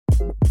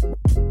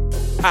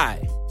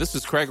Hi, this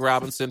is Craig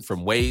Robinson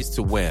from Ways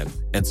to Win,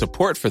 and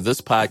support for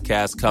this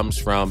podcast comes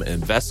from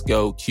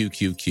Invesco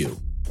QQQ.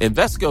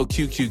 Invesco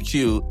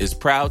QQQ is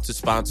proud to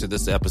sponsor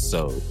this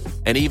episode,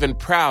 and even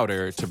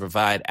prouder to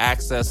provide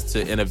access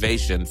to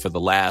innovation for the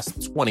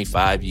last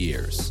 25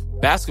 years.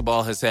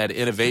 Basketball has had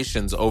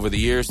innovations over the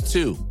years,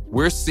 too.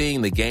 We're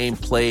seeing the game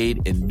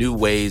played in new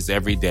ways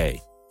every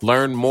day.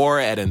 Learn more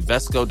at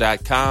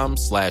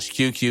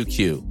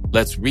Invesco.com/QQQ.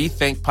 Let's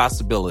rethink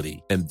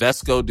possibility.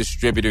 Invesco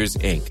Distributors,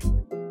 Inc.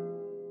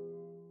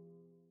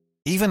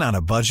 Even on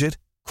a budget,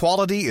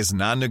 quality is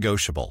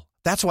non-negotiable.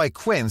 That's why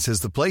Quince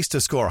is the place to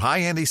score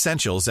high-end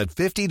essentials at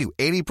 50 to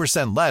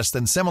 80% less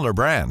than similar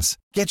brands.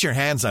 Get your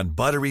hands on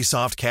buttery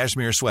soft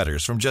cashmere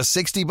sweaters from just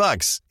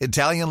 $60,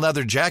 Italian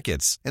leather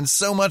jackets, and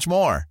so much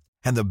more.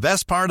 And the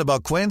best part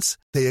about Quince,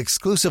 they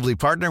exclusively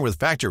partner with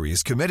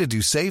factories committed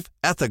to safe,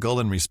 ethical,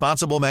 and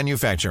responsible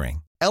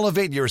manufacturing.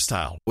 Elevate your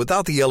style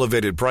without the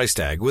elevated price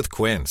tag with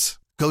Quince.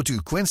 Go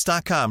to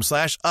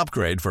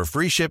quince.com/upgrade for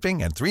free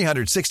shipping and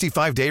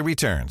 365-day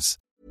returns.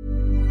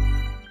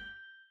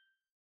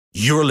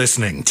 You're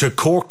listening to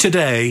Cork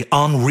Today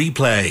on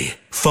replay.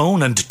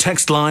 Phone and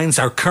text lines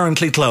are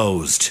currently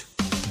closed.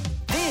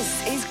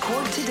 This is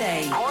Cork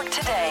Today. Cork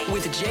Today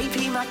with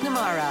JP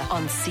McNamara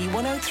on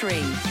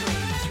C103.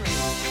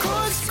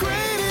 Cork's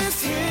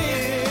greatest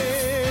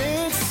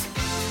hits,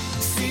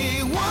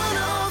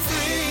 C103.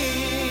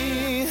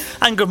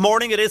 And good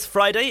morning, it is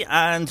Friday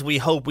and we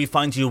hope we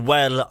find you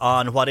well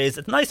on what is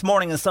a nice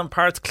morning in some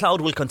parts.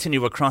 Cloud will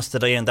continue across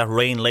today and that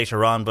rain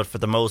later on, but for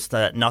the most,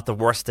 not the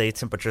worst day.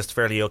 Temperatures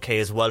fairly okay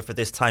as well for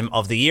this time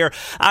of the year.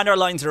 And our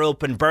lines are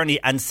open.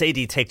 Bernie and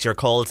Sadie take your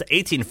calls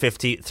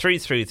 1850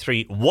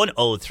 333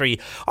 103,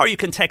 or you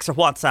can text or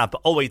WhatsApp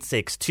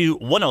 0862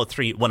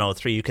 103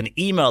 103. You can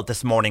email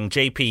this morning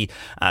jp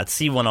at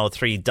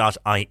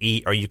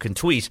c103.ie, or you can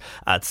tweet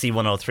at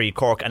C103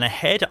 Cork. And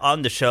ahead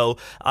on the show,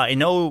 I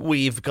know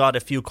we've got a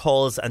few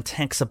calls and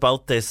texts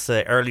about this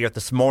earlier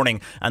this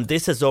morning, and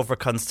this is over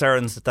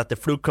concerns that the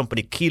fruit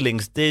company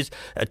Keelings did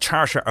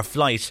charter a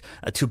flight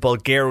to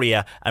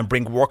Bulgaria and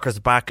bring workers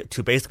back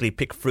to basically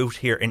pick fruit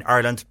here in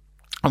Ireland.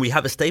 And we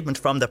have a statement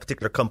from that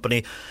particular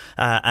company,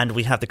 and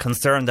we have the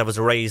concern that was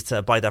raised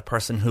by that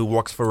person who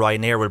works for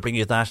Ryanair. We'll bring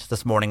you that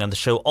this morning on the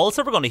show.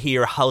 Also, we're going to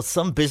hear how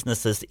some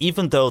businesses,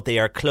 even though they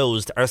are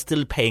closed, are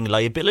still paying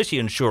liability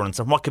insurance,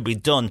 and what can be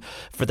done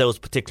for those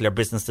particular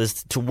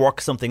businesses to work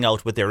something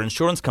out with their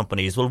insurance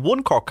companies. Well,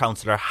 one Cork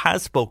councillor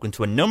has spoken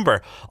to a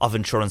number of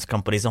insurance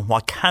companies on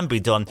what can be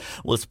done.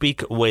 We'll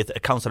speak with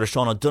Councillor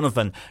Sean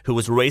O'Donovan, who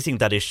was raising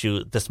that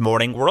issue this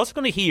morning. We're also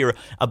going to hear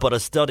about a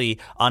study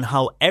on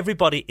how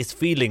everybody is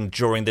feeling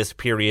during this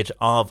period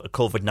of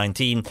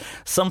COVID-19.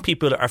 Some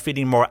people are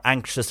feeling more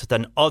anxious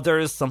than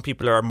others. Some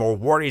people are more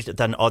worried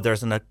than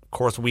others. And of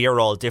course, we are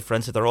all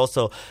different. There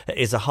also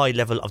is a high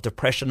level of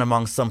depression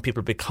among some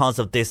people because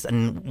of this.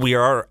 And we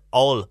are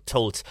all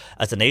told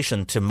as a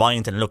nation to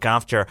mind and look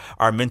after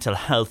our mental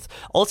health.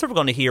 Also, we're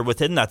going to hear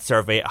within that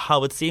survey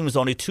how it seems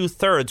only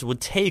 2/3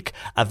 would take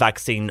a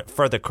vaccine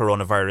for the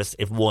coronavirus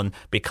if one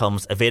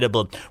becomes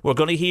available. We're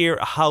going to hear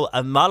how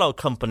a Mallow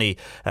company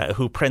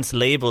who prints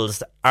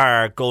labels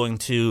are going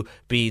to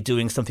be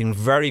doing something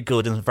very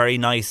good and very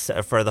nice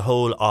for the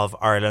whole of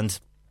Ireland.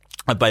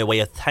 By way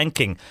of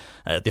thanking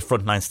the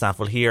frontline staff.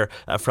 We'll hear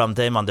from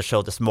them on the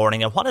show this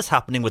morning. And what is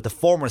happening with the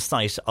former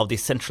site of the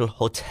Central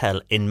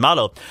Hotel in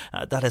Mallow?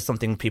 That is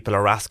something people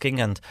are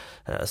asking, and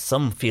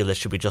some feel it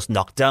should be just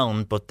knocked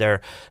down, but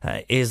there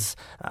is,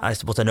 I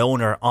suppose, an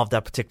owner of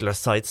that particular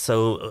site.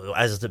 So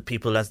as the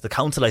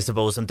council, I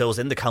suppose, and those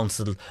in the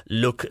council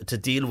look to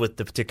deal with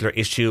the particular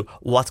issue,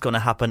 what's going to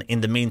happen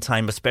in the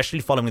meantime, especially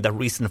following that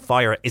recent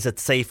fire? Is it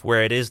safe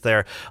where it is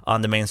there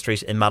on the main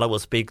street in Mallow? We'll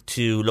speak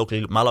to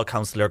local Mallow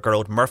councillor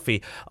Gerald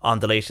Murphy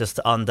on the latest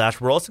on that.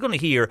 We're also going to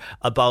hear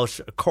about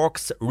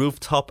Cork's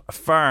rooftop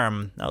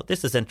farm. Now,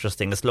 this is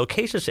interesting. It's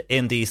located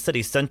in the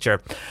city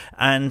centre,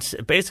 and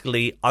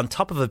basically on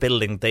top of a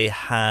building they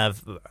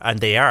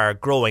are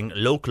growing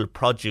local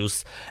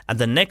produce, and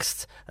the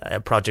next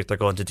project they're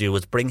going to do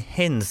is bring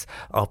hens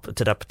up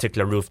to that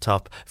particular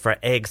rooftop for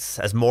eggs,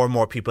 as more and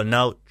more people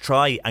now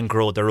try and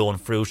grow their own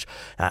fruit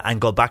and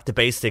go back to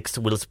basics.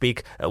 We'll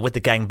speak with the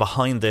gang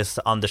behind this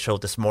on the show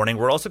this morning.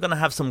 We're also going to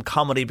have some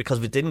comedy because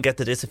we didn't get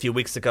to this a few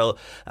weeks ago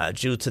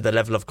due to the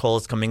level of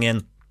calls coming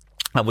in.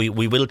 We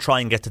will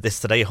try and get to this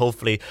today,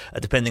 hopefully,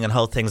 depending on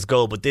how things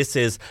go. But this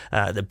is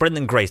the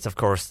Brendan Grace, of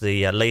course,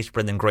 the late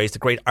Brendan Grace, the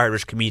great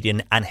Irish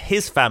comedian, and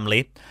his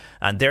family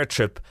and their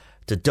trip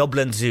to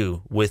Dublin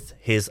Zoo with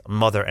his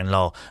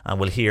mother-in-law. And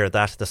we'll hear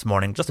that this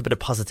morning. Just a bit of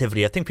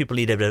positivity. I think people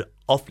need a bit of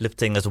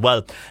uplifting as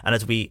well. And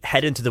as we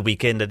head into the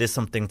weekend, it is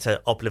something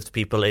to uplift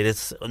people. It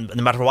is,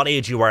 no matter what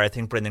age you are, I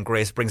think Brendan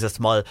Grace brings a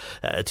smile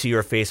to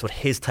your face with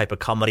his type of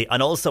comedy.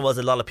 And also, as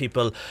a lot of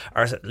people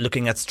are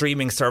looking at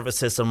streaming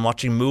services and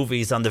watching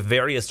movies on the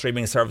various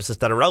streaming services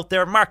that are out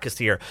there, Marcus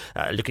here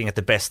looking at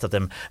the best of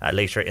them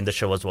later in the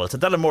show as well. So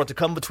that and more to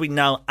come between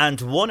now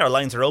and 1. Our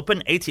lines are open,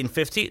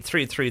 1850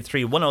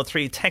 333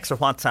 103. Text text or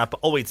WhatsApp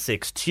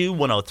 0862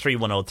 103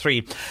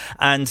 103.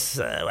 And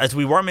as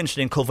we were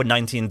mentioning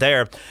COVID-19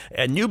 there,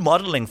 new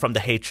modelling from the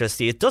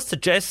HSE, it does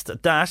suggest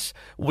that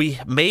we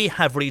may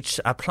have reached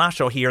a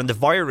plateau here and the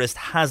virus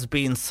has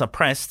been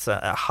suppressed.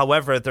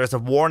 However, there's a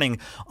warning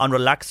on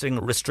relaxing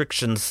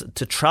restrictions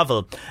to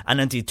travel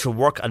and indeed to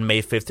work on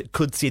May 5th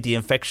could see the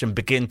infection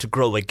begin to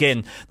grow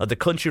again. Now, the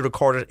country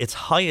recorded its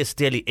highest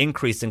daily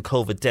increase in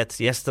COVID deaths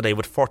yesterday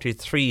with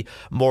 43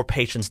 more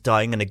patients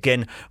dying. And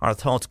again, our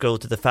thoughts go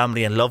to the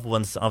family and loved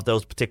ones of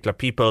those particular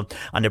people.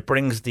 And it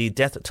brings the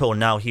death toll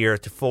now here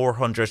to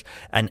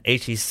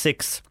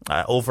 486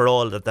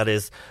 overall. That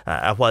is,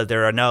 while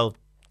there are now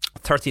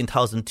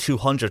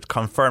 13,200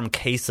 confirmed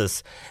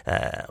cases,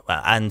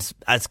 and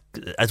as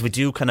we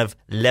do kind of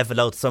level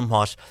out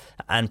somewhat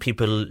and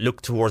people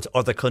look towards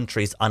other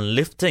countries on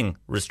lifting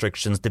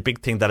restrictions, the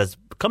big thing that is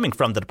coming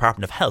from the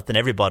Department of Health and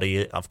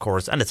everybody, of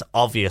course, and it's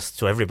obvious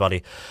to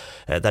everybody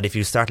that if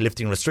you start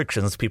lifting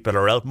restrictions, people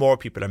are out more,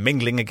 people are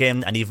mingling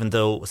again, and even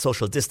though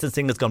social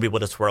distancing is going to be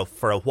with us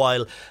for a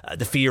while,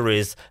 the fear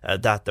is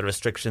that the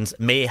restrictions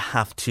may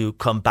have to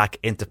come back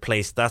into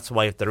place. That's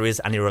why if there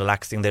is any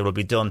relaxing, they will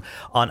be done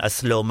on a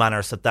slow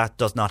manner so that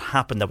does not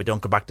happen, that we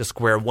don't go back to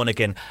square one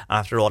again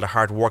after all the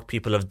hard work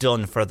people have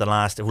done for the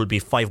last, it will be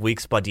 5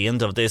 weeks by the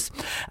end of this.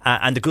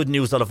 And the good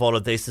news out of all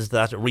of this is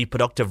that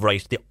reproductive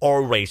rate, the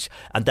R rate,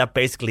 and that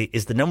basically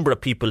is the number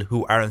of people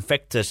who are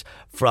infected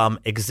from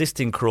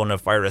existing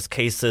coronavirus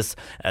cases,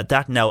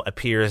 that now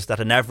appears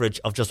that an average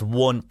of just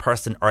one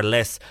person or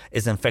less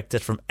is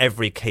infected from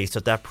every case.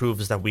 So that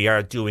proves that we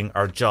are doing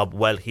our job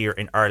well here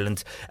in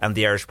Ireland and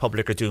the Irish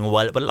public are doing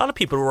well. But a lot of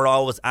people were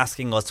always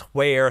asking us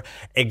where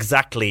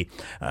exactly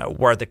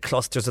were the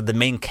clusters of the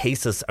main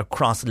cases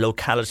across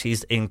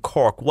localities in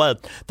Cork. Well,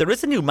 there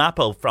is a new map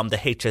out from the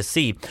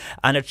HSE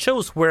and it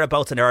shows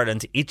whereabouts in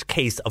Ireland each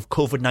case of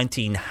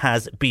COVID-19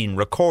 has been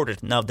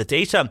recorded. Now, the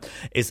data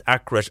is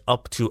accurate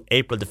up to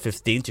April the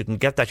 15th. You can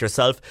get that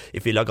yourself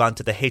if you log on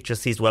to the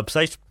HSE's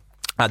website.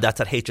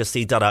 That's at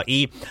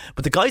hsc.ie.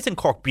 But the guys in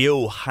Cork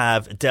Bio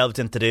have delved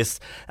into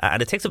this,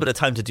 and it takes a bit of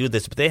time to do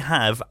this, but they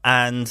have.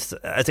 And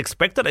as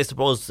expected, I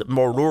suppose,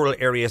 more rural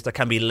areas, there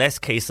can be less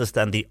cases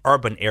than the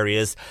urban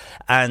areas.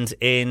 And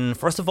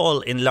first of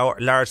all, in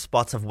large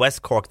spots of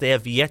West Cork, they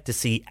have yet to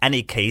see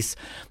any case.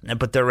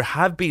 But there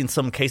have been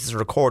some cases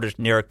recorded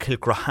near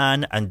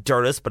Kilcrohan and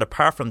Durris. But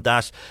apart from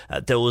that,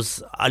 a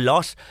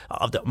lot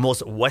of the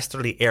most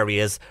westerly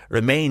areas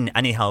remain,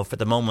 anyhow, for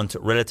the moment,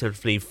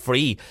 relatively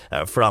free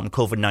from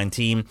COVID-19.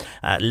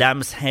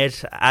 Lamb's Head,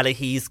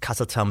 Allihies,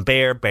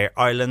 Castletownbere, Bear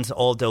Island,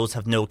 all those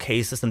have no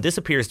cases, and this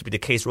appears to be the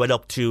case right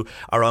up to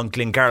around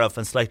Glengariff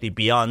and slightly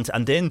beyond.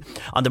 And then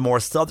on the more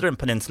southern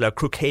peninsula,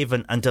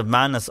 Crookhaven and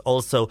Dunmanus,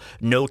 also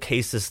no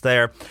cases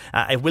there.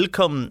 It will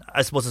come,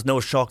 I suppose it's no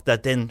shock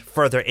that then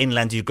further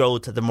inland you go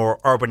to the more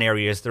urban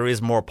areas, there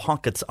is more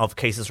pockets of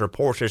cases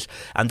reported.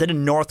 And then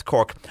in North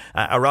Cork,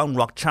 around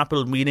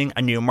Rockchapel, Meaning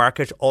and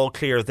Newmarket, all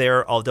clear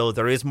there, although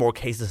there is more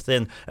cases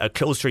then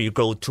closer you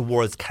go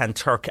towards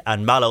Kanturk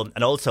and Mallow,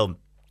 and also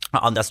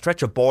on that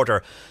stretch of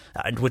border,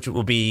 which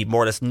will be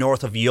more or less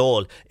north of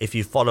Youghal, if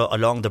you follow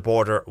along the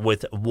border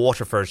with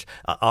Waterford,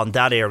 on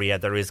that area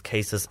there is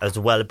cases as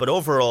well. But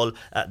overall,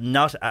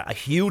 not a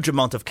huge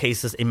amount of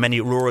cases in many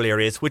rural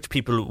areas, which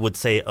people would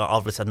say,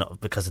 obviously,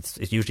 because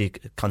it's usually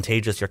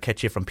contagious, you're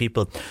catching it from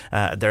people.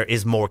 There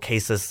is more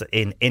cases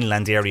in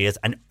inland areas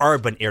and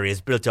urban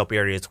areas, built up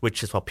areas,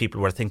 which is what people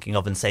were thinking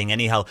of and saying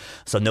anyhow.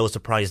 So no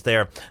surprise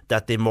there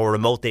that the more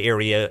remote the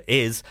area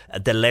is,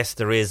 the less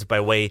there is by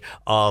way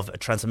of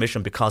transmission,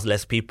 because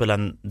less people,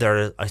 and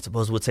there, I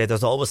suppose, would say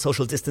there's always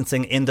social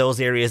distancing in those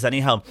areas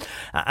anyhow.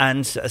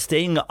 And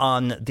staying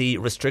on the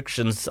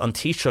restrictions, on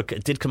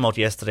Taoiseach did come out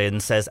yesterday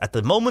and says at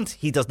the moment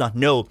he does not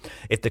know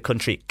if the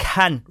country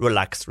can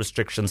relax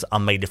restrictions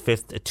on May the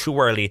 5th. Too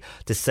early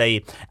to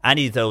say.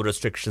 Any though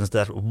restrictions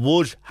that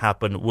would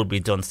happen would be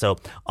done so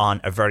on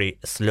a very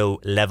slow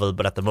level,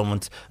 but at the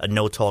moment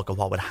no talk of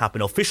what would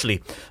happen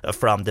officially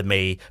from the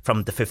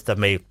 5th of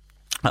May.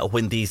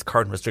 When these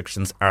current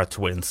restrictions are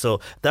to end.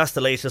 So that's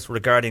the latest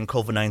regarding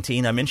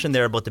COVID-19. I mentioned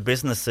there about the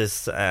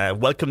businesses.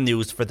 Welcome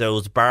news for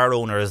those bar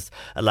owners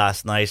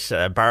last night.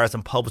 Bars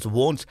and pubs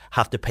won't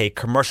have to pay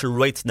commercial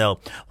rates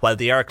now while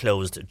they are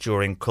closed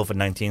during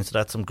COVID-19. So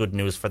that's some good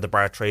news for the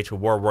bar trade who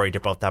were worried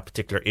about that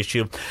particular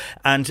issue.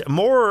 And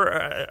more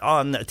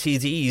on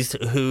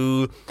TDs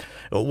who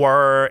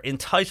were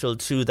entitled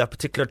to that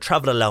particular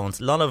travel allowance.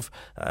 A lot of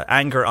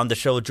anger on the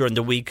show during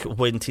the week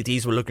when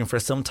TDs were looking for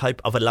some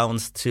type of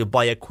allowance to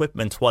buy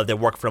equipment while they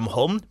work from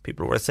home.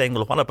 People were saying,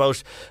 well, what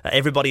about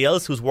everybody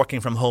else who's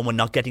working from home and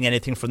not getting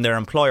anything from their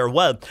employer?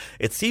 Well,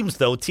 it seems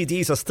though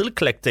TDs are still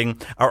collecting,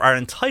 or are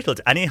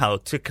entitled anyhow,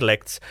 to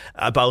collect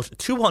about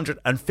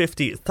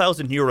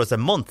 €250,000 a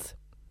month.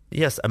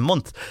 Yes, a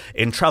month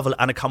in travel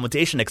and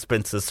accommodation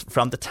expenses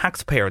from the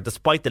taxpayer,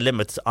 despite the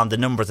limits on the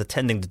numbers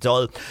attending the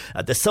Dáil.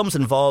 The sums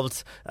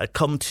involved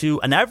come to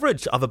an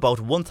average of about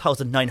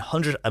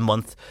 $1,900 a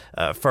month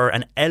for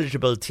an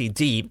eligible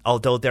TD,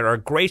 although there are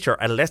greater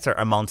and lesser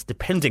amounts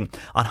depending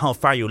on how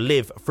far you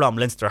live from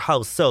Leinster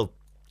House. So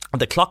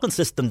The clocking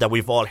system that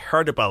we've all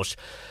heard about,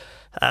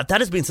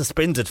 that has been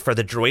suspended for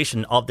the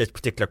duration of this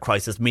particular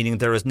crisis, meaning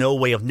there is no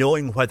way of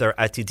knowing whether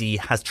a TD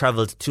has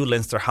travelled to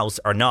Leinster House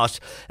or not.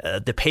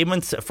 The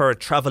payments for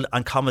travel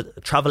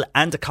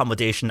and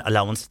accommodation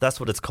allowance, that's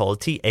what it's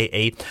called,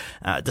 TAA,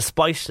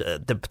 despite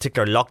the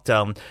particular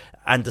lockdown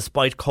and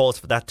despite calls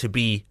for that to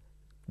be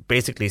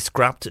basically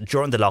scrapped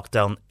during the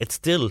lockdown, it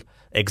still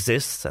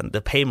exists and the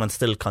payment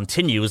still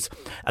continues,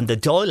 and the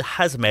Dáil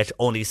has met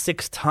only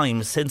 6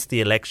 times since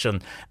the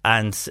election,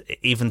 and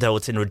even though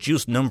it's in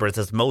reduced numbers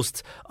as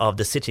most of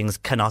the sittings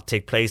cannot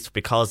take place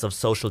because of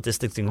social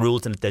distancing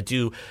rules, and if they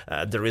do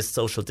there is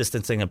social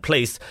distancing in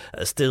place,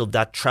 still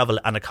that travel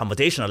and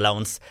accommodation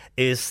allowance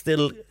is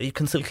still, you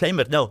can still claim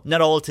it. No,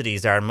 not all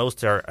TDs are, most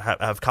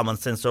have common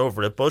sense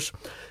over it, but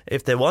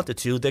if they wanted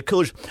to they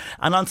could.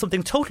 And on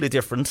something totally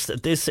different,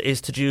 this is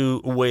to do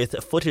with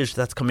footage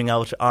that's coming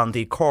out on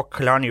the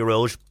Cork-Killarney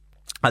Road.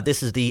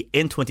 This is the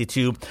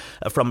N22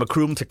 from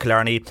Macroom to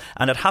Killarney,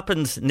 and it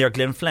happened near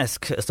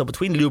Glenflesk. So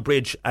between Lew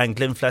Bridge and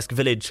Glenflesk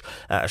Village,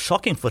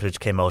 shocking footage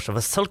came out of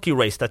a sulky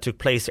race that took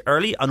place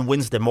early on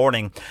Wednesday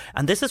morning.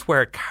 And this is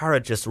where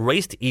carriages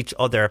raced each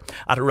other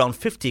at around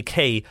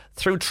 50k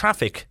through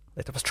traffic.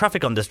 There was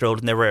traffic on this road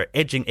and they were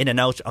edging in and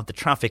out of the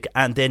traffic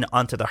and then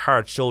onto the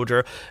hard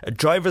shoulder.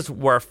 Drivers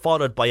were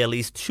followed by at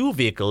least 2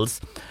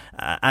 vehicles.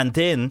 And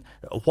then,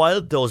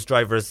 while those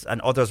drivers and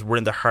others were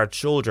in the hard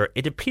shoulder,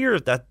 it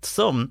appeared that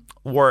some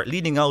were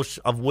leaning out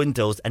of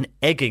windows and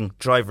egging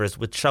drivers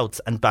with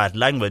shouts and bad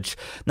language.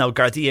 Now,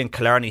 Gardaí and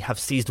Killarney have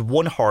seized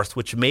 1 horse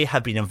which may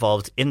have been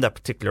involved in that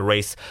particular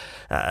race.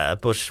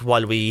 But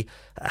while we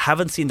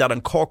haven't seen that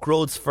on Cork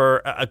roads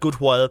for a good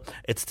while,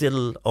 it's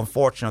still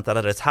unfortunate that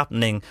it is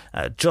happening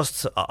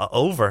just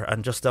over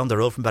and just down the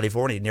road from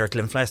Ballyvorney near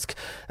Glenflesk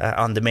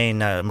on the main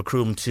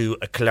Macroom to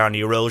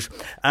Killarney Road.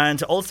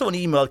 And also an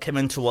email came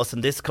in to us,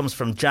 and this comes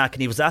from Jack,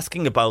 and he was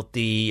asking about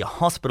the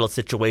hospital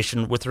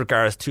situation with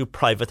regards to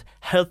private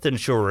health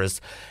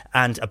insurers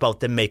and about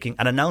them making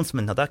an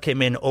announcement. Now that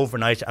came in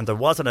overnight, and there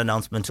was an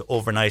announcement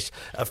overnight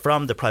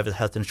from the private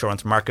health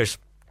insurance market.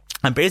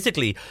 And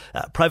basically,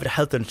 private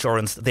health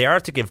insurance, they are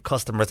to give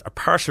customers a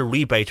partial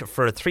rebate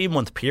for a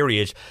 3-month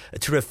period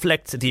to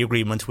reflect the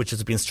agreement which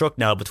has been struck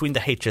now between the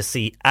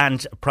HSE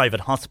and private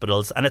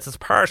hospitals. And it's as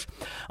part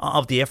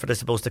of the effort, I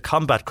suppose, to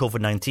combat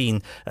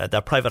COVID-19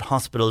 that private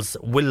hospitals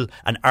will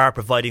and are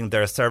providing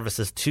their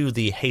services to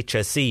the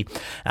HSE.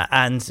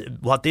 And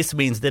what this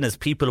means then is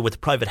people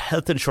with private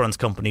health insurance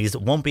companies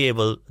won't be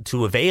able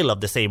to avail of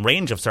the same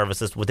range of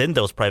services within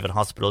those private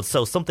hospitals.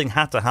 So something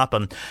had to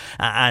happen.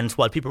 And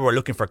while people were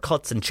looking for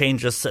cuts and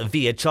changes,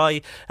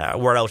 VHI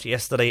were out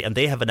yesterday and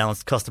they have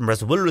announced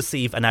customers will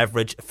receive an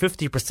average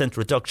 50%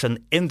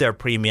 reduction in their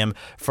premium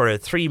for a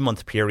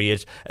 3-month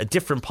period.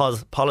 Different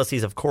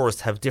policies, of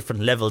course, have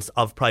different levels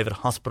of private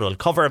hospital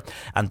cover,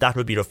 and that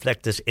will be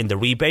reflected in the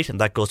rebate,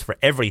 and that goes for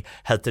every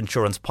health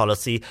insurance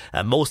policy.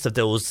 Most of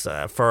those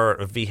for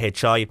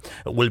VHI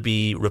will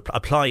be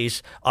applied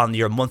on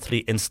your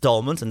monthly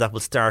instalment, and that will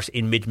start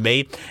in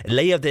mid-May.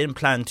 Leia then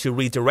plan to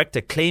redirect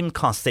a claim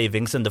cost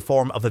savings in the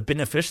form of a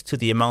benefit to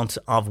the amount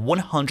of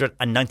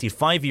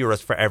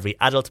 €195 for every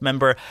adult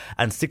member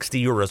and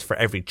 €60 for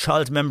every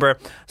child member.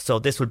 So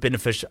this will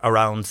benefit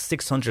around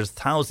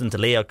 600,000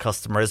 Leia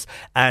customers.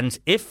 And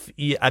if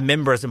a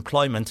member's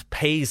employment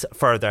pays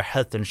for their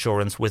health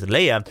insurance with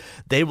Leia,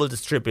 they will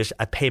distribute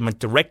a payment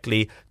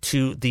directly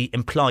to the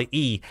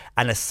employee,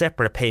 and a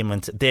separate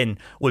payment then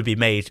will be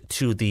made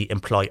to the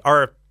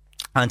employer.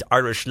 And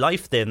Irish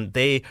Life then,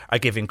 they are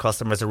giving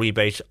customers a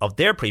rebate of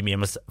their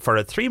premiums for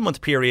a 3-month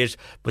period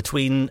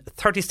between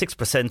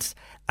 36%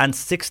 and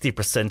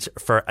 60%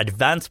 for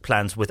advanced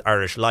plans with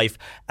Irish Life,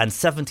 and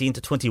 17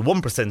 to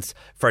 21%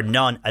 for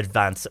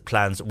non-advanced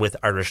plans with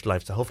Irish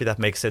Life. So hopefully that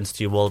makes sense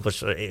to you all.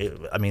 But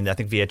I mean, I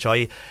think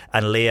VHI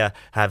and Leia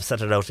have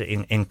set it out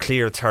in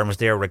clear terms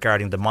there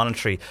regarding the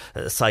monetary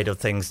side of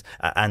things,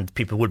 and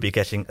people will be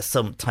getting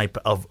some type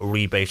of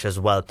rebate as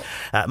well.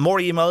 More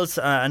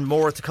emails and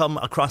more to come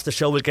across the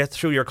show. We'll get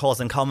through your calls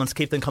and comments.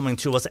 Keep them coming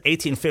to us.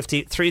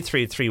 1850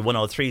 333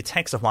 103.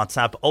 Text or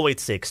WhatsApp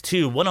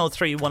 0862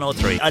 103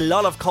 103. A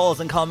lot of calls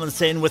and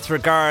comments in with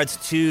regards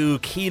to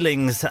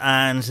Keelings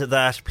and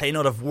that plane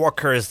out of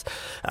workers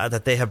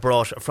that they have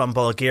brought from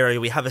Bulgaria.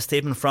 We have a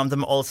statement from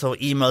them, also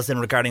emails in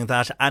regarding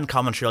that and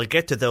commentary. I'll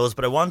get to those,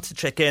 but I want to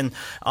check in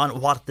on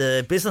what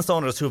the business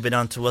owners who've been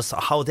on to us,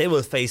 how they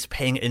will face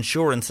paying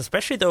insurance,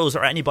 especially those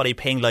or anybody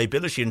paying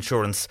liability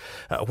insurance,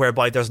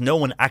 whereby there's no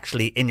one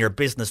actually in your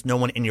business, no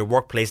one in your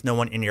workplace, no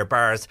one in your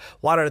bars.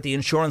 What are the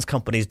insurance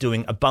companies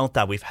doing about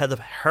that? We've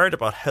heard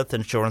about health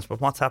insurance,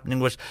 but what's happening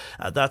with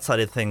that side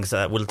of things?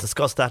 We'll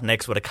discuss that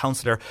next with a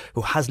counsellor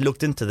who has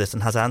looked into this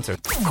and has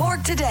answered.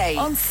 Cork Today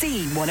on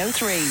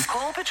C103.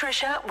 Call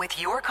Patricia with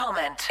your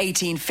comment.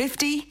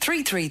 1850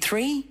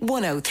 333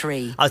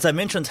 103. As I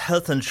mentioned,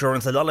 health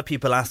insurance, a lot of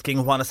people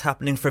asking what is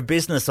happening for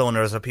business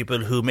owners or people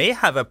who may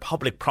have a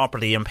public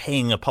property and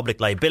paying a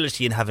public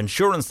liability and have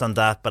insurance on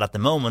that, but at the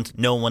moment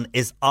no one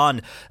is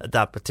on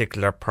that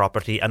particular property.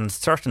 property and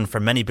uncertain for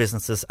many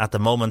businesses at the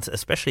moment,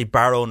 especially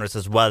bar owners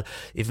as well,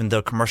 even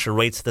though commercial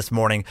rates this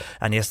morning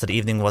and yesterday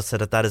evening was said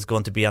that is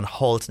going to be on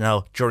hold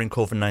now during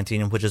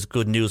COVID-19, which is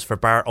good news for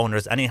bar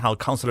owners. Anyhow,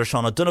 Councillor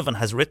Sean O'Donovan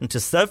has written to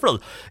several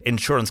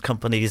insurance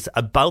companies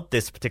about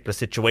this particular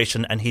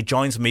situation, and he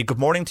joins me. Good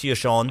morning to you,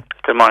 Sean.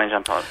 Good morning,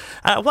 John Paul.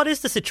 What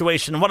is the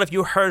situation? What have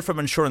you heard from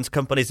insurance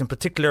companies in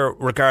particular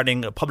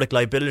regarding public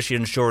liability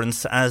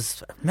insurance,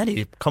 as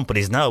many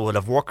companies now will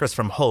have workers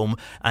from home,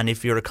 and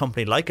if you're a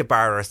company like a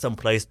bar or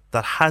someplace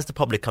that has the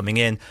public coming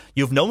in,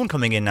 you've no one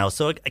coming in now,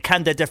 so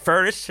can they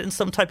defer it in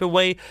some type of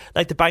way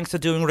like the banks are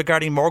doing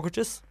regarding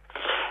mortgages?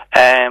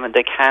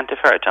 They can't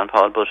defer it, John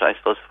Paul, but I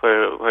suppose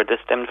where this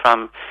stemmed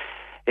from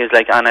is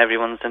like on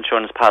everyone's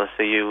insurance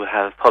policy you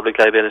have public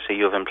liability,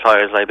 you have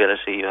employer's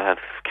liability, you have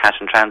cash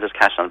in transit,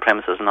 cash on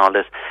premises and all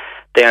this.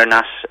 They are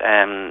not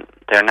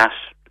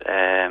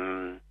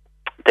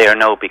there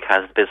now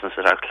because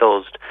businesses are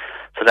closed.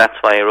 So that's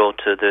why I wrote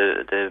to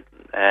the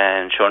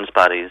insurance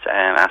bodies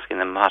asking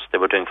them what they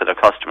were doing for their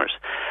customers.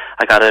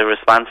 I got a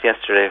response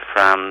yesterday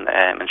from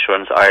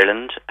Insurance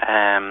Ireland,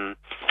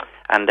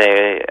 and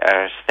they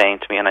are saying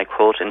to me, and I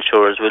quote,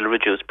 "Insurers will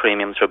reduce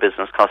premiums for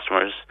business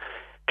customers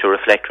to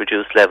reflect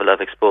reduced level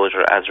of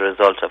exposure as a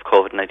result of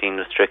COVID-19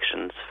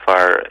 restrictions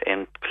for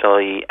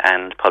employee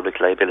and public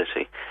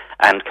liability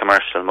and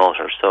commercial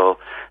motor." So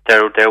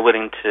they're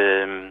willing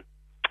to,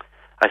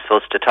 I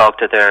suppose, to talk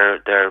to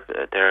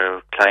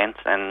their clients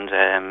and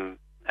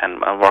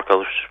work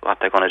out what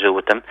they're going to do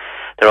with them.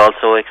 They're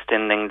also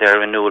extending their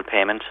renewal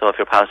payment. So if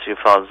your policy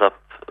falls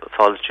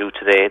due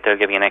today, they're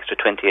giving an extra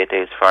 28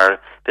 days for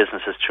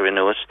businesses to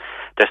renew it.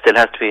 There still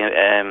has to be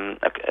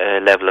a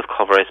level of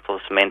cover, I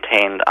suppose,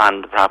 maintained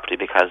on the property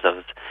because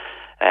of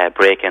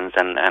break-ins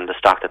and the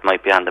stock that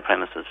might be on the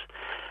premises.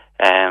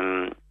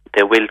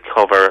 They will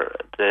cover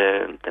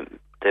the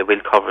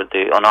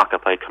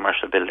unoccupied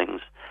commercial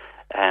buildings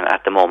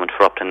at the moment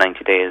for up to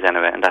 90 days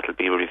anyway, and that will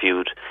be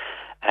reviewed.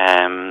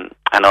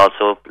 And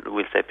also,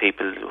 we'll say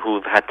people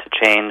who've had to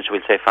change,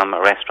 we'll say from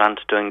a restaurant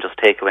doing just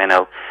takeaway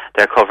now,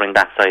 they're covering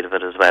that side of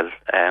it as well,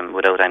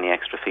 without any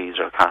extra fees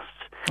or costs.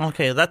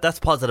 Okay, that's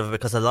positive,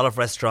 because a lot of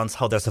restaurants,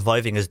 how they're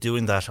surviving is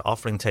doing that,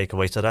 offering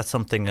takeaway. So that's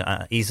something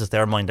eases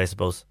their mind, I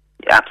suppose.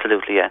 Yeah,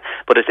 absolutely, yeah.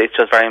 But it's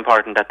just very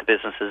important that the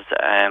businesses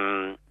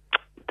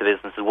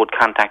would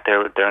contact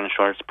their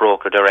insurance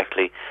broker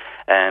directly,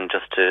 and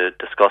just to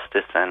discuss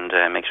this and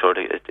make sure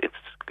that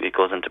it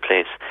goes into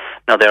place.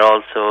 Now they're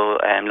also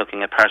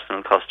looking at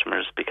personal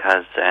customers,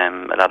 because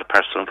a lot of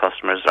personal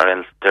customers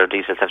their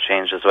details have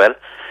changed as well.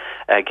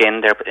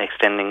 Again, they're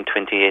extending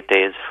 28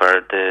 days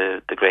for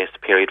the grace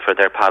period for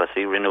their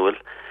policy renewal,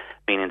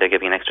 meaning they're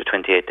giving an extra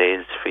 28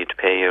 days for you to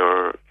pay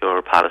your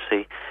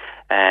policy.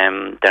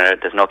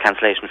 There's no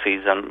cancellation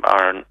fees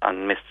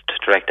on missed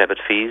direct debit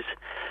fees.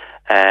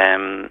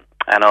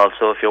 And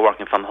also, if you're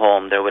working from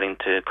home, they're willing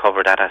to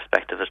cover that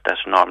aspect of it that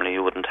normally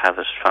you wouldn't have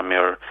it from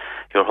your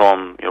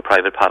home, your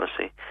private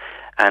policy.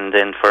 And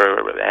then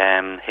for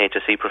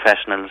HSE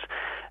professionals,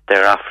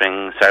 they're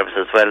offering service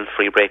as well: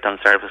 free breakdown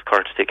service,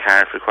 courtesy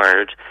car if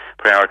required,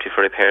 priority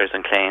for repairs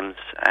and claims,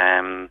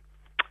 and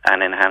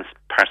enhanced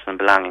personal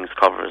belongings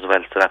cover as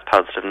well. So that's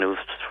positive news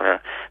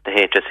for the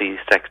HSE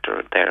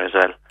sector there as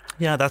well.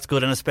 Yeah, that's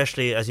good, and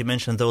especially, as you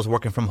mentioned, those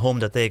working from home,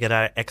 that they get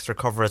extra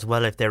cover as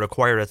well if they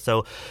require it.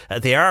 So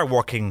they are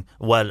working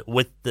well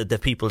with the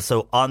people,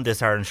 so on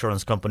this are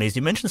insurance companies.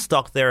 You mentioned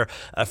stock there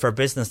for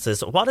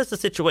businesses. What is the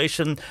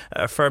situation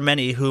for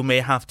many who may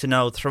have to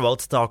now throw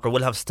out stock, or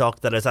will have stock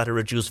that is at a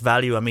reduced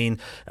value? I mean,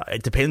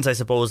 it depends, I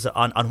suppose,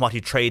 on what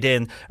you trade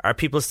in. Are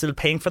people still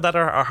paying for that,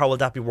 or how will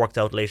that be worked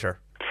out later?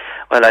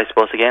 Well, I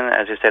suppose, again,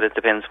 as you said, it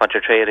depends what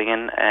you're trading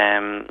in.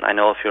 I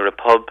know if you're a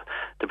pub,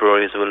 the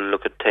breweries will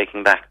look at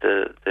taking back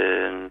the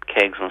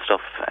kegs and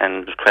stuff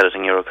and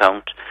crediting your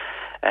account.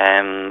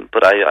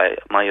 But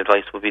my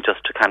advice would be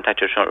just to contact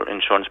your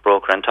insurance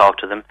broker and talk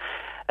to them.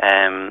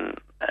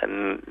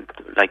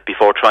 Like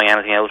before trying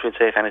anything else, we'd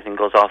say, if anything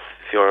goes off,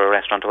 if you're a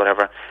restaurant or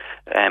whatever,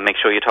 make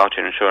sure you talk to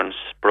your insurance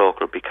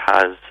broker,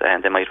 because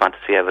they might want to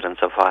see evidence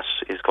of what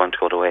is going to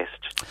go to waste.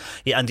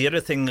 Yeah, and the other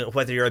thing,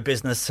 whether you're a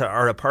business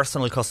or a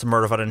personal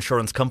customer of an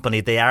insurance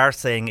company, they are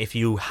saying if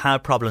you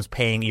have problems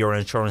paying your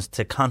insurance,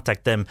 to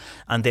contact them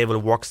and they will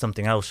work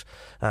something out.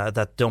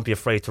 That don't be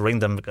afraid to ring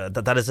them.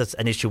 That is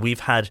an issue we've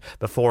had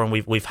before, and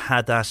we've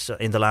had that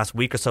in the last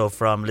week or so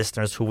from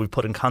listeners who we've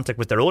put in contact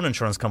with their own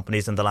insurance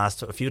companies in the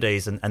last few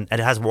days, and it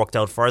has worked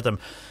out for them.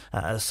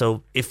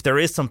 So if there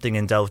is something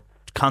in doubt,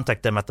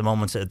 contact them at the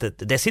moment.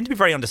 They seem to be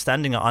very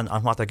understanding on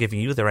what they're giving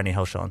you there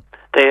anyhow, Sean.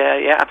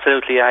 Yeah,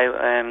 absolutely.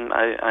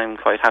 I'm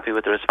quite happy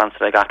with the response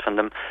that I got from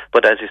them.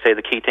 But as you say,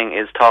 the key thing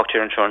is talk to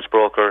your insurance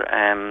broker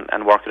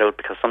and work it out,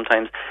 because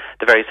sometimes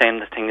the very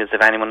same thing is,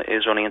 if anyone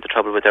is running into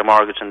trouble with their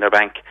mortgage and their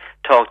bank,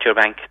 talk to your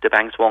bank. The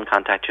banks won't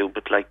contact you,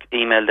 but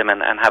email them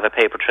and have a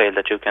paper trail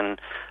that you can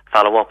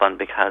follow up on,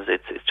 because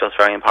it's just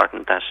very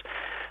important that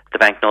the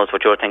bank knows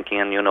what you're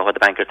thinking and you know what the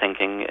bank are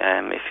thinking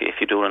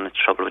if you do run into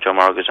trouble with your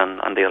mortgage on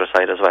the other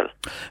side as well.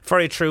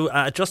 Very true.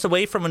 Just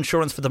away from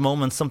insurance for the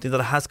moment, something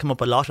that has come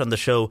up a lot on the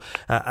show,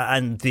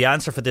 and the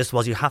answer for this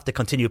was you have to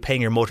continue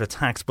paying your motor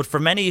tax. But for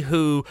many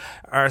who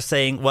are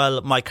saying,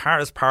 well, my car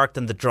is parked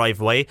in the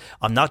driveway,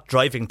 I'm not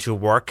driving to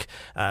work,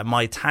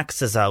 my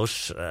tax is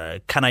out,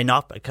 can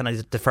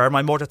I defer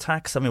my motor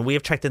tax? I mean, we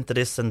have checked into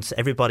this, and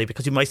everybody,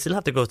 because you might still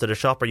have to go to the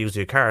shop or use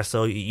your car,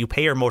 so you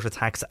pay your motor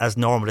tax as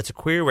normal. It's a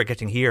query we're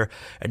getting here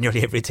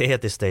nearly every day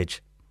at this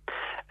stage.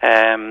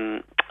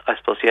 I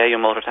suppose, yeah, your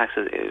motor tax,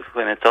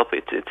 when it's up,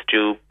 it's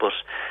due, but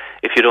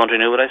if you don't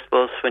renew it, I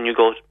suppose, when you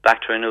go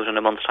back to renew it in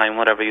a month's time,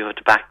 whatever, you have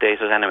to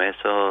backdate it anyway,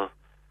 so...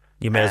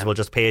 You may as well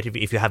just pay it.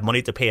 If you have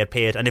money to pay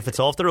it. And if it's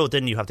off the road,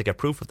 then you have to get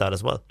proof of that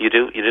as well. You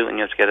do, and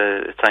you have to get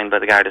it signed by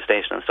the Garda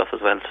station and stuff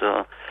as well,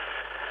 so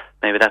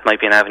maybe that might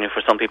be an avenue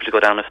for some people to go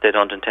down if they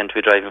don't intend to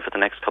be driving for the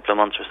next couple of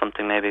months or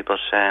something, maybe, but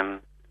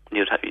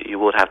you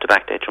would have to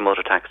backdate your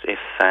motor tax if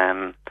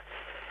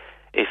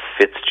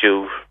it's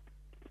due.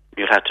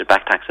 You'd have to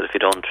back tax it if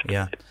you don't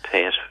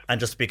pay it. And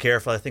just be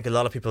careful. I think a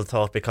lot of people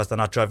thought because they're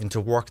not driving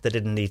to work they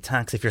didn't need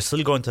tax. If you're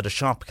still going to the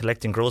shop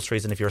collecting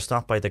groceries, and if you're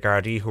stopped by the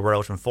Gardaí who were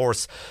out in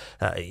force,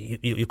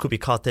 you could be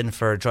caught in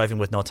for driving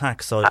with no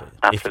tax. So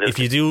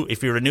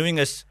if you're renewing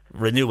it,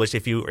 renew it.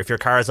 If your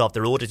car is off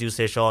the road, as you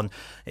say, Sean,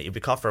 you'll be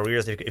caught for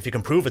arrears. If you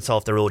can prove it's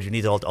off the road, you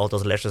need all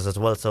those letters as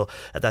well. So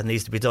that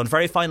needs to be done.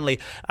 Very finally,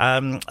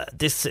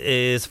 this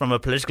is from a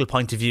political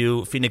point of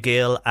view. Fine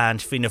Gael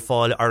and Fianna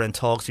Fáil are in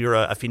talks. You're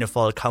a Fianna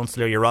Fáil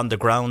councillor. You're on the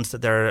ground.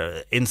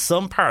 They're in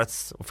some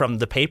parts, from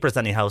the papers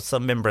anyhow,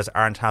 some members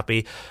aren't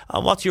happy.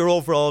 What's your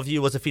overall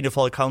view as a Fianna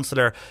Fáil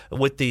councillor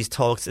with these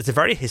talks? It's a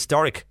very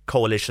historic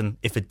coalition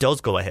if it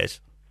does go ahead.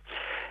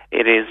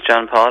 It is,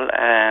 John Paul.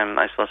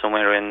 I suppose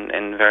we're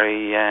in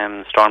very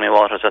stormy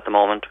waters at the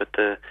moment with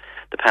the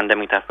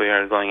pandemic that we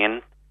are going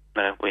in.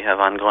 We have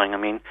ongoing, I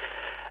mean.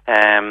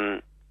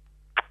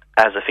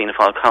 As a Fianna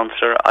Fáil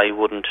councillor, I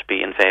wouldn't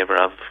be in favour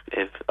of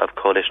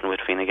coalition with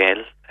Fine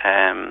Gael.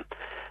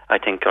 I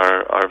think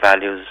our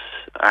values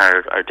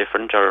are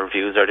different, our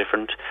views are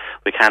different.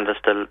 We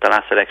canvassed the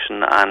last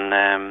election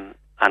on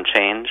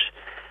change.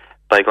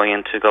 By going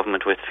into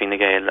government with Fine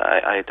Gael,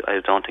 I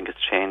don't think it's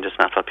change. It's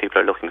not what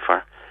people are looking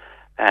for.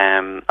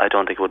 I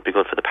don't think it would be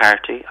good for the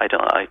party. I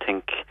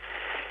think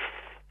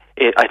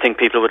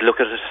people would look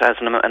at it as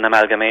an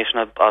amalgamation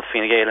of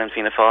Fine Gael and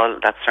Fianna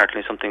Fáil. That's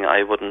certainly something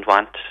I wouldn't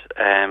want.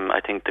 I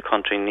think the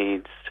country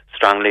needs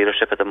strong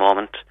leadership at the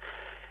moment.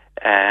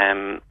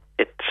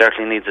 It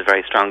certainly needs a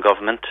very strong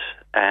government,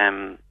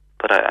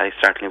 but I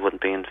certainly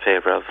wouldn't be in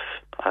favour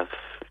of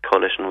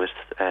coalition with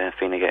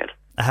Fine Gael.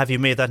 Have you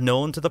made that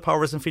known to the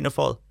powers in Fianna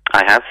Fáil?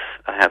 I have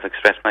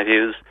expressed my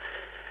views.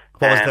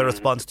 What was their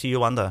response to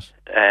you on that?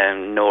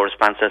 No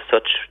response as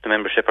such. The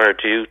membership are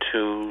due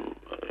to...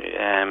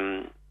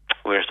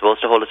 we're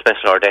supposed to hold a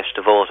special Ardesh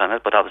to vote on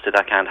it, but obviously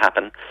that can't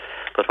happen.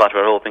 But what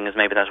we're hoping is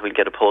maybe that we'll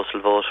get a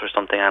postal vote or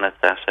something on it,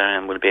 that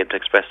we'll be able to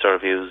express our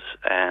views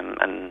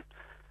and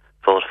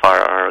vote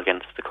for or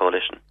against the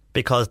coalition.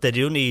 Because they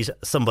do need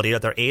somebody,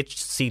 they're 8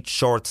 seat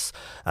shorts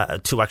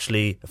to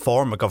actually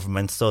form a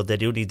government, so they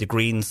do need the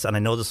Greens, and I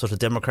know the Social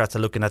Democrats are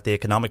looking at the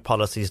economic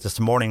policies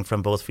this morning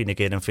from both Fine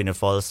Gael and Fianna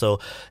Fáil,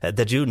 so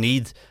they do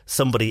need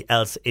somebody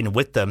else in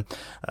with them.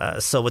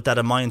 So with that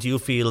in mind, do you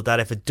feel that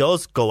if it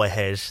does go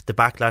ahead, the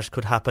backlash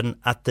could happen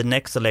at the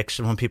next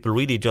election when people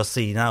really just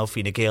see now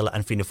Fine Gael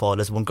and Fianna Fáil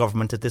as one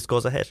government if this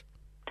goes ahead?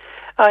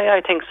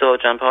 I think so,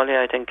 John Paul.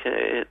 I think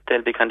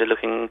they'll be kind of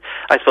looking,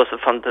 I suppose,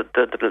 from the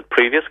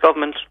previous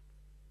government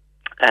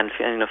and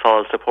Fianna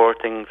Fáil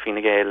supporting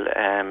Fine Gael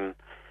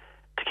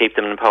to keep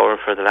them in power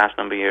for the last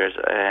number of years.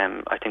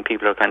 I think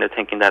people are kind of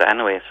thinking that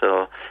anyway,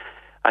 so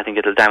I think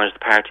it'll damage the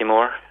party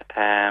more.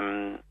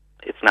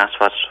 It's not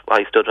what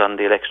I stood on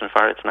the election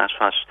for. It's not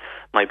what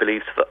my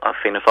beliefs of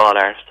Fianna Fáil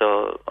are,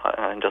 so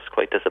I'm just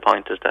quite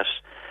disappointed that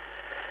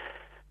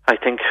I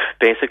think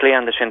basically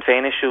on the Sinn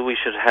Féin issue we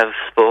should have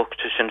spoke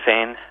to Sinn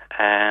Féin.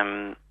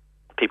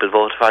 People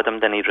voted for them,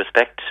 they need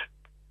respect.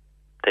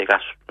 They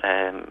got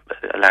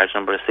a large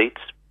number of seats.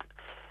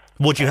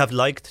 Would you have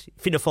liked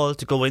Fianna Fáil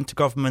to go into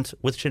government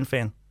with Sinn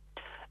Féin?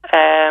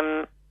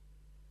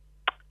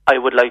 I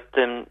would like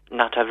them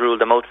not to have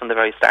ruled them out from the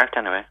very start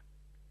anyway.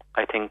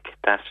 I think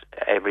that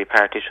every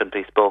party should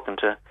be spoken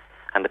to,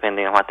 and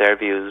depending on what their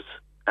views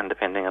and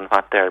depending on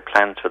what their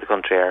plans for the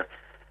country are,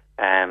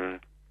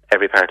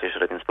 every party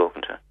should have been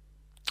spoken to.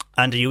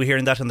 And are you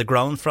hearing that on the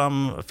ground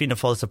from Fianna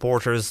Fáil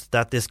supporters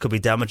that this could be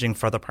damaging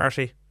for the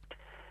party?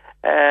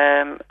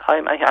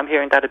 I'm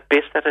hearing that a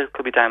bit, that it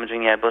could be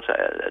damaging, yeah, but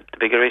the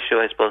bigger issue,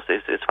 I suppose,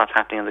 is what's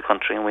happening in the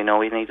country, and we know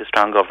we need a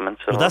strong government.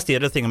 So. Well, that's the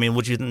other thing. I mean,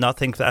 would you not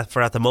think that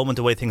for at the moment,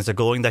 the way things are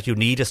going, that you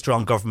need a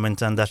strong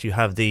government and that you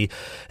have the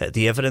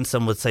evidence,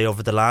 some would say,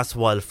 over the last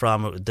while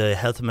from the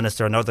Health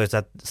Minister and others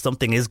that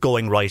something is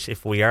going right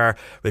if we are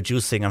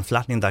reducing and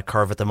flattening that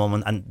curve at the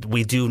moment, and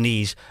we do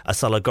need a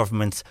solid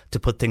government to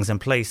put things in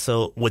place.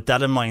 So with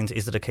that in mind,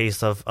 is it a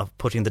case of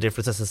putting the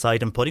differences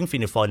aside and putting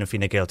Fianna Fáil and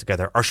Fine Gael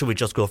together, or should we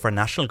just go for a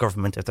national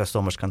government if there's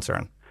so much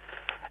concern?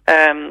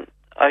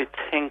 I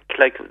think,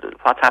 like,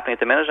 what's happening at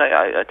the minute,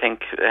 I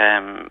think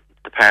the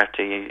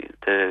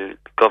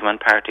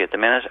government party at the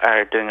minute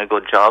are doing a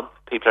good job.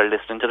 People are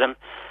listening to them.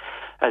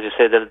 As you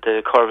say,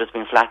 the curve has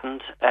been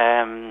flattened,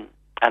 and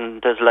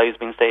there's lives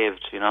being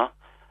saved, you know.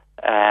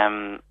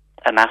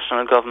 A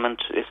national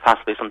government is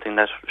possibly something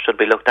that should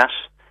be looked at.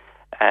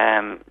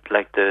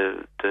 Like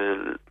the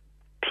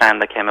plan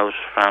that came out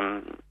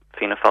from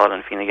Fianna Fáil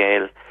and Fine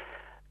Gael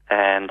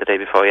the day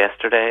before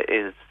yesterday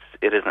it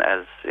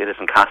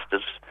isn't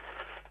costed.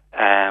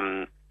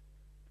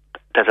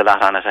 There's a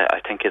lot on it I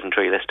think isn't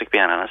realistic,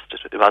 being honest.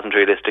 It wasn't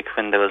realistic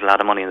when there was a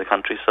lot of money in the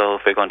country, so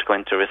if we're going to go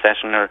into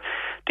recession or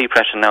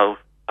depression now,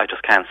 I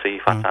just can't see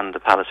what's on the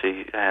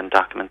policy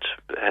document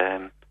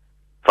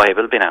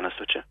viable, being honest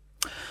with you.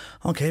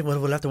 Okay, well,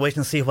 we'll have to wait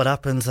and see what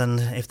happens, and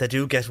if they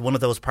do get one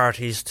of those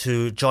parties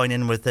to join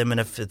in with them, and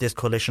if this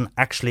coalition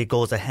actually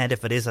goes ahead.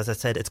 If it is, as I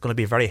said, it's going to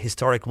be a very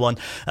historic one.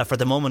 For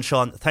the moment,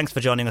 Sean, thanks for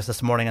joining us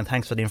this morning, and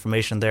thanks for the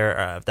information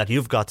there that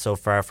you've got so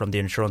far from the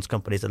insurance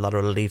companies. A lot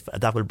of relief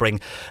that will bring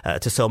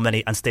to so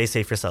many, and stay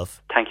safe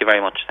yourself. Thank you very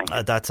much. Thank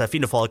you. That's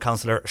Fianna Fáil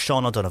councillor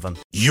Sean O'Donovan.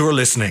 You're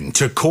listening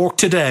to Cork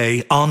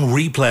Today on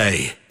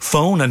replay.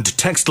 Phone and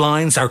text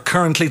lines are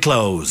currently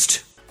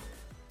closed.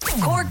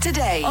 Cork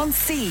Today on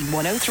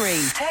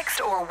C103.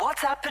 Text or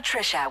WhatsApp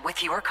Patricia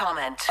with your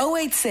comment.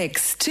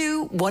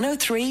 0862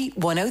 103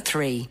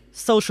 103.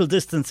 Social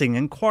distancing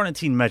and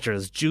quarantine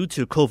measures due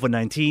to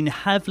COVID-19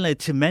 have led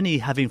to many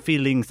having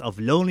feelings of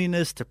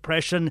loneliness,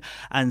 depression,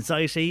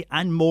 anxiety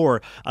and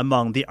more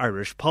among the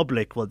Irish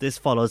public. Well, this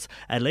follows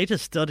a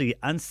latest study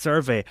and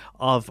survey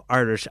of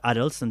Irish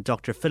adults, and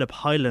Dr. Philip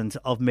Hyland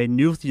of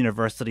Maynooth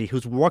University,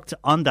 who's worked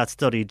on that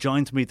study,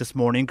 joins me this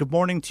morning. Good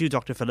morning to you,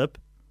 Dr. Philip.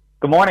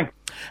 Good morning.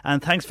 And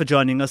thanks for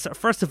joining us.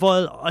 First of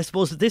all, I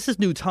suppose this is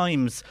new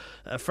times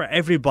for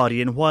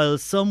everybody, and while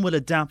some will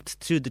adapt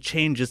to the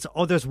changes,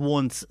 others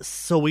won't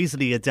so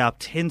easily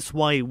adapt, hence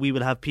why we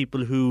will have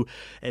people who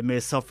may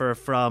suffer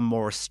from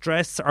more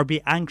stress or be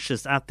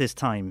anxious at this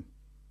time.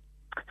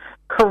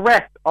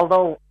 Correct,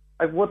 although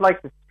I would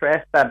like to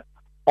stress that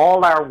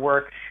all our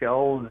work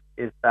shows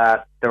is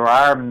that there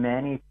are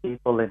many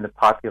people in the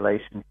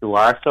population who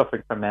are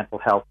suffering from mental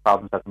health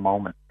problems at the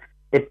moment.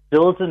 It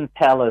doesn't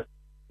tell us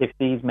if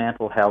these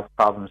mental health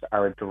problems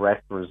are a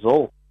direct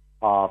result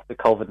of the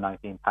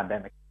COVID-19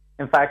 pandemic.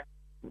 In fact,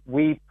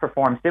 we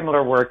performed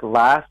similar work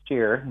last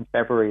year in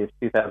February of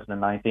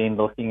 2019,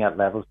 looking at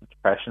levels of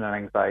depression and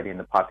anxiety in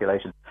the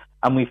population.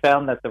 And we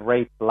found that the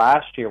rates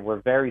last year were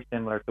very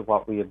similar to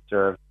what we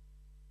observed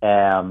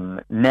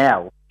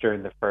now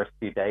during the first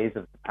few days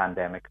of the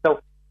pandemic. So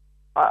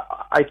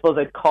I suppose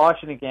I'd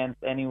caution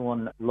against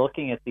anyone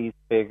looking at these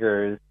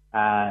figures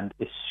and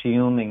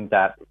assuming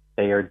that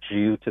they are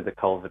due to the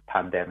COVID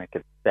pandemic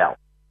itself.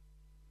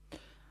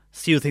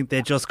 So you think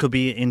they just could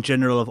be in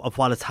general of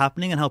what is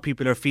happening and how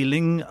people are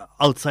feeling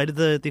outside of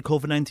the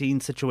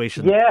COVID-19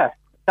 situation? Yeah,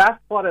 that's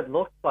what it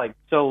looks like.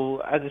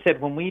 So, as I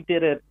said, when we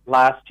did it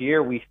last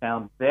year, we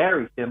found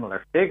very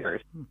similar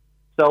figures.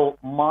 So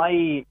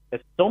my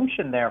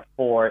assumption,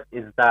 therefore,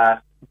 is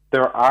that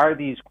there are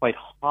these quite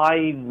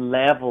high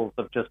levels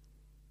of just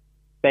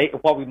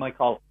what we might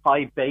call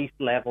high base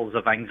levels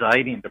of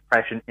anxiety and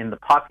depression in the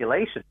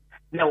population.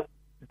 Now,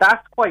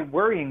 that's quite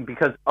worrying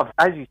because,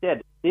 as you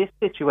said, this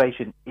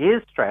situation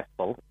is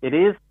stressful, it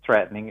is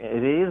threatening,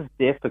 it is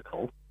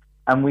difficult,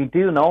 and we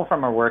do know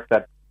from our work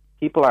that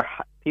people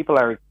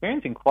are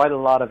experiencing quite a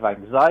lot of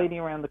anxiety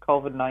around the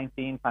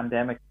COVID-19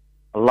 pandemic.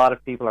 A lot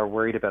of people are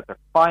worried about their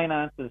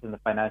finances and the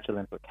financial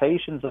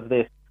implications of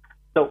this.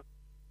 So,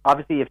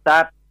 obviously, if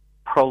that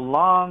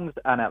prolongs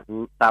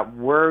and that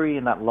worry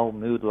and that low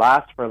mood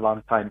lasts for a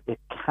long time, it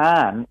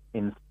can,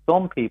 in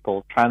some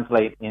people,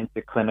 translate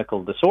into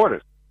clinical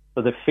disorders.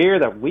 So the fear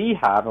that we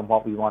have and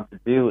what we want to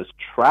do is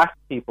track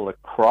people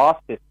across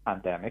this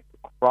pandemic,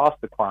 across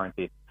the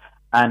quarantine,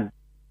 and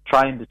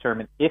try and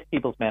determine if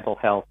people's mental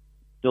health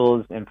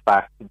does in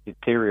fact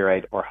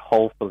deteriorate or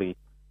hopefully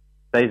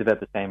stays about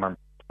the same or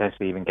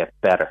potentially even get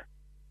better.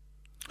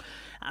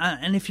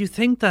 And if you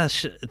think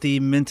that the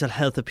mental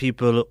health of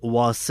people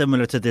was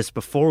similar to this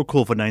before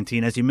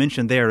COVID-19, as you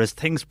mentioned there, as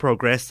things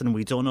progress, and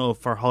we don't know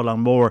for how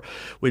long more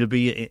we'll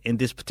be in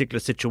this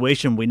particular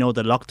situation. We know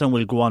the lockdown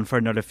will go on for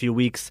another few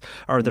weeks,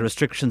 or the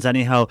restrictions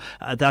anyhow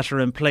that are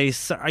in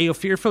place. Are you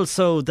fearful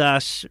so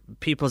that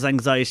people's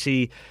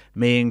anxiety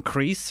may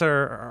increase,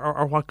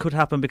 or what could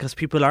happen? Because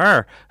people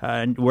are,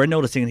 and we're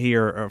noticing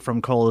here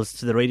from calls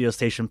to the radio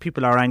station,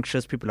 people are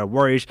anxious, people are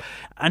worried,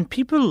 and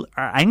people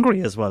are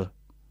angry as well.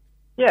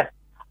 Yeah,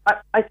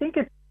 I think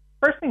it's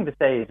first thing to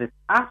say is it's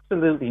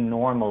absolutely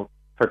normal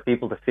for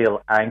people to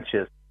feel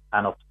anxious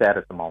and upset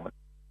at the moment.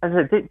 As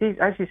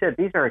you said,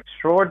 these are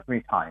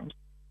extraordinary times.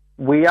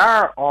 We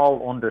are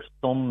all under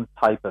some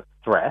type of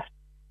threat.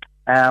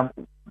 A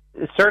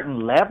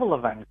certain level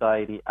of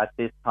anxiety at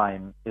this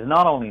time is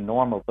not only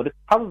normal, but it's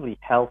probably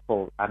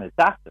helpful and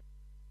adaptive.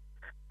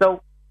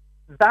 So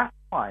that's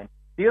fine.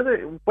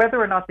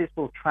 Whether or not this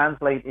will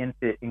translate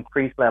into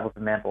increased levels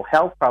of mental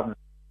health problems,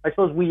 I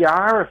suppose we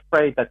are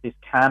afraid that this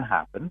can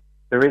happen.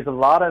 there is a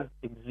lot of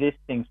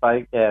existing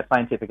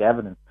scientific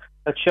evidence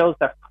that shows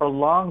that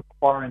prolonged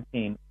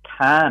quarantine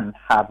can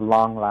have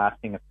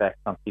long-lasting effects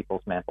on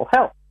people's mental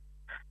health.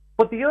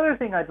 But the other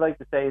thing I'd like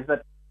to say is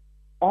that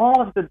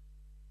all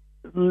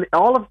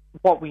of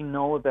what we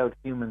know about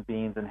human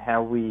beings and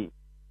how we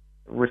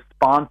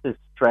respond to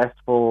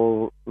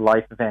stressful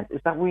life events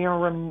is that we are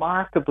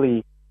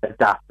remarkably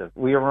adaptive.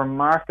 We are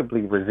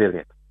remarkably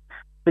resilient.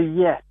 So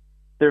yes,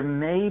 there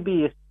may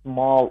be a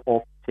small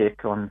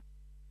uptick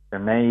there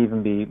may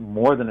even be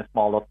more than a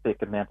small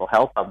uptick in mental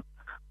health problems,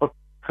 but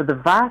for the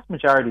vast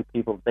majority of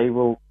people, they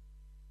will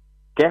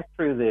get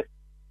through this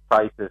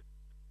crisis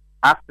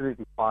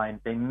absolutely fine.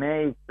 They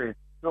may experience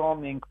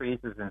some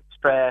increases in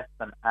stress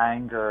and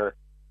anger,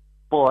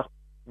 but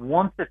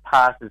once it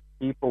passes,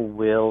 people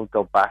will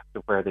go back to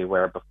where they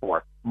were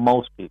before,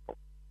 most people.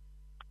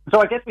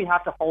 So I guess we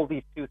have to hold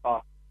these two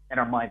thoughts in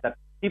our mind, that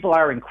people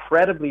are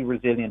incredibly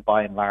resilient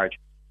by and large,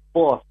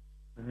 but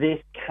this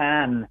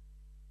can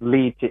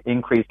lead to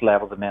increased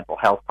levels of mental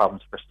health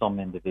problems for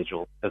some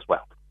individuals as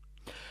well.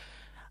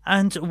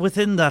 And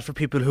within that, for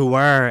people who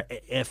are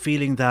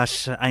feeling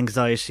that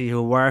anxiety,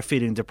 who are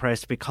feeling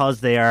depressed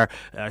because they are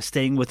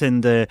staying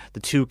within the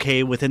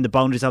 2K, within the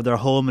boundaries of their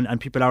home, and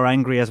people are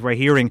angry, as we're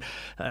hearing,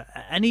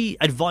 any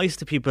advice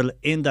to people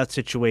in that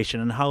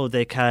situation and how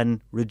they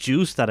can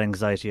reduce that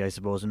anxiety, I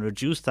suppose, and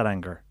reduce that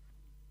anger?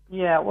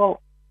 Yeah,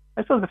 well,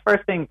 I suppose the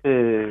first thing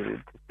to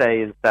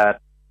say is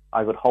that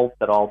I would hope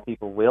that all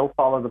people will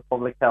follow the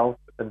public health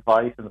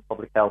advice and the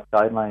public health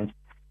guidelines.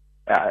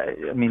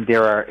 I mean,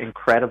 there are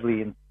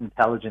incredibly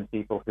intelligent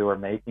people who are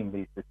making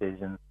these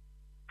decisions.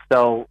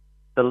 So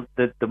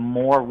the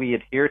more we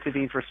adhere to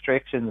these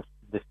restrictions,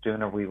 the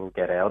sooner we will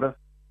get out of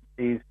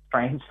these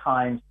strange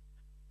times.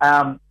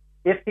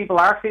 If people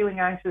are feeling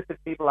anxious, if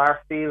people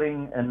are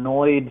feeling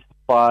annoyed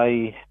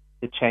by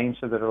the change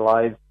to their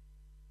lives,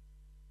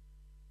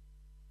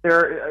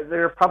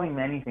 there are probably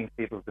many things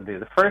people can do.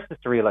 The first is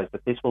to realize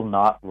that this will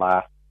not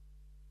last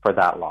for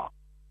that long.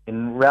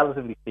 And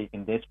relatively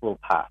speaking, this will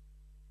pass.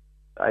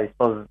 I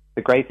suppose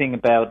the great thing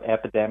about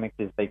epidemics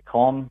is they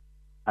come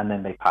and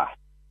then they pass.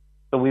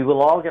 So we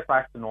will all get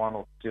back to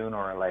normal sooner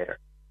or later.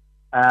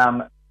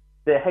 The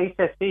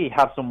HSE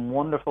have some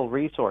wonderful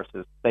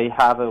resources. They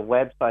have a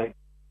website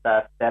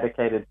that's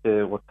dedicated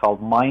to what's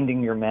called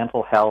minding your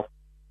mental health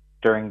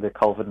during the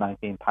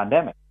COVID-19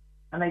 pandemic.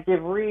 And they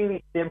give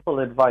really simple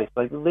advice,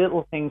 like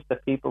little things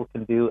that people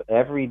can do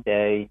every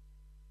day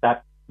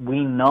that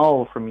we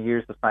know from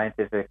years of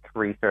scientific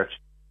research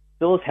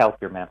does help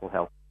your mental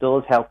health,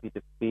 does help you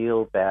to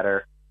feel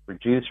better,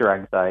 reduce your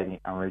anxiety,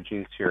 and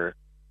reduce your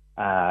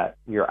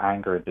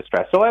anger and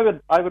distress. So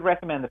I would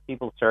recommend that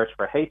people search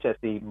for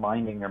HSE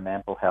Minding Your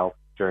Mental Health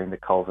during the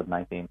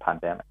COVID-19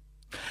 pandemic.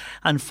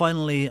 And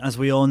finally, as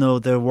we all know,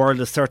 the world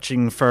is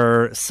searching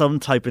for some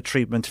type of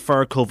treatment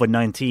for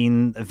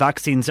COVID-19.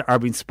 Vaccines are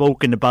being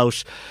spoken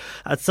about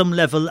at some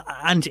level.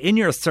 And in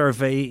your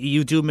survey,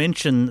 you do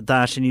mention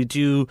that, and you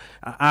do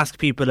ask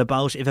people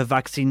about if a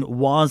vaccine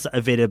was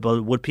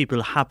available, would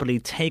people happily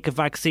take a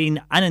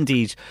vaccine? And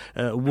indeed,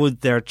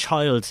 would their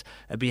child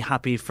be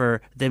happy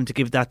for them to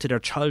give that to their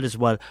child as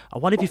well?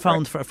 What have you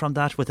found from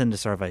that within the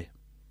survey?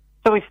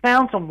 So we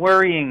found some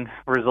worrying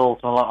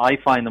results. Well, I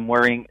find them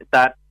worrying,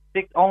 that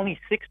only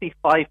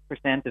 65%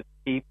 of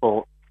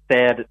people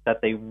said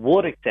that they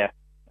would accept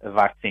a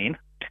vaccine.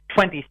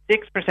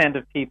 26%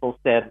 of people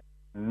said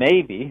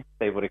maybe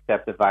they would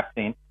accept a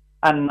vaccine.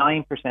 And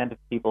 9%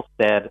 of people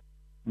said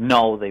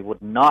no, they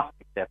would not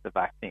accept a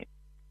vaccine.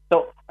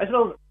 So I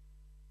suppose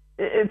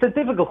it's a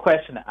difficult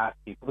question to ask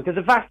people because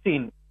a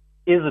vaccine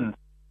isn't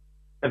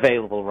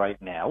available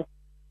right now.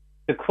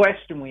 The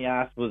question we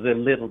asked was a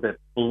little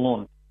bit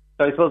blunt.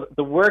 So I suppose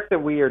the work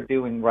that we are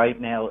doing right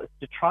now is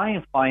to try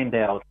and find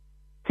out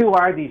who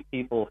are these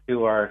people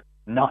who are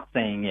not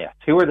saying yes?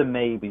 Who are the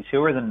maybes?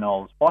 Who are the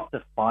no's? What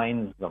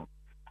defines them?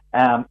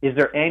 Is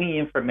there any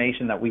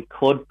information that we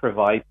could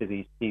provide to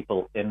these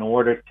people in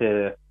order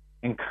to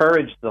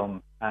encourage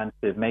them and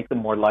to make them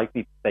more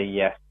likely to say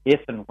yes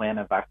if and when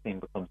a vaccine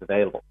becomes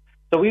available?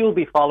 So we will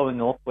be following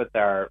up with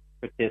our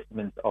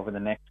participants over the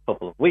next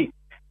couple of weeks,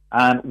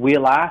 and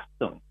we'll ask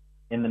them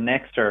in the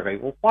next survey,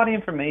 well, what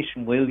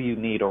information will you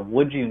need or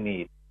would you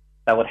need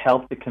that would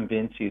help to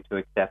convince you to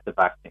accept the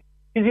vaccine?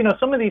 Because, you know,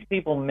 some of these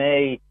people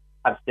may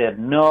have said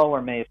no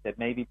or may have said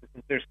maybe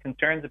because there's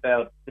concerns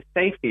about the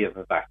safety of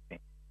a vaccine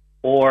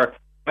or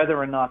whether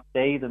or not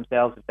they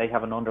themselves, if they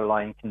have an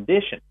underlying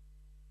condition,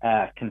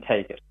 can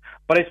take it.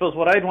 But I suppose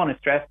what I'd want to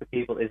stress to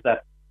people is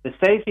that the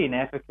safety and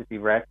efficacy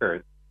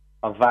record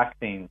of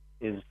vaccines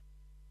is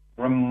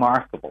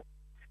remarkable.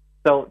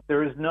 So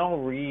there is no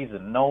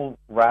reason, no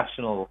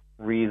rational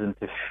reason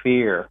to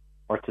fear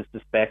or to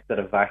suspect that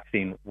a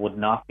vaccine would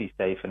not be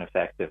safe and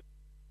effective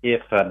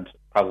if and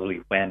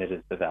probably when it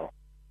is developed.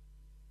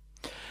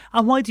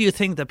 And why do you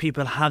think that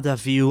people have that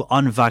view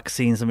on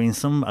vaccines? I mean,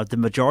 the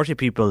majority of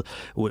people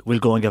will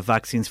go and get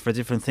vaccines for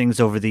different things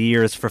over the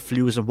years, for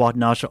flus and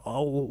whatnot.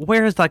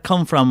 Where has that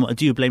come from?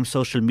 Do you blame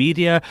social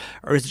media,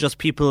 or is it just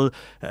people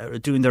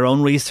doing their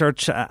own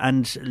research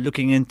and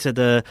looking into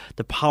the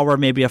power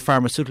maybe of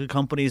pharmaceutical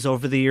companies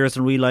over the years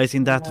and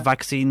realising that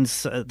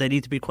vaccines, they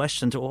need to be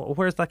questioned?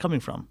 Where is that coming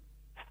from?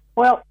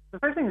 Well, the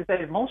first thing to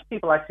say is most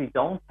people actually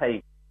don't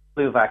take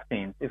flu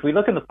vaccines. If we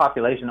look in the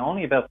population,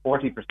 only about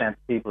 40%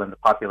 of people in the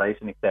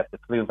population accept the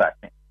flu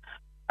vaccine.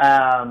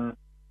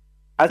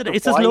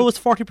 It's as low as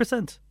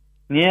 40%?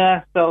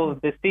 Yeah, so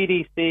the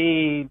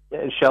CDC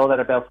show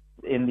that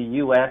in the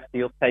US,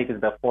 the uptake is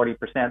about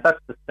 40%. That's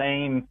the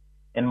same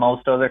in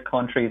most other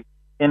countries.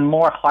 In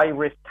more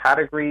high-risk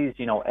categories,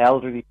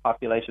 elderly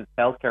populations,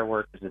 healthcare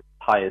workers, it's as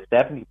high as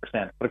 70%.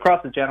 But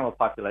across the general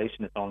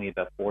population, it's only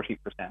about 40%.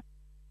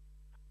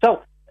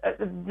 So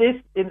this,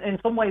 in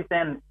some ways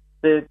then,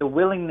 the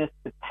willingness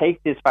to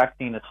take this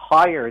vaccine is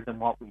higher than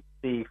what we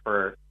see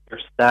for your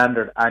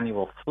standard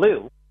annual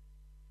flu.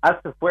 As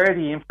to where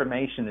the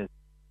information is,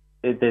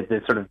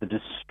 the sort of the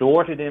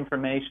distorted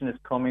information is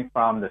coming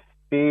from, the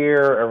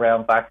fear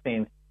around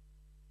vaccines,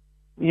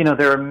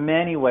 there are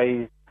many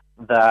ways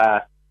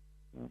that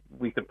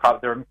we could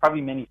there are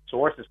probably many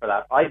sources for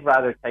that. I'd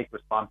rather take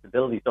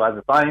responsibility. So as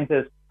a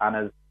scientist and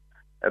as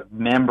a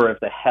member of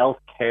the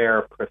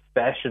healthcare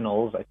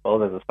professionals, I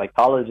suppose as a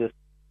psychologist,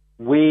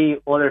 we,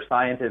 other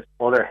scientists,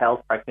 other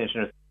health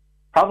practitioners,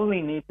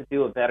 probably need to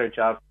do a better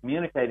job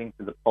communicating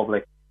to the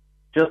public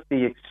just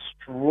the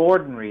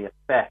extraordinary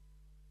effect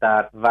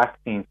that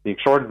vaccines, the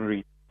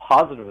extraordinary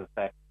positive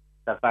effect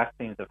that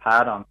vaccines have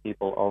had on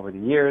people over the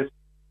years,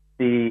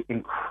 the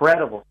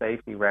incredible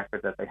safety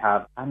record that they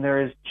have, and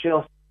there is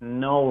just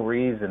no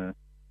reason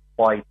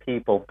why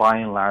people, by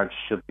and large,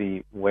 should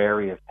be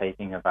wary of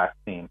taking a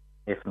vaccine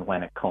if and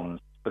when it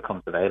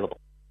becomes available.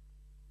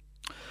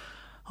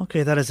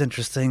 Okay, that is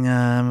interesting.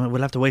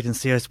 We'll have to wait and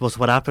see, I suppose,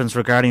 what happens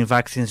regarding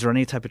vaccines or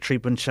any type of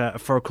treatment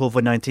for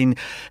COVID-19.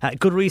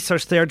 Good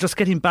research there. Just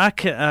getting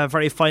back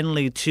very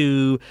finally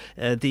to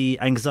the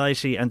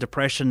anxiety and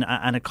depression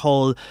and a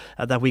call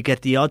that we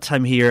get the odd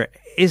time here.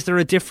 Is there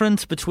a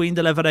difference between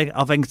the level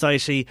of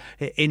anxiety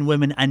in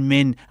women and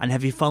men? And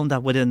have you found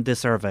that within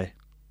this survey?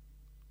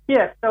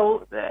 Yeah,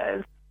 so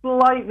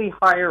slightly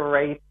higher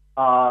rate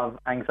of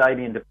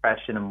anxiety and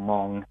depression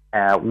among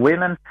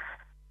women.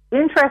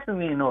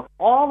 Interestingly enough,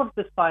 all of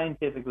the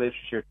scientific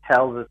literature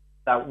tells us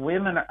that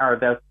women are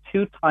about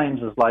 2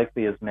 times as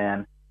likely as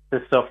men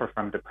to suffer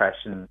from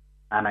depression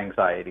and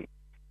anxiety.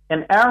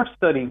 In our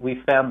study,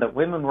 we found that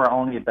women were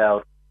only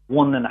about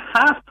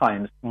 1.5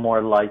 times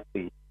more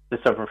likely to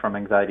suffer from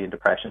anxiety and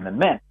depression than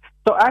men.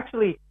 So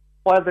actually,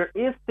 while there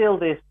is still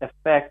this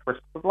effect where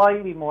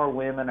slightly more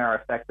women are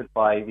affected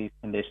by these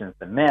conditions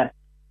than men,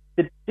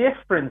 the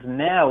difference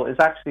now is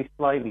actually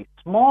slightly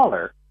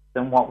smaller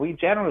than what we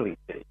generally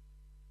see.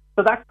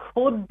 So that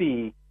could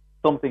be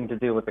something to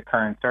do with the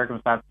current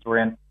circumstances we're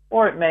in,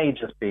 or it may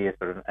just be a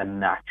sort of a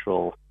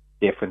natural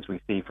difference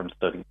we see from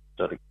study to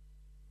study.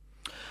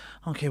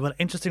 Okay, well,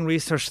 interesting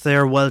research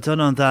there. Well done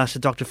on that,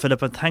 Dr.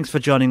 Philip, and thanks for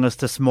joining us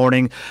this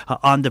morning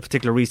on the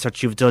particular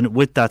research you've done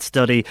with that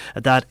study.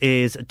 That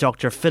is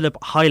Dr. Philip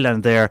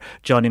Hyland there,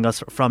 joining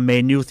us from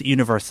Maynooth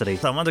University.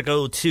 So I want to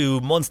go to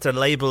Munster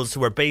Labels,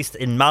 who are based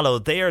in Mallow.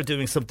 They are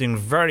doing something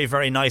very,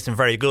 very nice and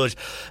very good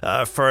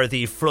for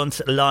the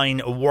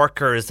frontline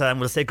workers. And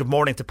we'll say good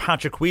morning to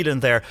Patrick Whelan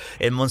there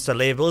in Munster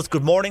Labels.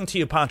 Good morning to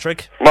you,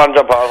 Patrick. Morning,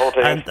 Paul.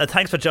 And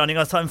thanks for joining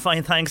us. I'm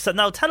fine, thanks.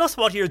 Now, tell us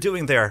what you're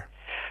doing there.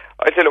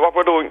 I tell you what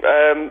we're doing.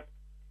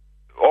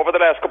 Over the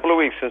last couple of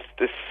weeks since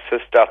this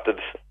has started,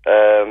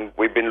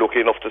 we've been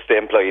lucky enough to stay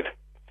employed,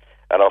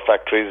 and our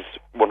factory is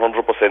 100%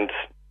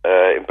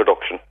 in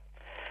production.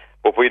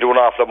 But we do an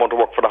awful amount of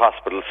work for the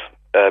hospitals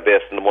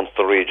based in the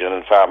Munster region,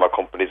 and pharma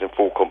companies and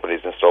food companies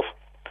and stuff.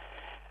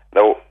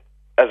 Now,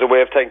 as a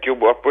way of thank you,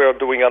 what we're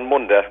doing on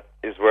Monday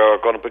is we're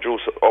going to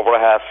produce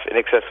in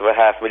excess of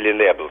 500,000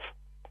 labels.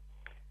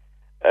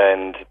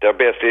 And they're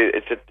basically,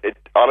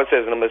 all it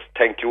says in them is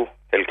thank you,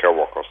 healthcare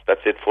workers.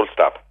 That's it, full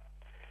stop.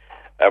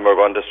 And we're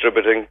going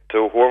distributing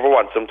to whoever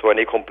wants them, to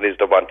any companies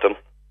that want them.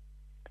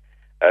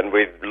 And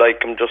we'd like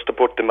them just to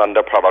put them on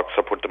their products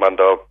or put them on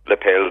their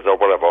lapels or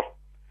whatever.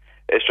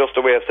 It's just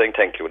a way of saying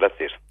thank you, that's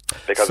it.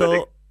 Because I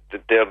think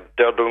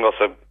they're doing us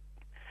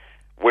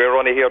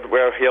we're here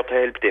to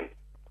help them.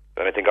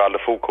 And I think all the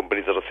food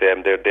companies are the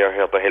same. They're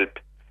here to help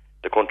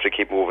the country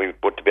keep moving.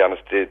 But to be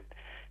honest,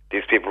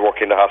 these people work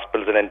in the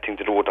hospitals and anything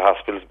to do with the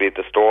hospitals, be it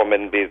the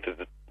storemen, be it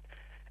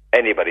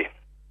anybody,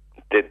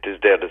 they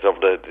deserve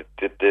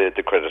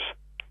the credit.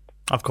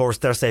 Of course,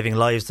 they're saving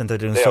lives and they're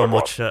doing so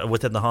much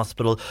within the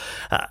hospital.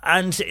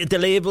 And the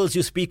labels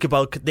you speak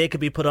about, they could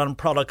be put on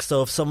products.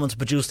 So if someone's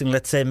producing,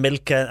 let's say,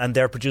 milk and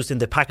they're producing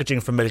the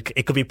packaging for milk,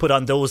 it could be put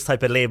on those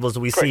type of labels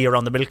we see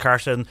around the milk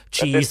carton,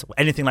 cheese,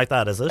 anything like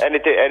that, is it?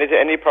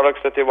 Any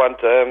products that they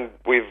want.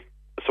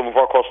 Some of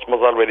our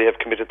customers already have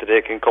committed to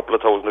taking a couple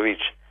of thousand of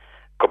each.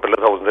 Couple of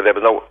thousand of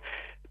labels. Now,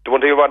 the one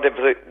thing you want to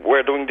say,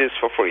 we're doing this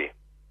for free.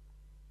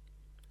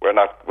 where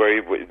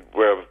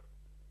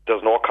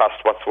there's no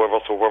cost whatsoever,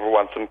 so whoever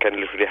wants them can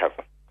literally have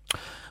them.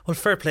 Well,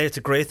 fair play. It's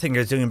a great thing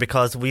you're doing,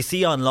 because we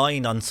see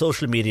online on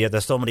social media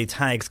there's so many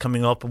tags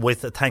coming up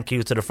with a thank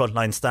you to the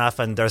frontline staff,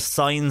 and there's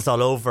signs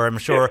all over. I'm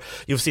sure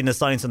you've seen the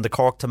signs on the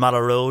Cork to Mallow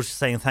Road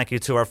saying thank you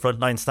to our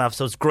frontline staff.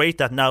 So it's great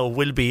that now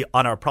will be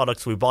on our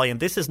products we buy, and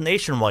this is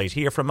nationwide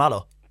here from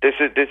Mallow. This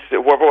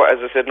whoever, as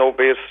I said, no,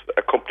 be it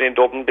a company in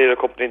Dublin, be it a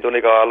company in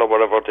Donegal or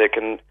whatever, they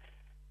can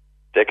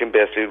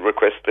basically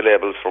request the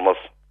labels from us.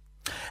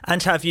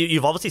 And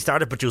you've obviously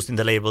started producing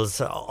the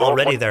labels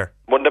already there?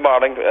 Monday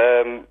morning,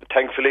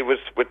 thankfully with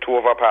two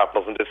of our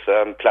partners in this,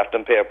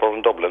 Platinum Paper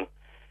in Dublin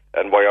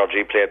and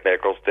YRG Plate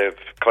Makers, they've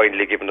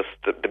kindly given us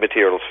the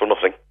materials for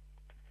nothing.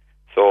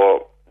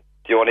 So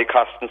the only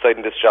cost inside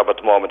in this job at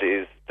the moment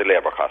is the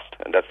labour cost,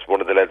 and that's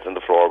one of the lads on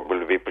the floor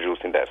will be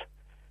producing that.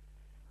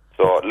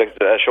 So like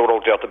a shout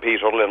out there to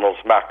Peter, Lenners,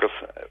 Marcus,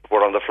 who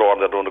are on the floor,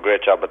 and they're doing a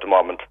great job at the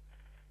moment.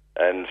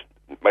 And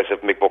myself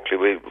and Mick Buckley,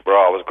 we're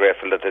always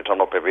grateful that they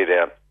turn up every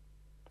day.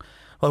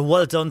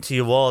 Well done to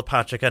you all,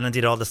 Patrick, and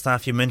indeed all the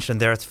staff you mentioned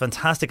there. It's a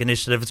fantastic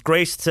initiative. It's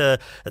great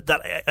that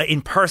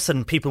in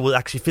person people will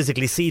actually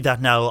physically see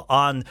that now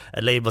on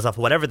labels of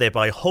whatever they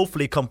buy.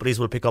 Hopefully companies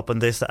will pick up on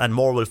this and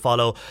more will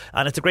follow.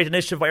 And it's a great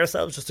initiative by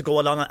yourselves just to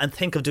go along and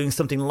think of doing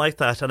something like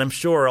that. And I'm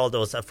sure all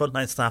those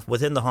frontline staff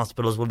within the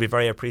hospitals will be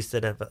very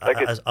appreciative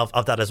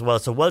of that as well.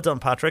 So well done,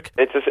 Patrick.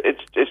 It's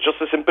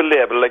just a simple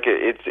label. Like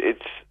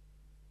it's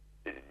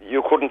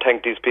you couldn't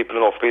thank these people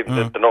enough. The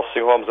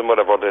nursing homes and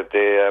whatever that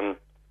they.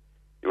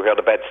 You hear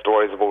the bad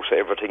stories about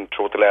everything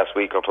through the last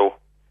week or two.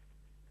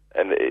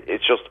 And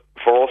it's just,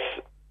 for us,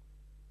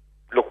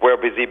 look, we're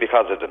busy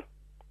because of them.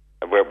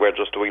 And we're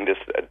just doing this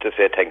to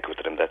say thank you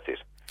to them, that's it.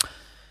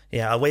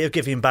 Yeah, a way of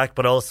giving back,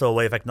 but also a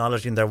way of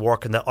acknowledging their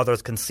work, and that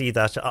others can see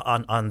that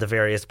on the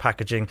various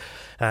packaging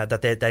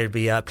that they'll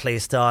be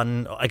placed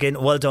on. Again,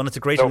 well done. It's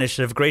a great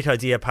initiative, great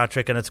idea,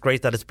 Patrick, and it's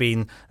great that it's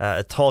been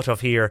thought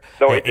of here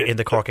in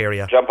the Cork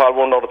area. John Paul,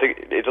 one other thing,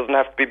 it doesn't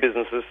have to be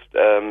businesses.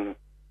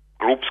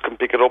 Groups can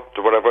pick it up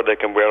to whatever, they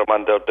can wear them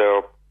on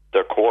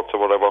their coats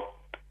or whatever.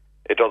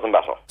 It doesn't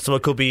matter. So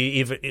it could be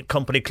even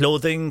company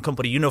clothing,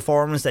 company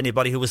uniforms,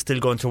 anybody who is still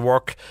going to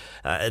work,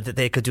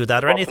 they could do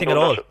that, or anything at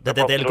all.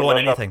 They'll go on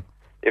anything.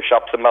 If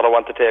shops in Mallow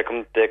want to take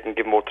them, they can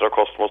give them out to their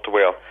customers to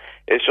wear.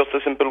 It's just a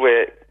simple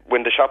way.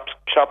 When the shops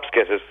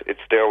get it,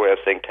 it's their way of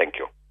saying thank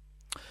you.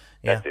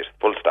 Yeah. That's it,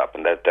 full stop.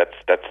 And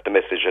that's the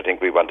message I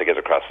think we want to get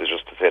across, is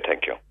just to say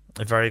thank you.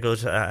 Very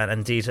good, and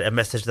indeed a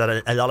message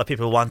that a lot of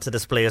people want to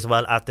display as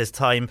well at this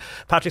time.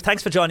 Patrick,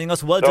 thanks for joining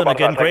us. Well done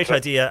again, great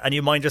idea, and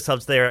you mind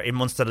yourselves there in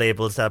Munster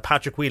Labels.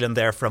 Patrick Whelan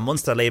there from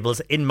Munster Labels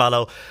in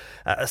Mallow.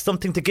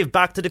 Something to give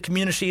back to the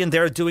community, and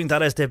they're doing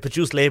that as they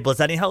produce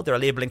labels anyhow. They're a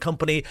labelling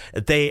company.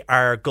 They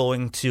are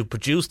going to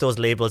produce those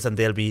labels, and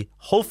they'll be,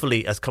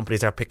 hopefully, as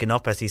companies are picking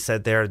up, as he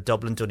said there,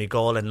 Dublin,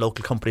 Donegal and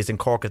local companies in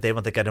Cork, if they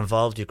want to get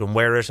involved, you can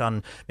wear it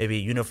on maybe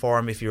a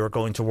uniform. If you're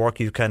going to work,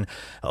 you can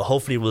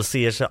hopefully we'll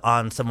see it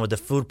on some of the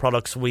food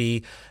products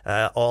we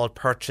all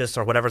purchase,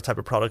 or whatever type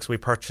of products we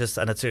purchase,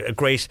 and it's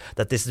great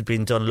that this has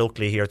been done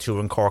locally here too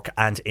in Cork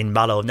and in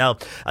Mallow. Now,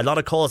 a lot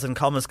of calls and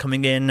comments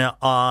coming in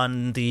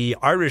on the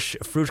Irish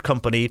fruit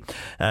company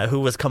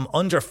who has come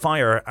under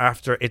fire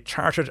after it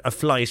chartered a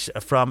flight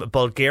from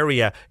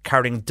Bulgaria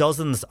carrying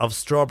dozens of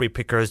strawberry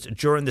pickers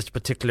during this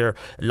particular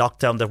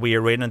lockdown that we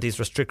are in and these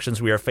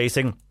restrictions we are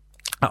facing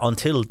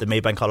until the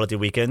Maybank holiday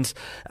weekend,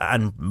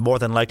 and more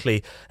than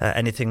likely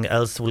anything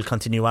else will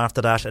continue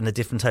after that in a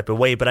different type of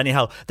way. But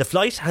anyhow, the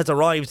flight has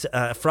arrived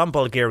from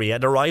Bulgaria.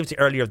 It arrived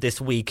earlier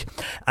this week,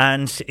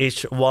 and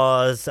it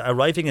was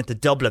arriving into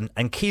Dublin,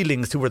 and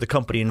Keelings, who were the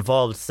company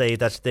involved, say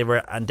that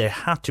they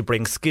had to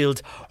bring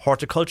skilled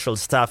horticultural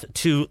staff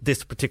to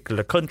this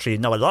particular country.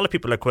 Now, a lot of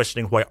people are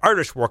questioning why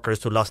Irish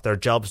workers who lost their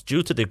jobs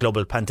due to the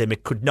global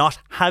pandemic could not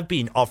have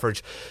been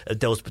offered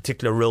those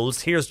particular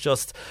roles. Here's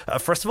just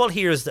first of all,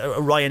 here's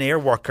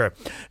Ryanair worker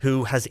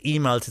who has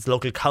emailed his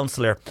local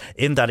councillor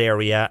in that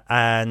area,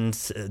 and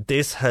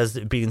this has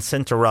been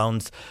sent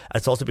around.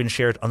 It's also been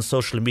shared on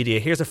social media.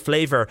 Here's a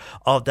flavour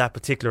of that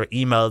particular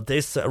email.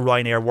 This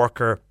Ryanair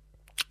worker,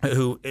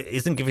 who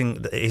isn't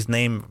giving his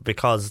name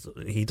because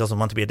he doesn't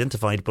want to be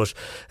identified, but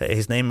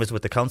his name is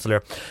with the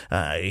councillor.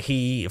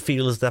 He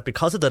feels that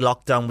because of the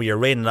lockdown we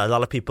are in, a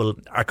lot of people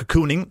are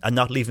cocooning and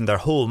not leaving their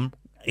home.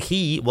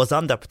 He was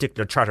on that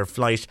particular charter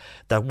flight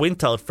that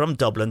went out from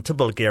Dublin to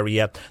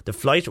Bulgaria. The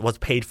flight was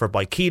paid for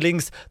by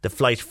Keelings. The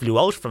flight flew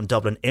out from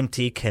Dublin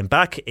empty, came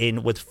back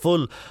in with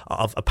full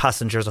of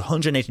passengers,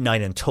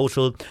 189 in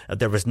total.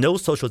 There was no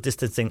social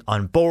distancing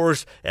on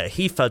board.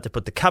 He felt to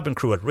put the cabin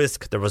crew at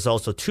risk. There was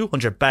also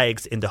 200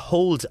 bags in the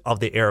hold of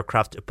the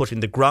aircraft,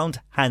 putting the ground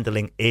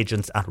handling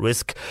agents at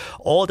risk.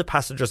 All the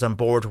passengers on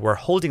board were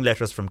holding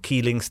letters from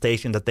Keelings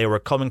stating that they were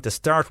coming to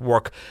start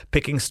work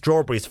picking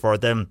strawberries for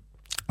them.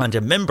 And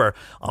a member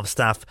of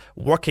staff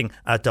working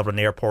at Dublin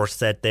Airport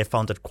said they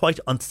found it quite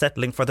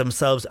unsettling for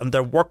themselves and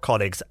their work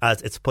colleagues,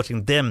 as it's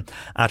putting them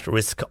at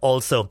risk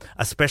also,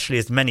 especially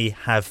as many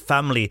have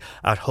family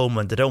at home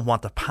and they don't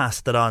want to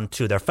pass that on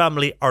to their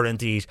family or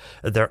indeed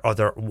their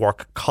other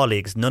work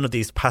colleagues. None of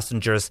these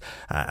passengers,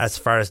 as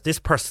far as this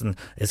person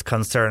is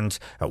concerned,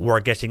 were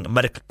getting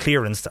medical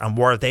clearance, and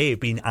were they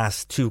being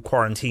asked to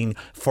quarantine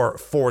for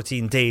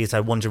 14 days, I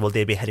wonder will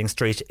they be heading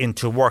straight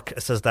into work,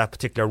 says that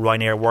particular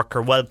Ryanair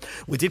worker. Well,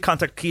 we did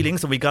contact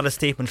Keelings and we got a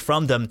statement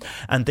from them,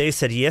 and they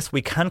said yes,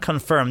 we can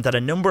confirm that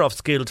a number of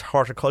skilled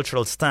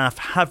horticultural staff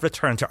have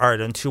returned to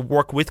Ireland to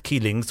work with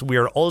Keelings. We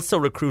are also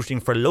recruiting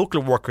for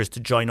local workers to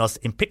join us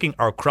in picking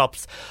our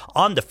crops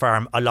on the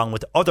farm, along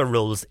with other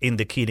roles in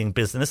the Keeling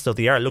business. So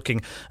they are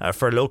looking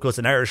for locals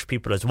and Irish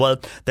people as well.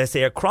 They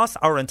say across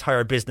our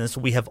entire business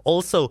we have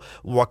also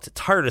worked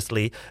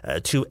tirelessly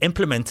to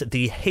implement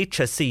the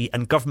HSE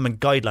and government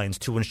guidelines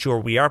to ensure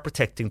we are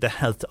protecting the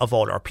health of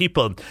all our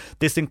people.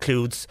 This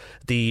includes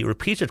the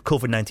repeated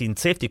COVID-19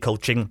 safety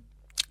coaching,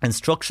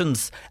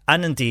 instructions,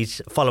 and indeed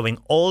following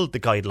all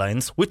the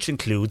guidelines, which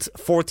includes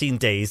 14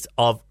 days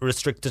of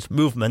restricted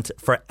movement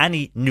for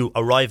any new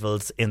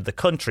arrivals in the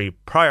country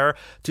prior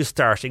to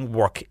starting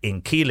work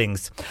in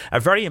Keelings. A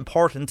very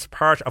important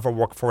part of our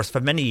workforce for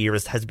many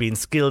years has been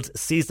skilled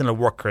seasonal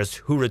workers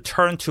who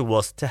return to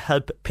us to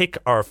help pick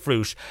our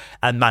fruit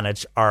and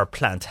manage our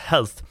plant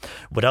health.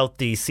 Without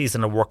the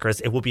seasonal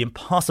workers, it would be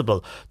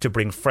impossible to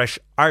bring fresh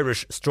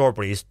Irish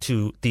strawberries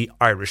to the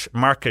Irish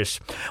market.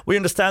 We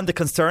understand the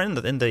concern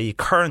that in the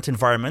current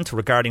environment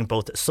regarding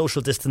both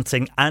social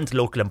distancing and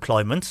local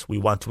employment, we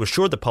want to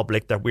assure the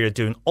public that we are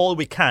doing all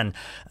we can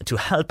to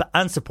help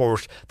and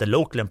support the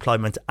local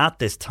employment at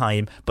this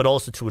time, but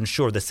also to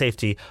ensure the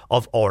safety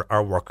of all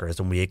our workers.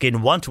 And we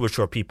again want to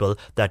assure people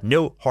that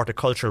no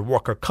horticultural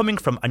worker coming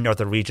from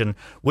another region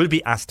will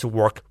be asked to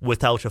work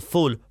without a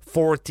full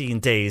 14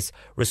 days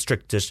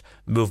restricted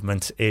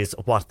movement, is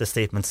what the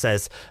statement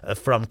says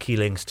from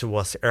Keelings to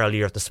us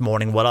earlier this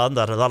morning. Well, on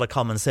that, a lot of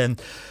comments in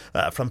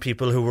from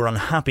people who were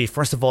unhappy.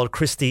 First of all,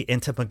 Christy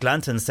in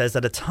Tipperglanton says,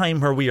 at a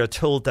time where we are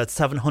told that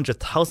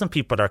 700,000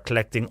 people are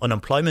collecting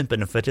unemployment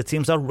benefit, it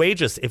seems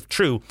outrageous, if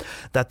true,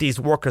 that these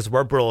workers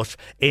were brought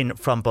in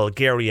from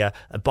Bulgaria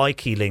by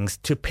Keelings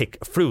to pick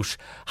fruit.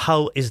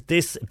 How is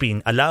this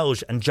being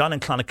allowed? And John in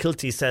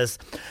Clonakilty says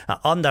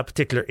on that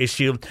particular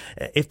issue,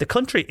 if the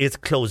country is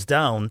closed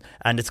down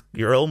and it's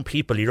your own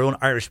people, your own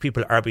Irish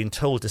people are being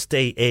told to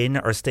stay in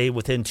or stay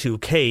within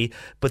 2k,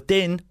 but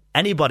then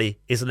anybody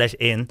is let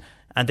in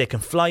and they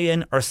can fly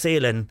in or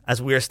sail in as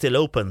we're still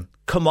open.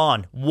 Come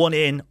on, one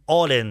in,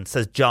 all in,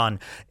 says John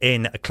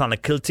in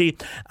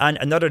Clonakilty. And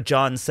another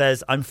John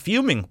says, I'm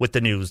fuming with the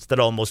news that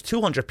almost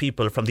 200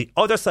 people from the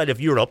other side of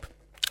Europe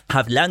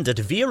have landed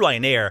via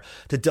Ryanair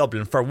to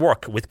Dublin for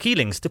work with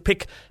Keelings to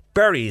pick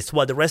berries,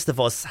 while the rest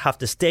of us have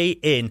to stay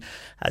in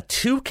a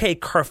 2k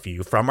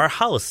curfew from our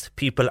house.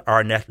 People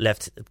are not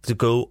left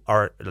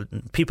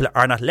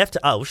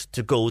out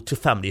to go to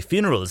family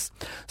funerals.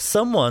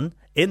 Someone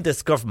in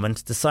this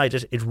government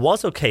decided it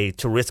was okay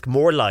to risk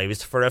more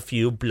lives for a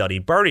few bloody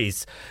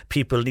berries.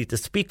 People need to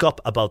speak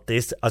up about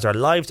this, as our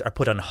lives are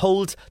put on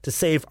hold to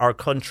save our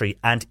country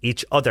and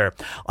each other.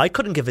 I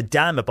couldn't give a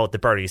damn about the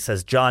berries,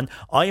 says John.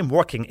 I am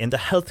working in the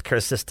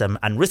healthcare system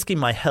and risking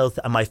my health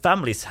and my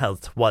family's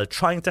health while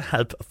trying to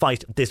help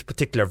fight this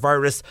particular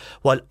virus,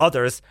 while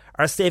others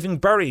are saving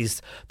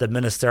berries. The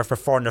Minister for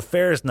Foreign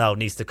Affairs now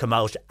needs to come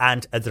out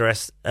and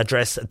address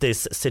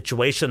this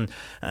situation,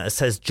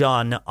 says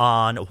John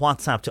on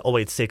WhatsApp to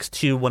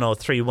 0862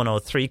 103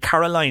 103.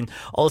 Caroline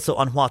also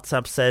on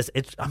WhatsApp says,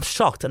 I'm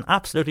shocked and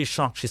absolutely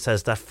shocked, she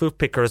says, that fruit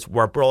pickers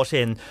were brought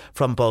in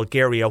from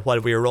Bulgaria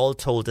while we were all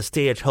told to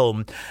stay at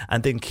home,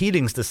 and then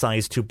Keelings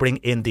decides to bring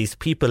in these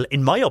people.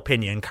 In my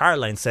opinion,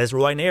 Caroline says,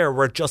 Ryanair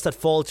were just at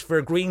fault for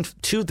agreeing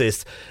to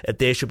this.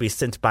 They should be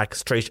sent back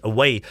straight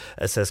away,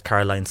 says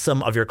Caroline.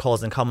 Some of your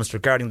calls and comments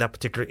regarding that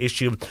particular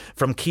issue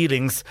from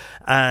Keelings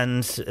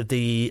and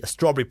the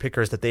strawberry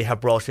pickers that they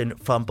have brought in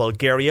from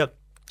Bulgaria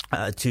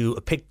to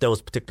pick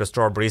those particular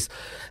strawberries.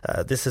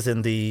 This is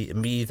in the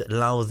Meath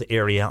Louth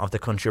area of the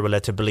country, we're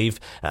led to believe.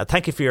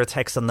 Thank you for your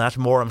text on that.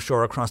 More, I'm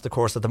sure, across the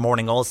course of the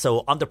morning.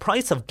 Also, on the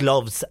price of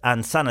gloves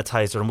and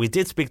sanitizer, and we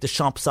did speak to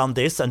shops on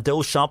this, and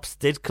those shops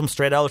did come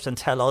straight out and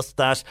tell us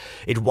that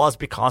it was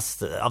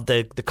because of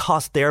the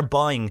cost they're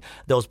buying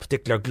those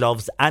particular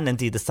gloves and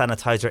indeed the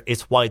sanitizer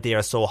is why they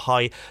are so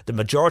high. The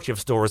majority of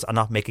stores are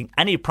not making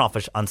any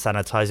profit on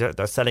sanitizer.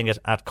 They're selling it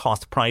at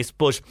cost price.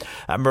 But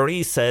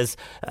Marie says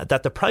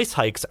that the price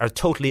hikes are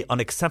totally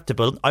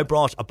unacceptable. I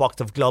brought a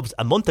box of gloves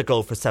a month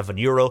ago for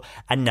 €7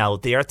 and now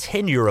they are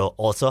 €10.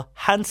 Also,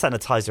 hand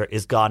sanitizer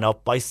is gone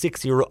up by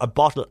 €6 a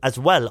bottle as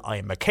well. I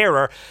am a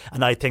carer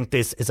and I think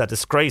this is a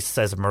disgrace,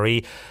 says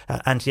Marie.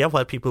 And yeah,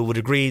 well, people would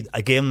agree.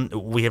 Again,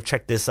 we have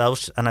checked this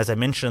out, and as I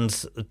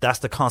mentioned, that's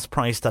the cost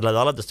price that a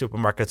lot of the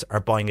supermarkets are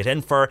buying it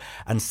in for,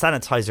 and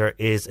sanitizer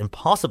is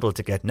impossible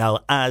to get now,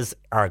 as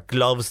are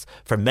gloves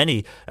for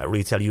many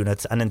retail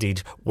units and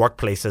indeed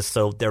workplaces.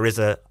 So there is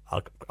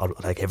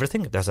like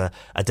everything, there's a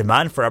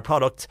demand for a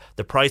product,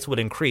 the price will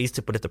increase,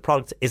 but if the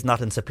product is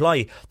not in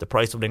supply, the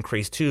price will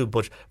increase too.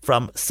 But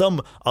from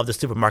some of the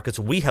supermarkets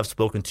we have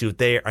spoken to,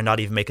 they are not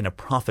even making a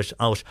profit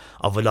out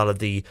of a lot of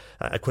the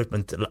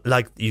equipment,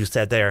 like you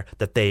said there,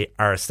 that they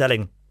are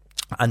selling.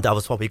 And that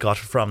was what we got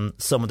from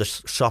some of the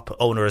shop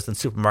owners and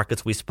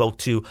supermarkets we spoke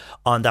to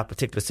on that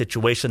particular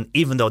situation,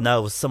 even though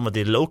now some of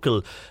the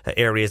local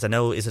areas, I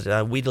know, is it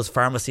Weedle's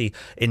Pharmacy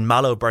in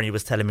Mallow, Bernie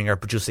was telling me, are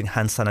producing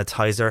hand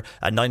sanitizer.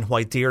 At Nine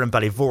White Deer in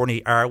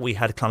Ballyvorney we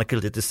had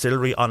Clonakilty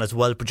Distillery on as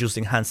well,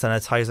 producing hand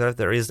sanitizer.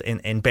 There is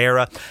in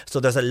Beara. So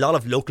there's a lot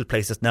of local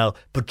places now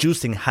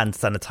producing hand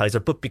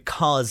sanitizer, but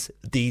because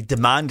the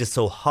demand is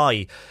so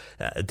high,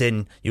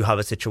 then you have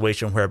a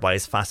situation whereby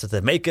as fast as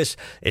they make it,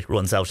 it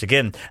runs out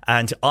again.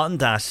 And on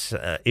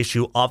that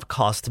issue of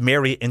cost,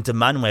 Mary in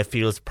Demanway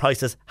feels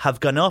prices have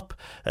gone up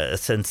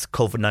since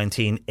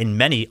COVID-19 in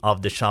many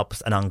of the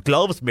shops. And on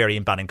gloves, Mary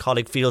in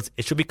Ballincollig feels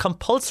it should be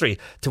compulsory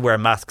to wear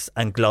masks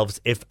and gloves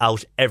if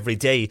out every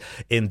day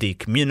in the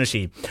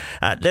community.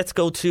 Let's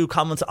go to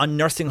comments on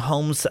nursing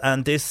homes,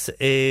 and this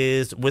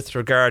is with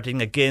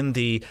regarding again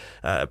the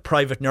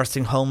private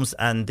nursing homes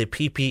and the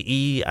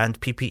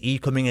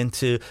PPE coming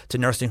into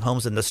nursing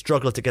homes and the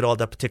struggle to get all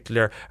that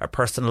particular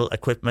personal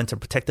equipment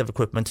and protective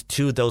equipment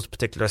to those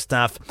particular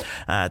staff.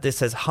 This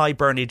says, hi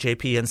Bernie,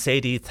 JP and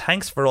Sadie,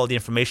 thanks for all the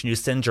information you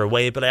send your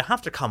way, but I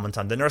have to comment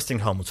on the nursing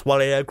homes. While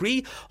I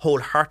agree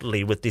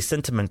wholeheartedly with the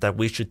sentiment that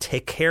we should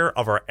take care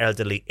of our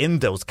elderly in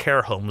those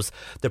care homes,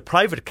 the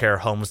private care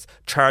homes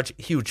charge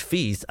huge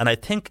fees, and I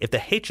think if the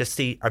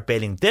HSC are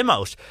bailing them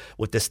out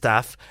with the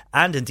staff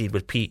and indeed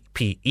with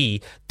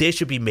PPE, they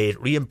should be made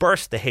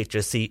reimburse the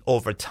HSC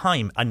over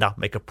time and not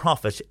make a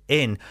profit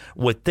in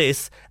with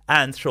this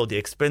and throw the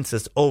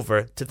expenses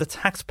over to the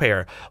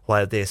taxpayer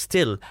while they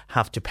still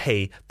have to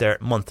pay their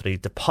monthly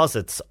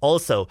deposits.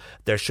 Also,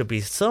 there should be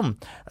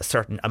a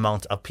certain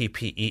amount of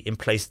PPE in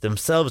place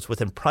themselves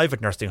within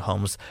private nursing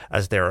homes,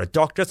 as there are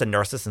doctors and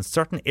nurses in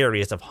certain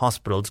areas of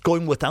hospitals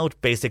going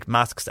without basic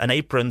masks and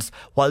aprons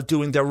while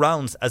doing their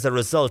rounds as a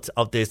result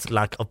of this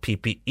lack of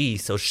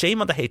PPE. So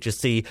shame on the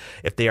HSC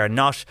if they are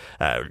not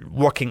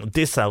working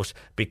this out,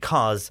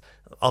 because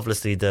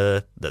obviously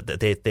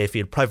they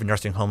feel private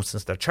nursing homes,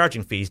 since they're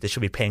charging fees, they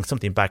should be paying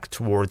something back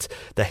towards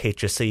the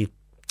HSC.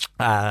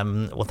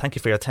 Well, thank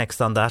you for your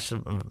text on that.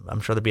 I'm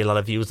sure there'll be a lot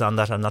of views on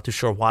that. I'm not too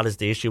sure what is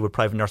the issue with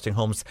private nursing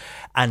homes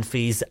and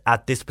fees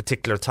at this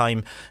particular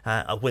time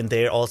when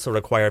they also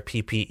require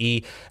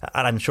PPE,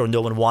 and I'm sure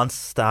no one wants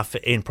staff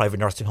in private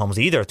nursing homes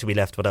either to be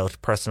left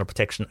without personal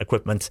protection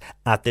equipment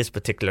at this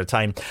particular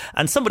time.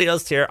 And somebody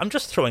else here, I'm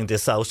just throwing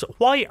this out,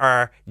 why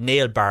are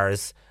nail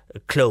bars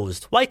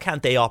closed? Why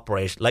can't they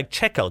operate like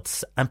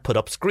checkouts and put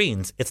up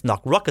screens? It's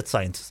not rocket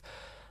science.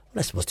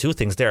 I suppose two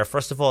things there.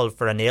 First of all,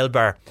 for a nail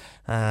bar,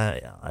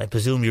 I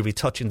presume you'll be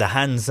touching the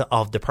hands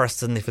of the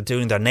person if they're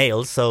doing their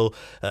nails. So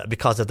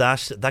because of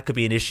that could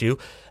be an issue.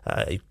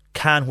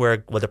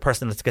 The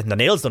person that's getting the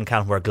nails done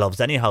can't wear gloves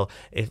anyhow.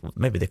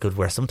 Maybe they could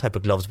wear some type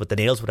of gloves, but the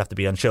nails would have to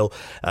be on show.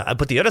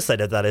 But the other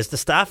side of that is the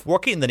staff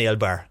working in the nail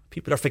bar.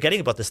 People are forgetting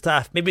about the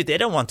staff. Maybe they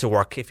don't want to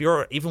work. If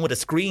you're even with a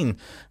screen,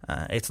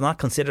 it's not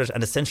considered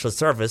an essential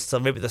service. So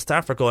maybe the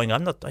staff are going, I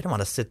don't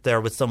want to sit there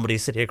with somebody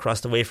sitting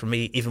across the way from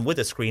me, even with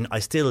a screen. I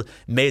still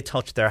may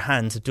touch their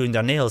hands doing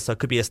their nails. So it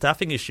could be a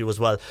staffing issue as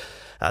well.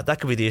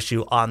 That could be the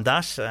issue on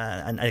that.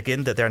 And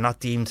again, that they're not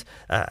deemed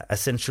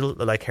essential,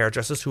 like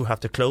hairdressers who have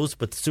to close,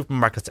 but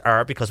supermarkets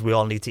are, because we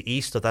all need to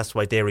eat. So that's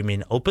why they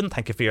remain open.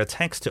 Thank you for your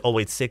text to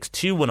 086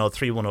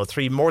 103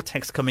 103. More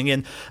texts coming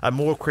in and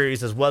more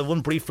queries as well.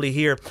 One briefly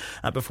here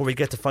before we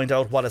get to find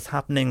out what is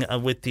happening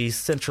with the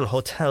Central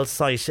Hotel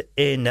site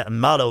in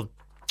Mallow.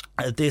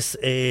 This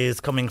is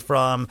coming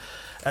from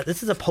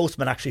this is a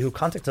postman actually who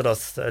contacted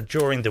us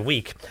during the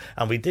week,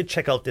 and we did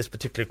check out this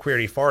particular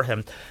query for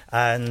him,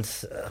 and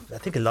I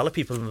think a lot of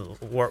people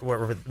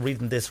were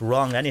reading this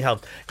wrong. Anyhow,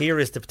 here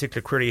is the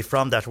particular query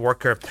from that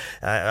worker.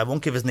 I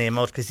won't give his name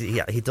out because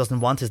he doesn't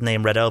want his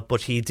name read out,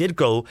 but he did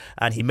go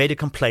and he made a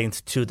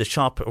complaint to the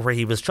shop where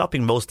he was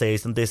shopping most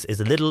days, and this is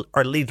Lidl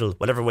or Lidl,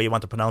 whatever way you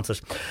want to pronounce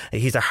it.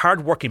 He's a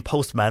hard-working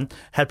postman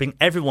helping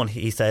everyone,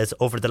 he says,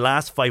 over the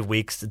last 5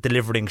 weeks,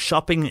 delivering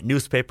shopping,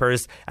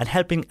 newspapers and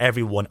helping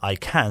everyone I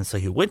can. So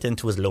he went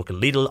into his local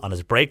Lidl on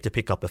his break to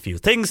pick up a few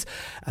things,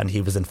 and he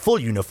was in full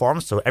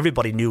uniform, so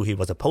everybody knew he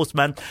was a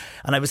postman.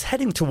 And I was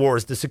heading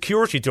towards the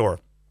security door,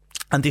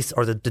 and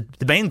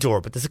the main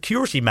door, but the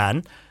security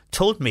man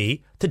told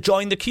me to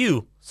join the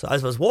queue. So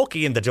as I was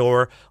walking in the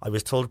door, I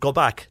was told, go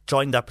back,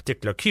 join that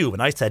particular queue.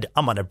 And I said,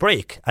 I'm on a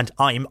break and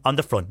I'm on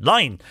the front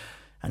line.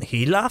 And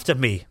he laughed at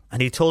me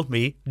and he told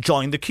me,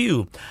 join the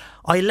queue.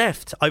 I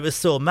left. I was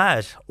so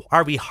mad.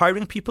 Are we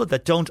hiring people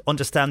that don't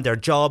understand their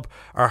job,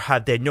 or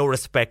have they no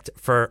respect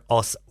for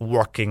us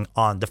working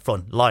on the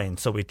front line?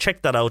 So we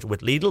checked that out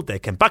with Lidl. They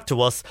came back to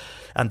us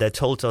and they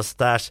told us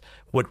that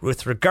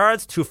with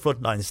regards to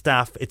frontline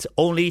staff, it's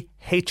only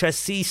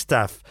HSC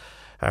staff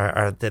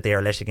that they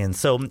are letting in.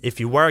 So if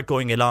you were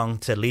going along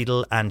to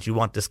Lidl and you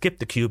want to skip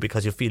the queue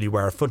because you feel you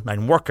were a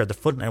frontline worker, the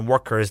frontline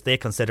workers they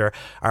consider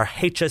are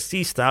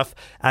HSE staff,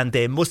 and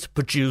they must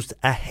produce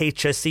a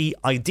HSE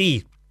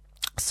ID.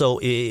 So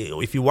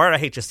if you are a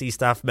HSE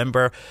staff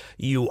member,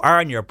 you are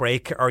on your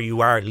break or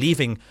you are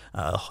leaving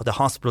the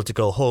hospital to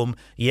go home,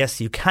 yes,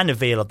 you can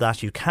avail of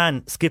that. You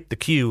can skip the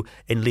queue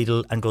in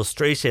Lidl and go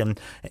straight in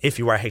if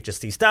you are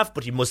HSE staff,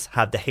 but you must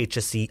have the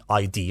HSE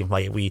ID.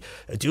 Right? We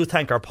do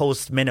thank our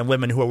postmen and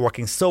women who are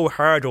working so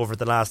hard over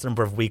the last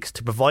number of weeks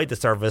to provide the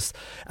service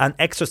and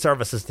extra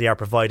services they are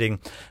providing.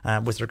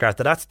 With regard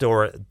to that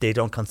store, they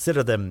don't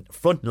consider them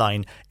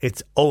frontline.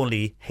 It's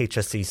only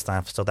HSE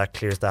staff, so that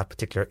clears that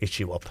particular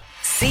issue up.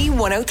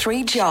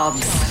 C103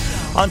 Jobs.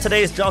 On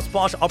today's Job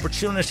Spot,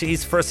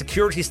 opportunities for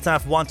security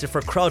staff wanted for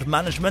crowd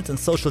management and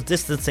social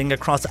distancing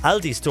across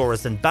Aldi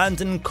stores in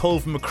Bandon,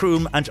 Cove,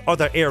 Macroom and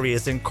other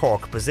areas in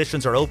Cork.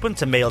 Positions are open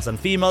to males and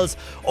females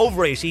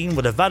over 18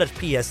 with a valid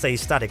PSA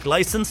static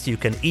licence. You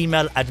can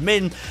email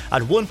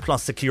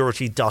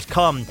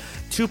admin@oneplussecurity.com.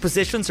 2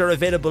 positions are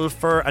available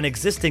for an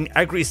existing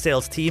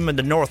agri-sales team in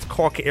the North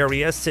Cork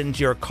area. Send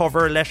your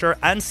cover letter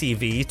and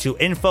CV to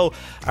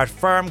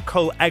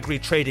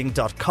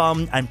info@farmcoagritrading.com.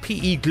 And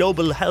PE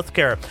Global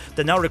Healthcare.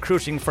 They're now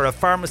recruiting for a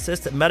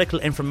pharmacist, medical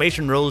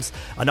information roles,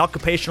 an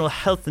occupational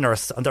health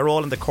nurse, and they're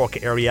all in the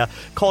Cork area.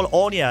 Call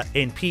Anya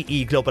in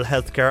PE Global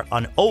Healthcare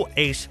on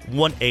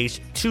 0818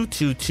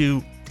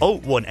 222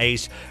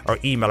 018 or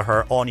email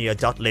her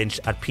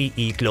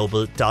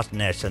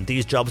anya.lynch@peglobal.net. And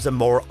these jobs and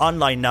more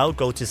online now.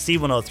 Go to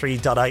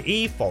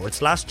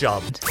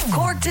c103.ie/job.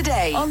 Cork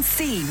Today on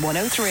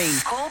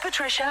C103. Call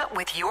Patricia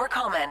with your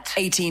comment.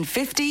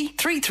 1850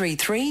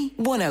 333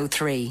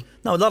 103.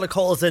 Now, a lot of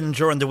calls in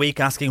during the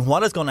week asking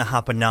what is going to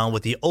happen now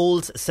with the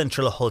old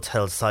Central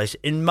Hotel site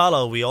in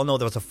Mallow. We all know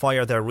there was a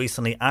fire there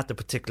recently at the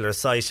particular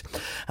site.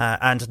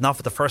 And not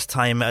for the first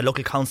time,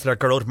 local councillor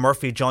Gearóid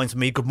Murphy joins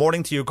me. Good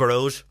morning to you,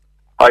 Gearóid.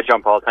 Hi,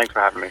 John Paul. Thanks for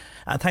having me.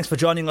 And thanks for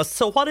joining us.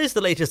 So what is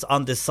the latest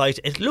on this site?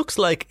 It looks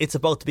like it's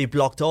about to be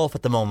blocked off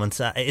at the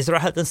moment. Is there a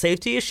health and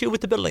safety issue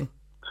with the building?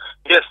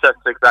 Yes, that's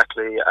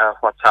exactly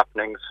what's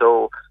happening.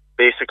 So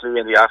basically,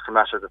 in the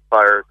aftermath of the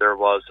fire, there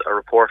was a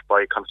report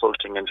by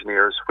consulting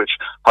engineers which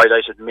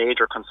highlighted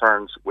major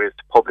concerns with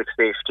public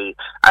safety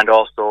and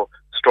also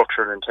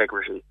structural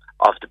integrity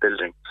of the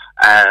building.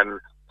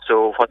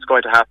 So what's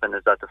going to happen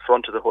is that the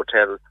front of the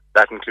hotel,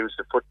 that includes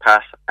the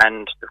footpath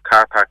and the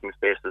car parking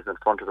spaces in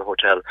front of the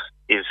hotel,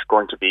 is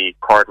going to be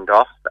cordoned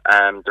off.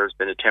 There's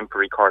been a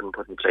temporary cordon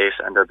put in place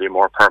and there'll be a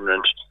more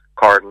permanent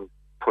cordon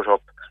put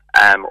up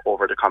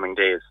over the coming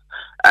days.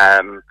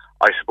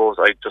 I suppose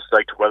I'd just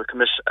like to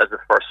welcome it as a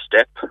first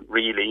step,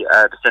 really.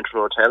 The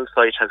Central Hotel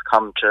site has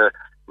come to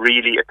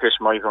really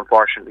epitomise,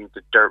 unfortunately,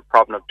 the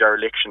problem of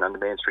dereliction on the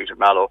main street of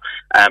Mallow.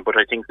 But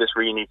I think this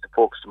really needs to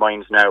focus the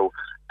minds now.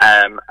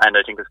 And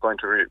I think it's going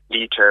to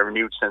lead to a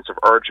renewed sense of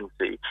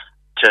urgency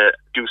to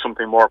do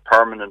something more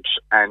permanent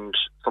and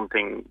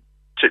something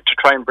to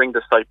try and bring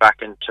the site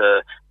back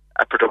into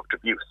a productive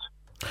use.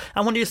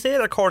 And when you say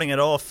they're cording it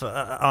off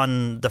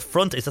on the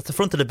front, is that the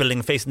front of the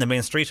building facing the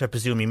main street, I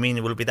presume you mean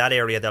it will be that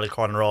area they'll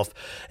cordon it off.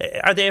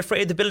 Are they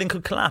afraid the building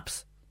could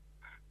collapse?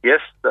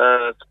 Yes,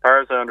 as far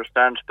as I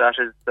understand, that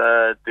is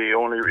the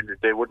only reason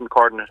they wouldn't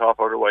cordon it off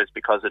otherwise,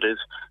 because it is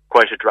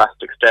quite a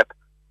drastic step.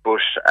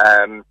 But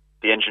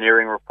the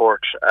engineering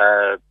report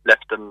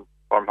left them,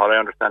 from what I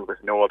understand,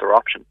 with no other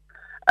option.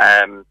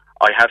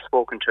 I have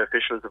spoken to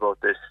officials about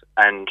this,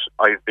 and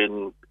I've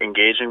been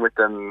engaging with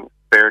them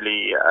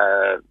fairly,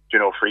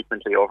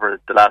 frequently over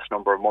the last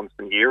number of months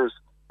and years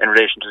in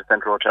relation to the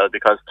Central Hotel,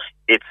 because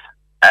it's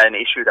an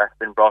issue that's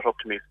been brought up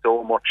to me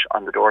so much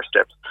on the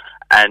doorsteps.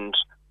 And,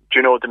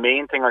 the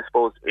main thing, I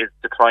suppose, is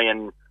to try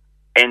and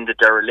end the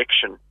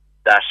dereliction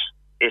that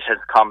it has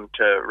come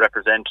to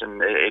represent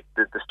and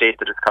the state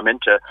that it's come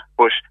into.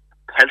 But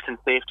health and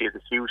safety is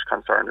a huge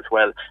concern as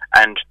well.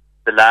 And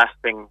the last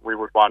thing we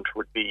would want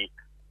would be,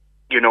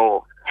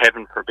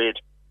 heaven forbid,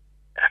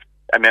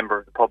 a member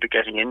of the public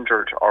getting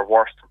injured or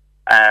worse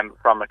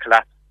from a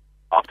collapse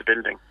of the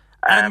building.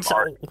 And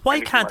why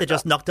can't they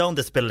just knock down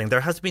this building? There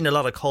has been a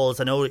lot of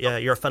calls. I know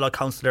your fellow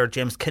councillor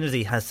James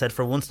Kennedy has said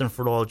for once and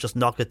for all, just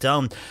knock it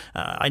down.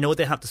 I know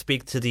they have to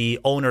speak to the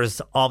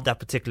owners of that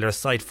particular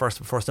site first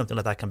before something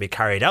like that can be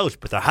carried out.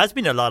 But there has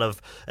been a lot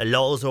of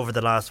laws over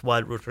the last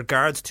while with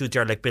regards to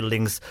derelict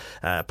buildings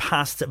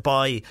passed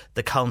by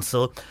the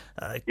council.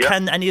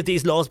 Can any of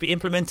these laws be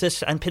implemented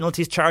and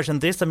penalties charged on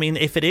this? I mean,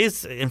 if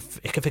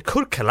it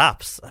could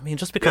collapse, I mean,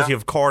 just because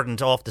you've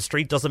cordoned off the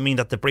street doesn't mean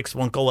that the bricks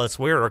won't go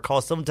elsewhere or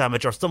cause some damage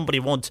or somebody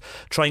won't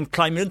try and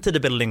climb into the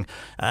building.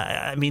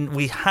 I mean,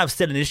 we have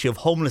still an issue of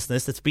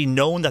homelessness. It's been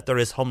known that there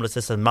is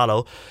homelessness in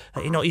Mallow.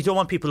 You don't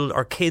want people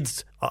or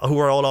kids who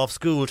are all off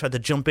school trying to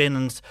jump in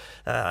and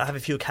have a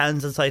few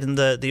cans inside in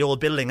the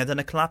old building and then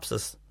it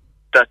collapses.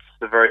 That's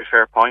a very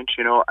fair point,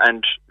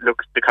 and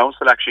look, the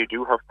council actually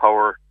do have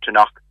power to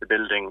knock the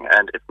building,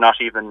 and it's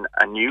not even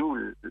a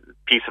new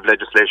piece of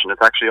legislation.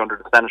 It's actually under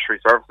the Sanitary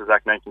Services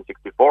Act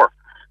 1964.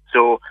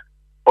 So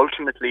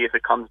ultimately, if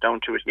it comes down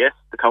to it, yes,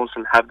 the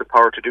council have the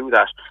power to do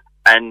that.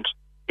 And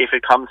if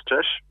it comes to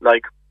it,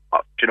 like,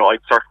 I'd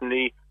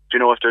certainly,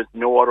 if there's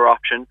no other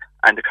option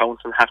and the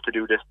council have to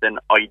do this, then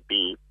I'd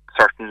be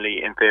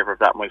certainly in favour of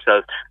that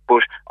myself.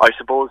 But I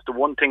suppose the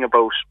one thing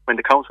about when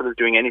the council is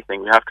doing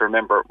anything, you have to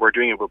remember we're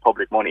doing it with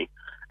public money,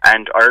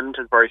 and Ireland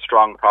has very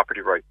strong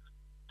property rights.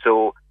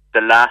 So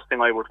the last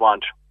thing I would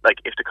want, like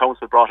if the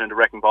council brought in the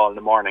wrecking ball in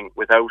the morning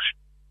without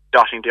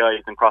dotting the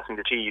I's and crossing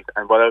the T's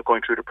and without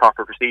going through the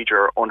proper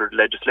procedure under the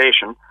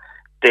legislation,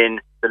 then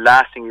the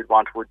last thing you'd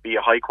want would be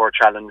a High Court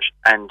challenge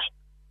and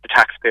the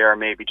taxpayer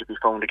maybe to be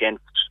found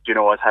against,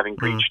 as having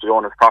breached the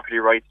owner's property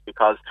rights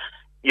because,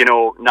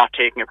 not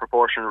taking a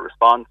proportionate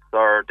response,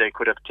 or they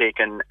could have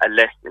taken a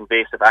less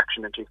invasive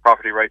action into his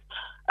property rights.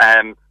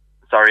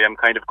 Sorry, I'm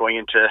kind of going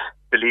into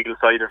the legal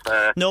side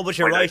of no, but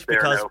you're right,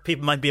 because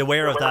people might be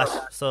aware of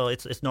that, so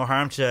it's no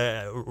harm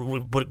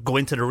to go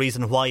into the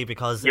reason why,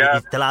 because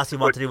the last thing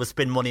you want to do was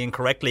spend money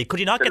incorrectly. Could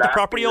you not get the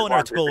property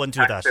owner to go and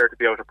do that? To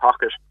be out of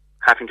pocket,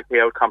 having to pay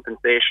out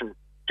compensation.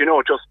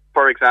 Just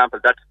for example,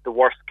 that's the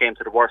worst came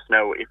to the worst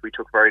now if we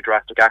took very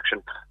drastic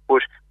action.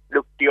 But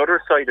look, the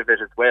other side of it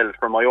as well,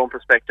 from my own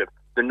perspective,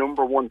 the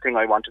number one thing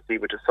I want to see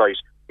with the site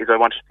is I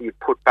want to see it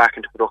put back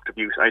into productive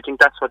use. And I think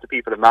that's what the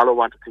people of Mallow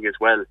want to see as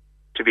well,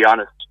 to be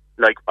honest.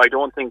 Like, I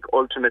don't think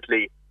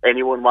ultimately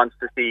anyone wants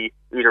to see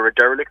either a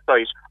derelict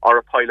site or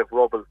a pile of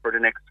rubble for the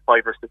next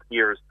 5 or 6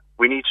 years.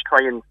 We need to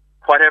try and,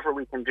 whatever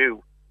we can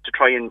do, to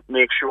try and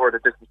make sure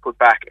that this is put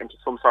back into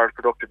some sort of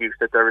productive use,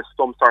 that there is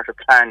some sort of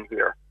plan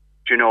here.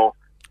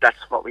 That's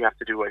what we have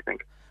to do, I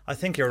think. I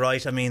think you're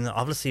right. I mean,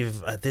 obviously,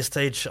 at this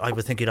stage, I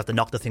would think you'd have to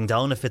knock the thing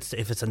down if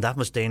it's in that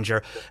much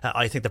danger.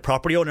 I think the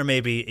property owner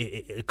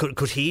maybe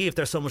could he, if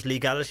there's so much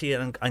legality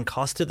and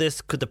cost to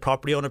this, could the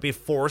property owner be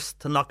forced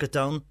to knock it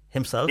down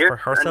himself or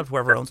herself,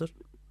 whoever owns it?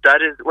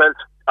 That is, well,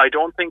 I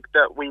don't think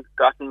that we've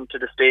gotten to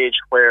the stage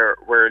where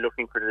we're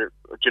looking for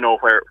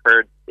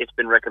where it's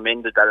been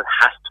recommended that it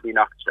has to be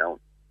knocked down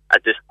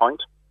at this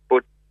point.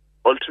 But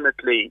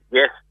ultimately,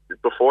 yes,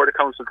 before the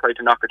council tried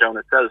to knock it down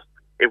itself,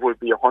 it would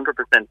be 100%.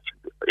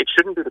 It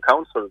shouldn't be the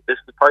council. This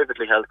is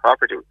privately held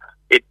property.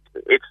 It's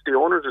the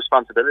owner's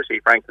responsibility,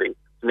 frankly,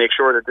 to make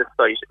sure that this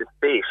site is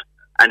safe.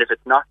 And if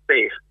it's not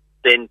safe,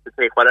 then to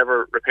take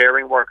whatever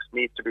repairing works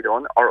needs to be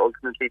done, or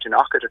ultimately to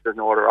knock it if there's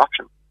no other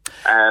option.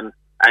 And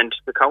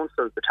the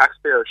council, the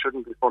taxpayer,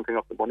 shouldn't be fronting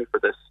up the money for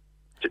this.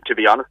 To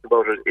be honest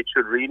about it, it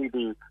should really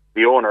be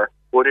the owner.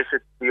 But if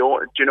it's the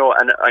owner,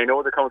 and I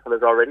know the council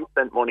has already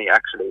spent money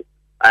actually,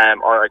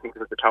 or I think it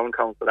was the town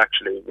council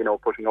actually,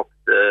 putting up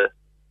the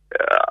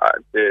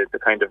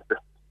kind of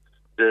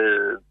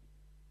the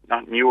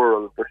not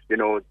mural, but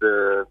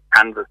the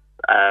canvas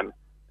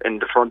in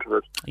the front of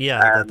it.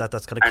 Yeah,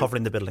 that's kind of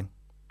covering the building.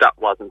 That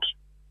wasn't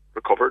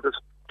recovered,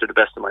 to the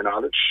best of my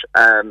knowledge.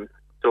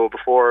 So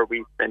before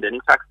we spend any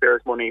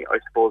taxpayers' money, I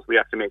suppose we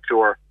have to make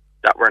sure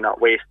that we're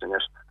not wasting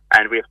it,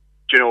 and we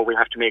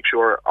have to make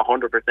sure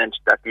 100%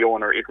 that the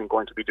owner isn't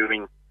going to be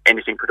doing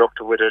anything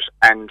productive with it,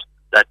 and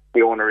that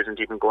the owner isn't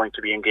even going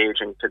to be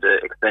engaging to the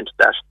extent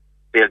that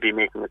they'll be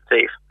making it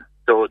safe.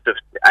 So,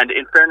 and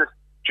in fairness,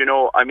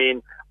 I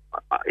mean,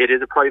 it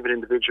is a private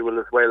individual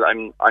as well.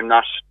 I'm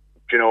not,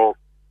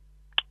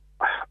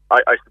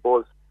 I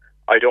suppose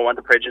I don't want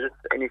to prejudice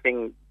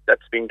anything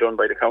that's being done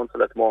by the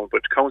council at the moment,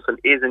 but the council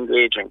is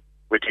engaging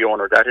with the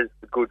owner. That is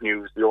the good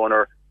news. The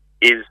owner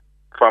is,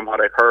 from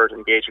what I've heard,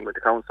 engaging with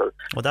the council.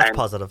 Well, that's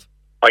positive.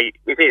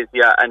 It is,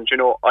 yeah. And,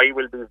 I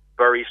will be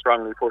very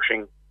strongly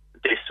pushing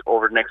this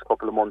over the next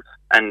couple of months.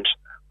 And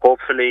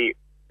hopefully,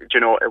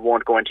 it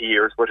won't go into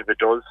years, but if it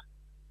does,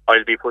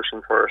 I'll be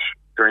pushing for it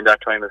during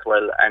that time as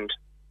well. And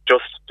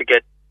just to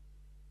get,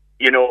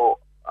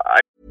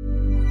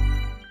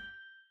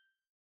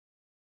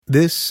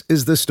 This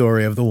is the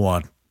story of the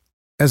one.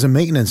 As a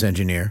maintenance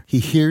engineer, he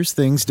hears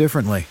things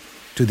differently.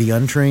 To the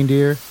untrained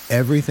ear,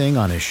 everything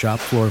on his shop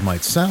floor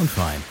might sound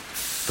fine,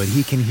 but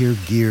he can hear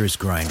gears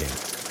grinding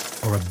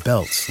or a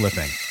belt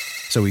slipping.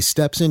 So he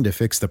steps in to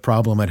fix the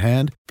problem at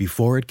hand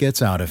before it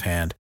gets out of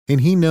hand.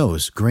 And he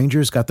knows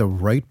Grainger's got the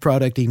right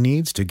product he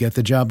needs to get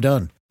the job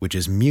done, which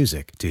is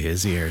music to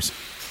his ears.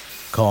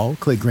 Call,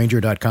 click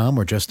Grainger.com,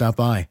 or just stop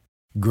by.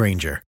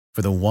 Grainger,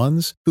 for the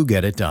ones who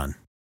get it done.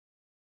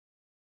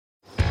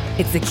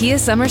 It's the Kia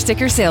Summer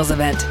Sticker Sales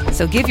Event,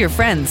 so give your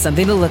friends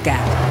something to look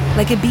at.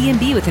 Like a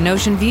B&B with an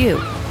ocean view,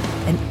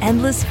 an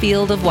endless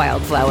field of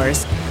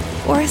wildflowers,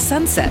 or a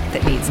sunset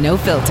that needs no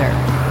filter.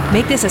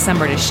 Make this a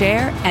summer to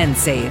share and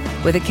save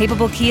with a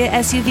capable Kia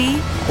SUV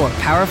or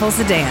powerful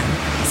sedan.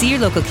 See your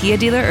local Kia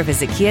dealer or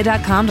visit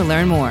kia.com to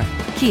learn more.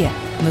 Kia,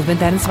 movement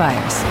that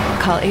inspires.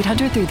 Call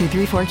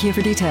 800-3334-KIA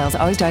for details.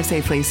 Always drive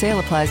safely. Sale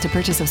applies to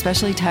purchase of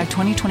specially tagged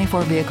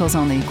 2024 vehicles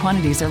only.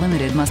 Quantities are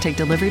limited. Must take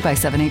delivery by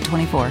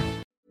 7/8/24.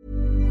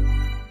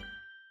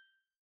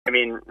 I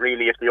mean,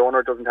 really, if the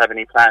owner doesn't have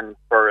any plans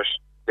for it,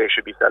 they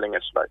should be selling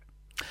it.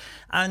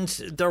 And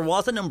there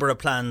was a number of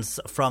plans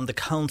from the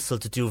council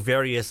to do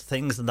various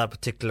things in that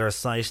particular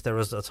site. There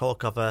was a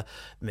talk of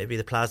maybe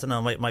the plaza,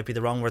 now might be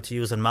the wrong word to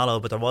use in Mallow,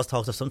 but there was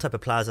talks of some type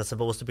of plaza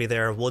supposed to be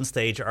there at one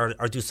stage, or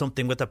do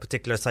something with that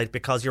particular site,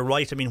 because you're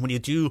right. I mean, when you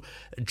do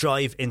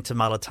drive into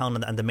Mallow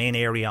town and the main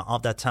area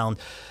of that town,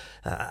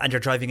 and you're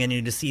driving in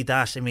and you see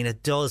that, I mean,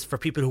 it does, for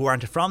people who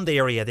aren't from the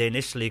area, they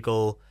initially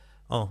go,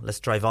 oh, let's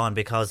drive on,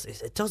 because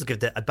it does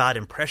give a bad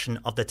impression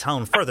of the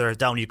town. Further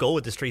down you go,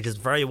 the street is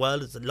very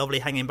well. It's lovely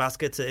hanging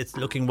baskets. It's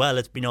looking well.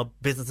 It's,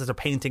 businesses are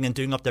painting and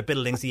doing up their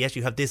buildings. Yes,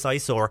 you have this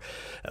eyesore,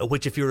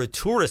 which if you're a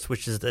tourist,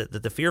 which is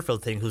the fearful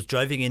thing, who's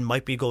driving in,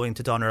 might be going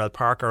to Doneraile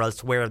Park or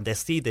elsewhere, and they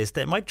see this,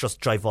 they might just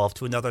drive off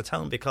to another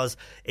town, because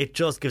it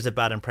just gives a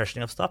bad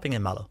impression of stopping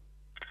in Mallow.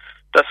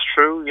 That's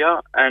true, yeah.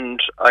 And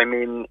I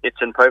mean, it's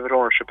in private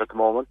ownership at the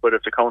moment, but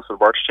if the council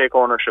were to take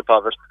ownership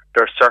of it,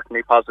 there are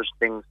certainly positive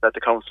things that the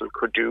council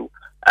could do.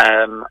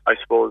 I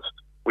suppose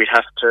we'd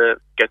have to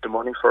get the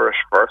money for it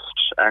first,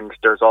 and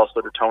there's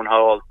also the town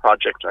hall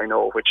project, I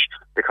know, which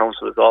the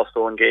council is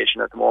also engaged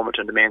in at the moment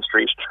in the main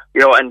street.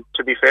 And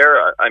to be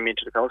fair, I mean,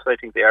 to the council, I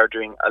think they are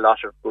doing a lot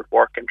of good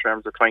work in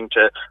terms of trying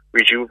to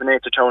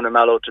rejuvenate the town of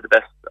Mallow to the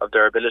best of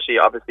their ability.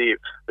 Obviously,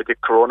 with the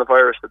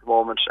coronavirus at the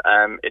moment,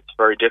 it's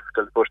very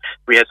difficult, but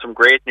we had some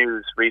great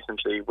news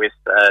recently with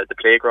the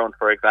playground,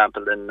 for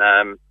example, in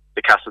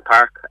the Castle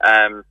Park.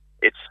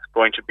 It's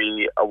going to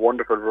be a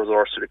wonderful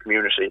resource to the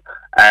community.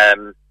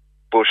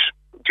 But,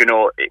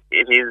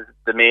 it is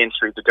the main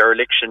street. The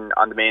dereliction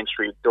on the main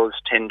street does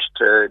tend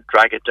to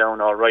drag it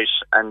down all right.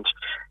 And,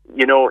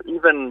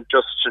 even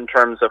just in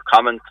terms of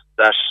comments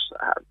that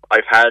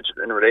I've had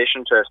in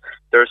relation to it,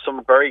 there are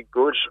some very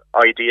good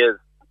ideas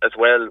as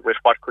well with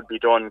what could be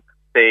done,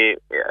 say,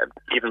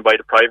 even by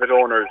the private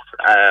owners,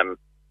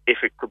 if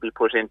it could be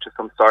put into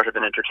some sort of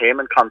an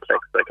entertainment complex,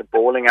 like a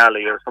bowling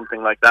alley or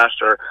something like that,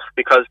 or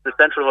because the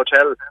Central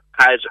Hotel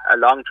had a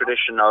long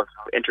tradition of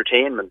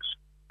entertainment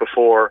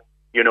before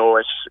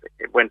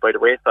it went by the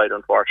wayside,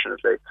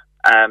 unfortunately.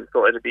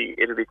 So it'd be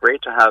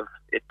great to have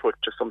it put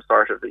to some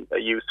sort of a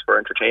use for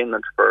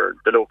entertainment for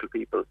the local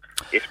people,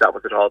 if that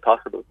was at all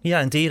possible.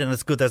 Yeah, indeed, and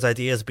it's good there's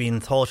ideas being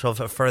thought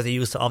of for the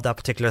use of that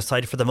particular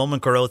site. For the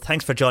moment, Gearóid,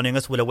 thanks for joining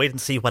us. We'll wait and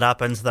see what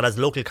happens. That as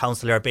local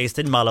councillor based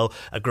in Mallow,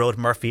 Gearóid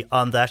Murphy,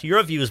 on that.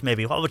 Your views,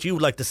 maybe. What would you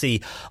like to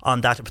see on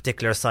that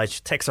particular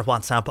site? Text or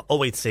WhatsApp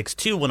 086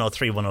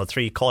 2103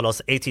 103. Call us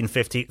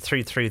 1850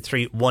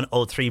 333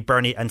 103.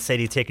 Bernie and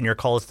Sadie taking your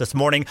calls this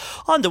morning.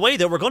 On the way,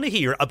 though, we're going to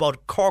hear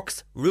about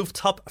Cork's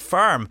rooftop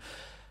farm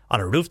on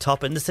a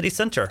rooftop in the city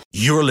centre.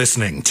 You're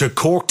listening to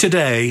Cork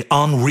Today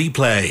on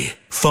replay.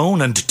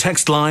 Phone and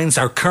text lines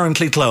are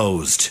currently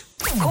closed.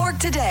 Cork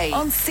Today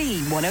on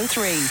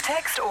C103.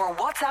 Text or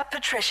WhatsApp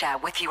Patricia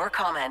with your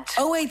comment.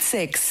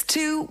 086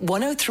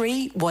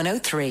 2103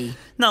 103.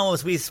 Now,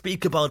 as we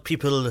speak about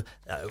people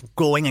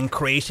going and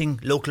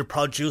creating local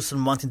produce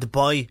and wanting to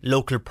buy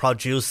local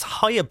produce,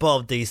 high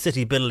above the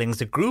city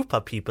buildings, a group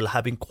of people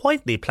have been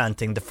quietly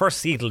planting the first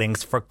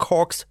seedlings for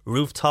Cork's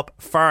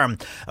rooftop farm.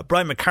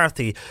 Brian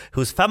McCarthy,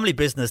 whose family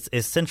business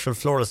is Central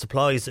Floral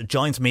Supplies,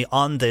 joins me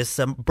on this.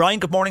 Brian,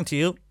 good morning to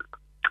you.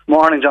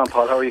 Morning, John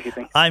Paul. How are you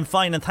keeping? I'm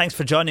fine, and thanks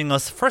for joining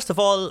us. First of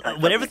all,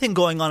 with everything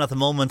going on at the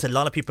moment, a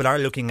lot of people are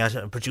looking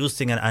at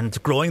producing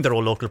and growing their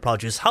own local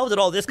produce. How did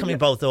all this come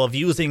about, though, of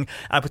using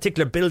a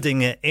particular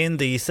building in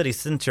the city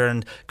centre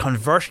and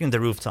converting the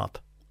rooftop?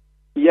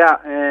 Yeah,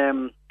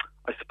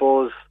 I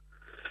suppose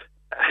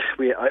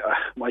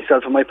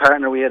myself and my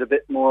partner, we had a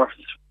bit more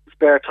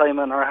spare time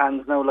on our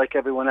hands now, like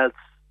everyone else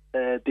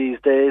these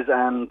days,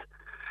 and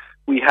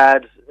we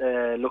had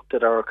looked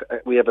at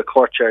we have a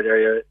courtyard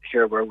area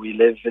here where we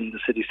live in the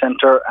city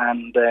centre,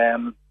 and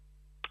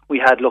we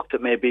had looked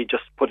at maybe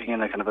just putting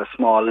in a kind of a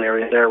small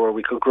area there where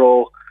we could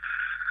grow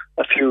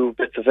a few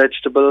bits of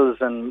vegetables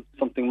and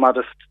something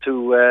modest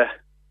to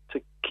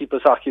keep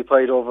us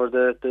occupied over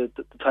the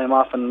time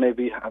off, and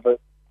maybe have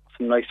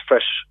some nice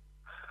fresh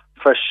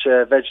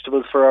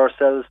vegetables for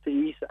ourselves to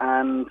eat.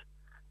 And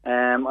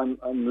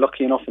I'm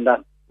lucky enough in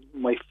that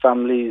my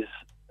family's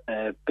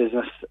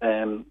business,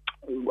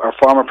 our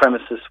former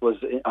premises was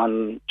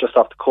on just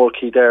off the Coal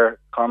Quay there,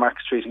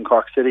 Cormac Street in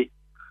Cork City,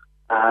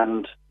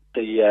 and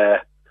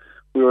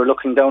we were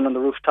looking down on the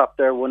rooftop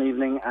there one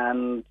evening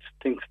and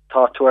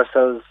thought to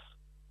ourselves,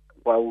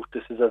 wow,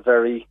 this is a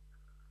very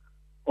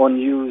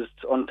unused,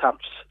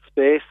 untapped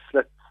space.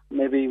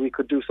 Maybe we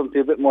could do something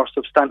a bit more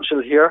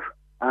substantial here.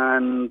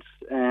 And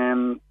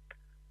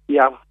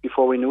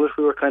before we knew it,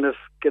 we were kind of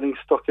getting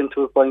stuck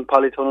into it, buying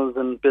polytunnels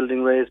and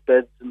building raised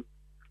beds and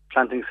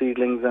planting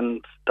seedlings,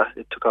 and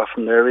it took off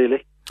from there,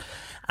 really.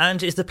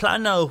 And is the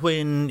plan now,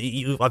 when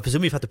I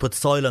presume you've had to put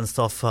soil and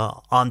stuff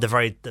on the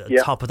very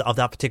top of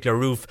that particular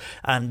roof,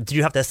 and did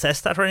you have to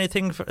assess that or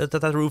anything,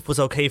 that roof was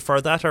okay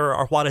for that,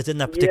 or what is in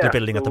that particular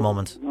building at the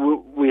moment?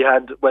 We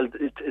had,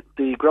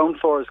 the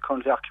ground floor is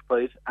currently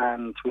occupied,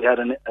 and we had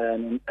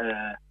an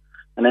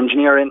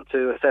engineer in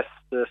to assess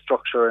the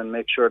structure and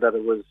make sure that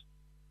it was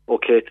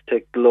okay to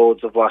take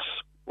loads of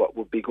what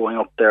would be going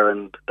up there,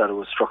 and that it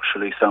was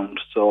structurally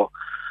sound. So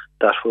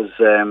that was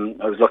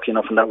I was lucky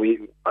enough in that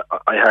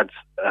I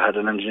had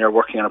an engineer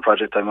working on a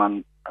project I'm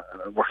on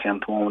working on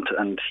at the moment,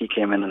 and he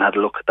came in and had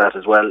a look at that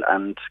as well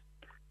and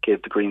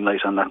gave the green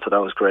light on that, so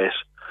that was great.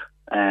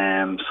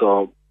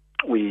 So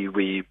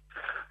we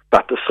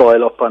got the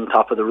soil up on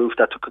top of the roof.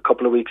 That took a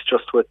couple of weeks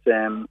just with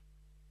the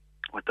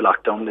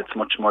lockdown. It's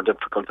much more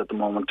difficult at the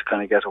moment to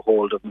kind of get a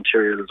hold of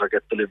materials or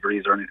get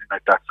deliveries or anything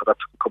like that, so that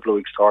took a couple of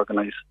weeks to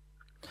organise,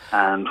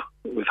 and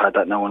we've had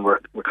that now, and we're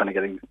kind of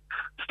getting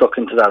stuck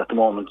into that at the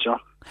moment, you know.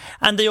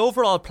 And the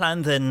overall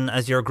plan then,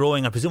 as you're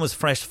growing, I presume it's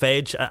fresh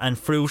veg and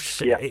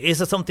fruit. Yeah.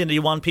 Is it something that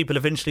you want people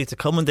eventually to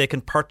come and they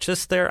can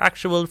purchase their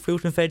actual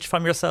fruit and veg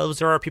from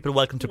yourselves, or are people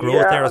welcome to grow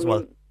it there as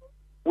well?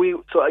 We've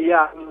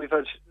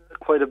had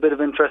quite a bit of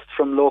interest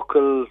from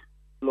local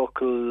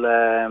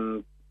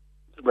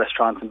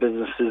restaurants and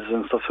businesses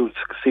and stuff who've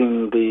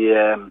seen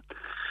the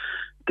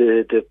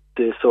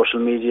social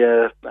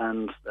media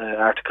and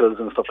articles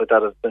and stuff like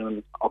that have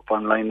been up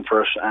online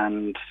for it,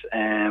 and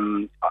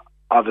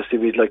obviously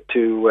we'd like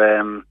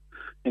to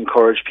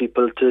encourage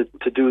people to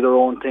do their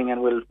own thing,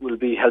 and we'll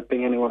be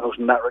helping anyone out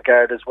in that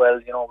regard as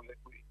well. You know,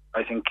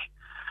 I think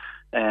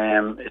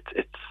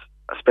it's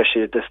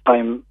especially at this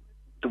time,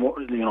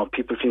 you know,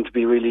 people seem to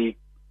be really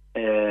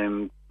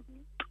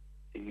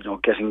you know,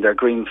 getting their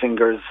green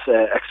fingers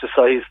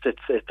exercised.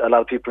 A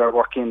lot of people are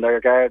working in their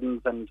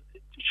gardens, and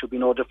it should be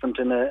no different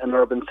in an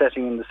urban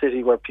setting in the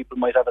city where people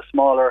might have a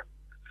smaller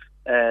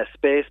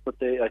space, but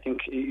I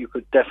think you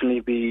could definitely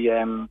be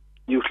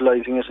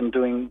utilising it and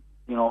doing,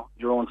 you know,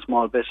 your own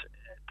small bit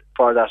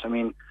for that. I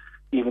mean,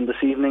 even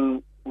this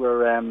evening we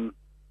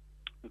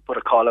put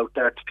a call out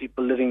there to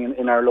people living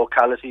in our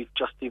locality,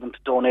 just even to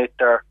donate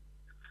their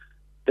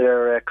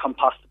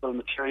compostable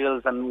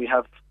materials, and we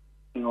have,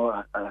 you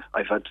know,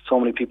 I've had so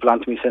many people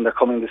on to me saying they're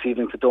coming this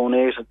evening to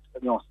donate.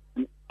 You know,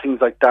 things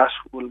like that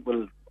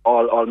will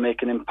all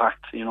make an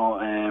impact, you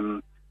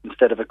know,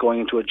 instead of it going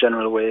into a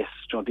general waste.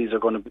 You know, the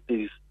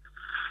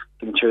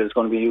material is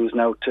going to be used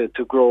now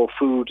to grow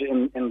food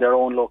in their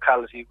own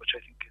locality, which I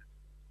think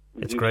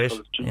it's great.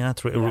 Yeah,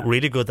 it's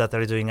really good that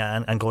they're doing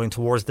and going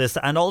towards this.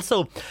 And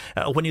also,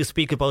 when you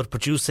speak about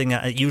producing,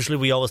 usually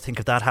we always think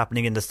of that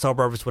happening in the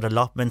suburbs with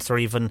allotments, or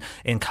even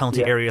in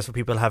county areas where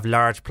people have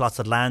large plots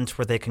of land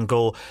where they can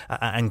go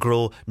and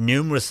grow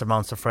numerous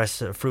amounts of fresh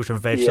fruit and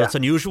veg. So it's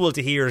unusual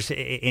to hear it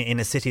in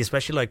a city,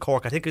 especially like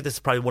Cork. I think this is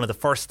probably one of the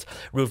first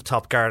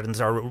rooftop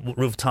gardens or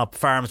rooftop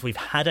farms we've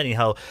had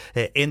anyhow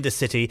in the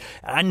city.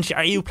 And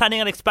are you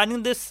planning on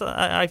expanding this?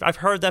 I've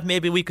heard that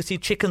maybe we could see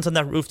chickens on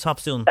that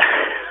rooftop soon.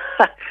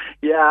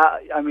 Yeah,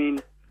 I mean,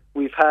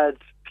 we've had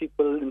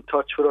people in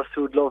touch with us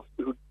who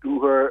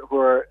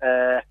are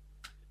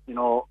you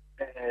know,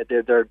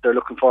 they're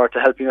looking forward to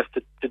helping us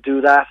to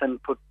do that, and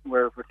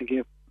we're thinking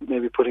of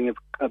maybe putting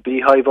a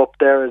beehive up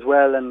there as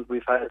well. And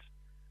we've had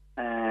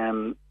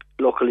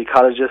local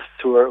ecologists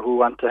who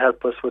want to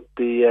help us with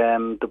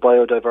the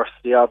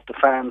biodiversity of the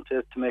farm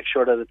to make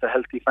sure that it's a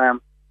healthy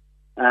farm.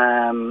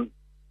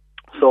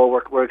 So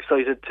we're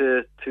excited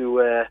to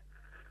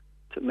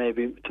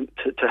maybe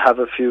to have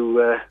a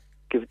few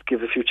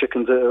give a few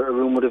chickens a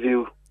room with a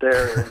view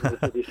there in the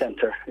city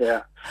centre.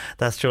 Yeah,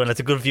 that's true, and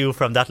it's a good view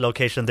from that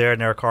location there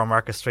near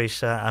Cornmarket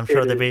Street. I'm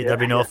sure there'll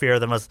be no fear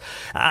of them.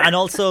 And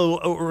also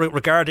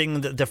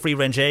regarding the free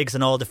range eggs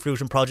and all the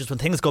fruit and produce, when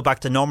things go back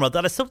to normal,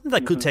 that is something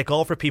that could take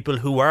off for people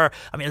who are.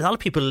 I mean, a lot of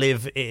people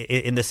live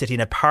in the city in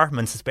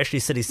apartments, especially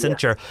city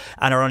centre,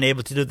 and are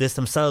unable to do this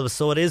themselves.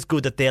 So it is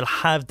good that they'll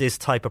have this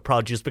type of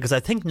produce, because I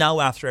think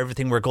now, after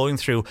everything we're going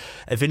through,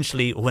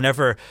 eventually,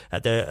 whenever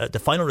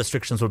the final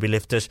restrictions will be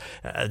lifted,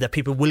 that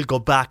people will go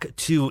back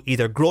to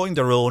either growing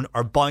their own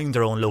or buying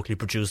their own locally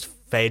produced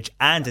veg,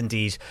 and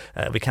indeed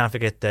we can't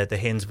forget the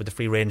hens with the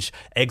free range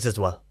eggs as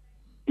well.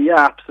 Yeah,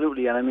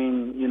 absolutely. And I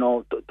mean, you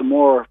know, the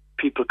more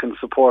people can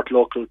support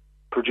local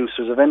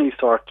producers of any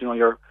sort, you know,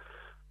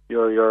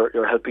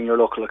 you're helping your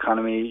local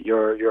economy.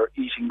 You're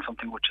eating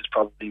something which is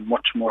probably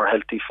much more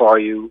healthy for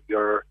you.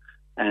 You're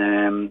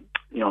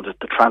you know,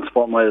 the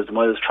transport miles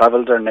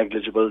travelled are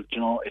negligible. You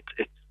know,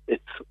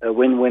 it's a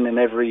win-win in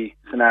every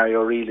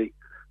scenario, really.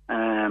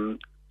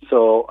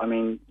 So I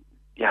mean,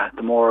 yeah,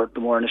 the more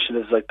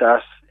initiatives like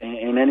that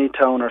in any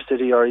town or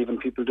city, or even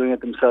people doing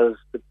it themselves,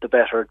 the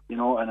better, you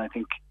know. And I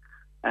think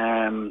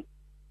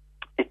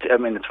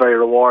it's very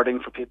rewarding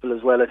for people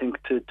as well, I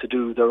think, to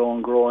do their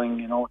own growing,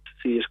 you know, to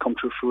see it come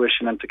to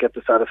fruition and to get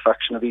the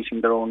satisfaction of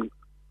eating their own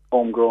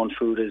homegrown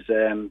food is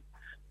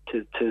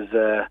tis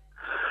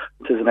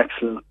an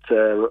excellent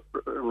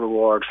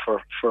reward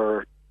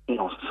for you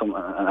know,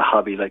 a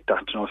hobby like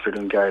that, you know, if you're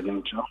doing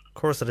gardening, you know. Of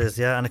course it is,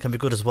 yeah, and it can be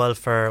good as well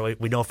for,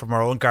 we know from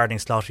our own gardening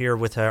slot here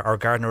with our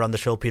gardener on the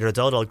show, Peter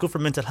Dowdall, good for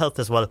mental health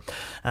as well,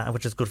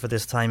 which is good for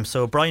this time.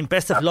 So Brian,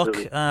 best of luck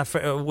with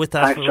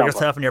that. Thanks, for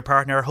yourself and your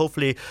partner.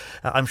 Hopefully,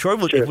 I'm sure it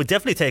will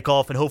definitely take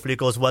off, and hopefully it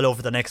goes well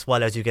over the next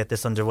while as you get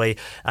this underway,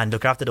 and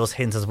look after those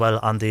hens as well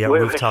on the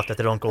rooftop, that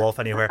they don't go off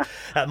anywhere.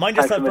 Mind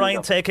yourself,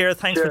 Brian, take care.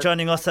 Thanks for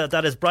joining us.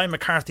 That is Brian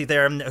McCarthy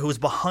there, who's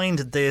behind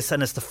this,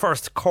 and it's the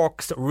first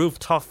Cork's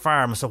rooftop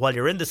farm. So while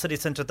you're in the city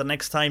centre the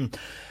next time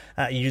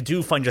you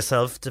do find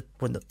yourself,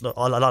 when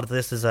a lot of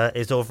this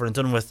is over and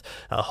done with,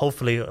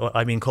 hopefully,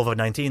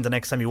 COVID-19, the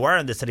next time you are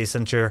in the city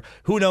centre,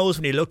 who knows,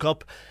 when you look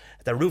up,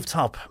 the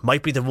rooftop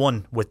might be the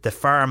one with the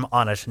farm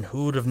on it, and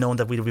who would have known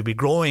that we would be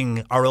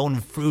growing our own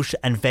fruit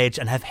and veg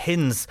and have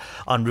hens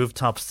on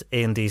rooftops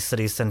in the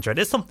city centre. It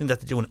is something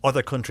that they do in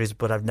other countries,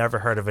 but I've never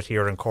heard of it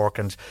here in Cork,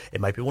 and it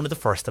might be one of the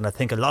first, and I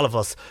think a lot of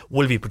us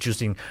will be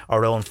producing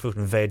our own fruit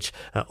and veg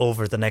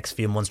over the next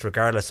few months,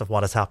 regardless of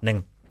what is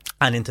happening.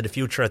 And into the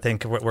future, I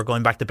think we're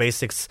going back to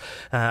basics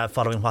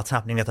following what's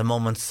happening at the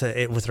moment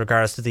with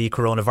regards to the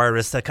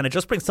coronavirus. Can I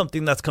just bring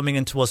something that's coming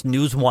into us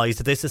news-wise?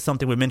 This is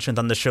something we mentioned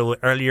on the show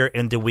earlier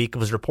in the week. It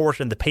was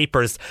reported in the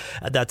papers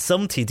that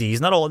some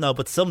TDs, not all now,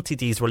 but some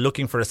TDs were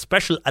looking for a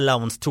special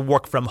allowance to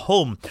work from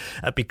home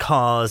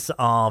because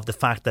of the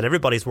fact that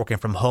everybody's working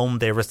from home.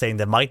 They were saying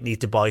they might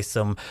need to buy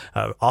some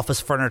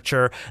office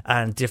furniture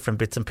and different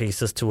bits and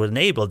pieces to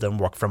enable them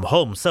work from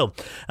home. So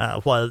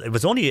while it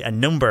was only a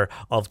number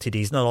of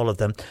TDs, not all of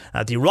them,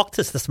 the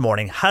Oireachtas this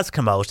morning has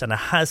come out and it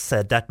has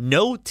said that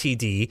no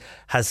TD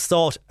has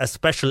sought a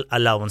special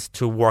allowance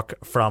to work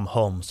from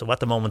home. So at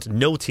the moment,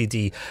 no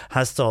TD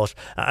has sought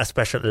a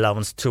special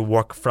allowance to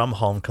work from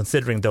home.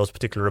 Considering those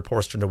particular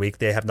reports during the week,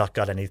 they have not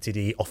got any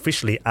TD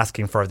officially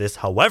asking for this.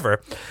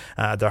 However,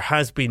 there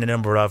has been a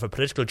number of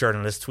political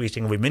journalists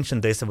tweeting, we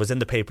mentioned this, it was in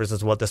the papers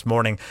as well this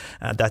morning,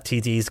 that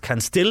TDs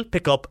can still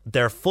pick up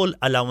their full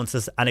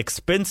allowances and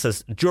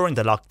expenses during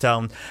the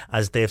lockdown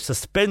as they've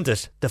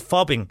suspended the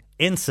fobbing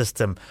in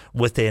system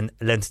within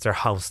Leinster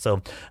House.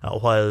 So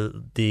while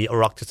the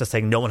Oireachtas are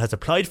saying no one has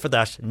applied for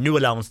that new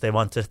allowance they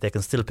wanted, they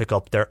can still pick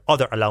up their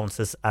other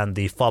allowances, and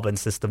the fobbing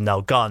system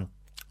now gone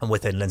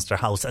within Leinster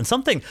House. And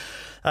something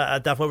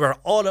that we were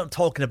all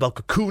talking about,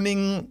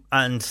 cocooning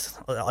and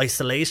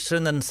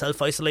isolation and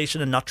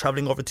self-isolation and not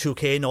travelling over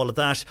 2K and all of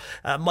that,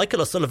 Michael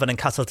O'Sullivan in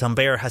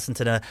Castletownbere has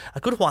sent in a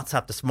good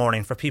WhatsApp this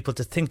morning for people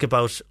to think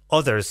about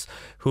others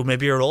who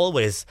maybe are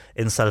always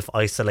in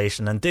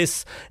self-isolation, and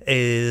this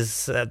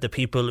is the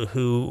people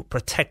who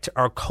protect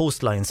our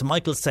coastlines.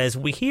 Michael says,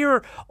 we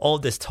hear all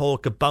this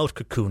talk about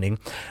cocooning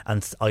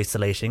and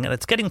isolating, and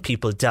it's getting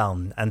people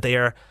down, and they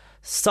are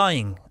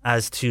sighing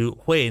as to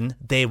when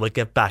they will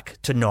get back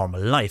to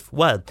normal life.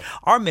 Well,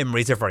 our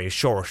memories are very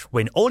short.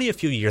 When only a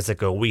few years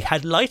ago we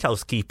had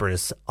lighthouse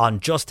keepers on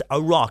just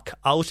a rock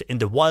out in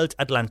the wild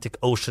Atlantic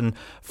Ocean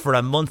for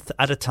a month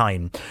at a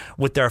time,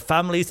 with their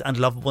families and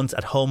loved ones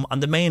at home on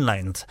the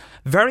mainland.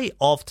 Very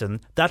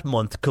often that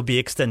month could be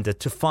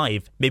extended to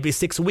 5, maybe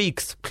 6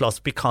 weeks plus,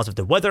 because of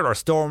the weather or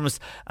storms,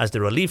 as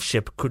the relief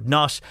ship could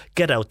not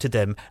get out to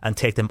them and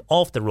take them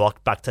off the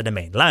rock back to the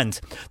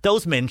mainland.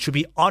 Those men should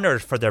be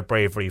honoured for their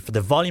bravery, for the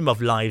volume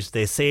of lives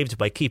they saved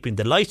by keeping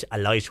the light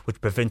alight,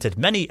 which prevented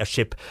many a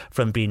ship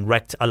from being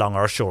wrecked along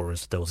our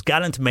shores. Those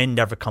gallant men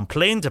never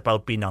complained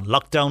about being on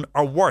lockdown,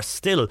 or worse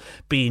still,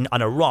 being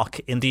on a rock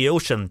in the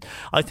ocean.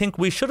 I think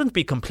we shouldn't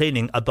be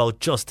complaining about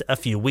just a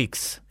few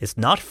weeks. It's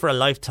not for a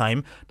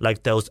lifetime,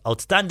 like those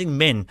outstanding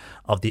men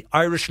of the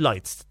Irish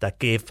Lights that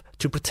gave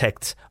to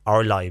protect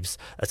our lives,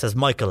 says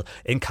Michael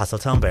in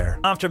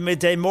Castletownbere. After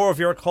midday, more of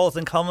your calls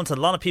and comments. A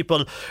lot of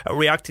people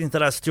reacting to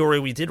that story.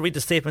 We did read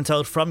the statement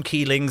out from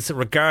Keelings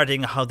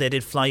regarding how they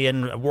did fly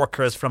in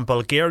workers from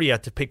Bulgaria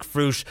to pick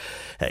fruit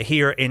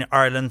here in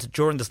Ireland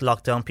during this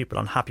lockdown. People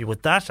unhappy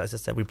with that. As I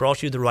said, we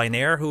brought you the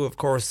Ryanair, who of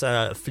course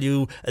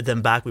flew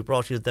them back. We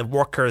brought you the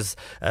workers'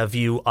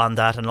 view on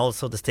that, and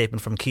also the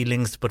statement from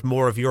Keelings, but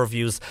more of your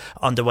views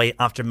on the way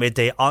after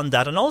midday on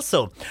that. And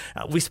also,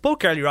 we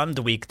spoke earlier on in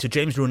the week to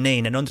James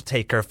Roonane, an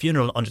undertaker,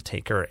 funeral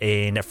undertaker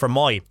in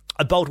Fermoy,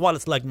 about what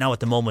it's like now at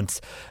the moment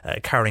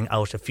carrying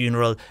out a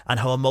funeral, and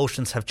how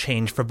emotions have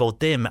changed for both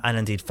them and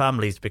indeed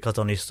families, because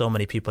only so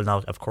many people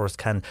now of course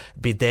can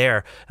be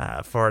there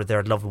for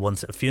their loved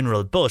one's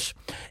funeral. But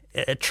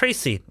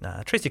Tracy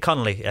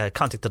Connolly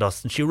contacted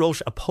us, and she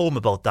wrote a poem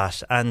about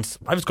that, and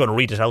I was going to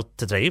read it out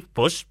today,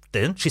 but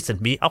then she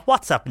sent me a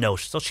WhatsApp note,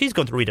 so she's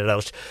going to read it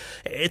out.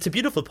 It's a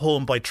beautiful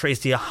poem by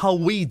Tracy, how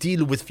we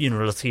deal with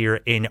funerals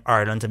here in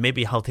Ireland, and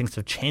maybe how things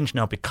have changed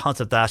now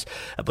because of that.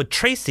 But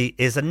Tracy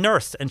is a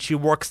nurse, and she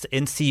works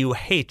in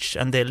CUH,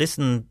 and they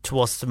listen to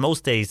us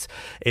most days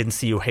in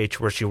CUH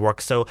where she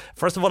works. So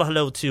first of all,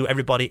 hello to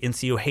everybody in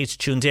CUH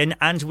tuned in,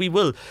 and we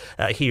will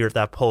hear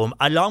that poem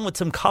along with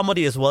some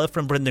comedy as well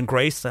from Brendan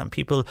Grace. And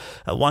people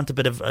want a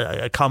bit of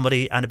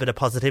comedy and a bit of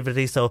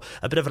positivity, so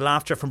a bit of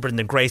laughter from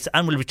Brendan Grace,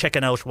 and we'll be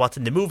checking out what's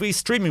in the movies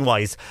streaming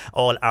wise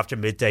all after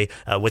midday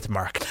with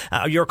Mark.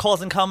 Your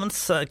calls and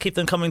comments, keep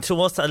them coming to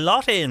us. A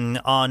lot in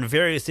on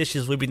various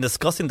issues we've been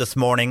discussing this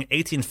morning.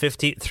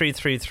 1850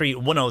 333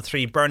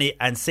 103. Bernie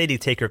and Sadie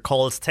take your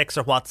calls. Text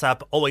or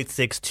WhatsApp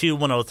 0862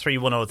 103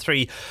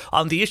 103.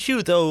 On the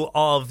issue, though,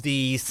 of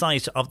the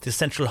site of the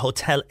Central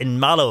Hotel in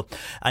Mallow,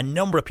 a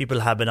number of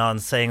people have been on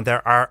saying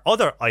there are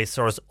other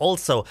eyesores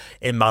also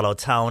in Mallow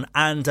town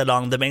and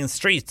along the main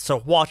street. So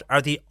what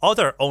are the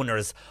other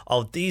owners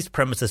of these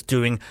premises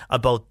doing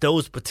about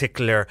those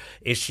particular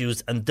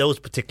issues and those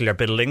particular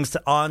buildings?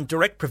 On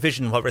direct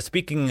provision, while we're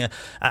speaking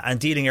and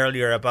dealing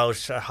earlier about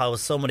how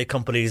so many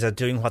companies are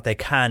doing what they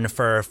can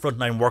for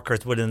frontline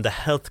workers within the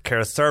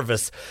healthcare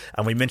service,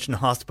 and we mentioned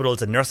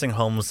hospitals and nursing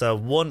homes,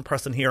 one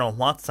person here on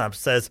WhatsApp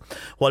says,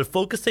 while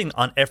focusing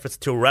on efforts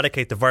to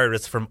eradicate the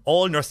virus from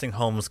all nursing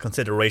homes,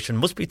 consideration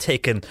must be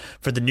taken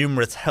for the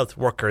numerous health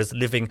workers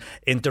living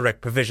in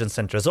direct provision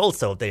centres.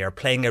 Also, they are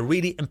playing a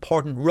really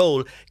important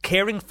role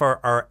caring for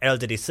our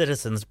elderly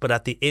citizens, but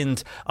at the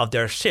end of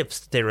their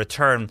shifts they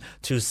return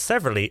to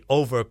severely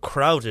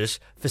overcrowded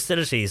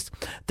facilities.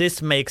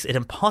 This makes it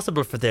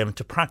impossible for them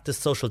to practice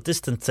social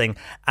distancing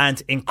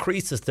and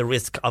increases the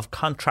risk of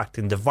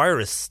contracting the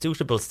virus.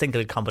 Suitable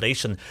single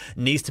accommodation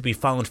needs to be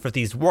found for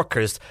these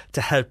workers to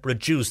help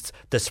reduce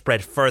the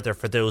spread further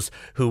for those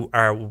who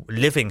are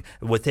living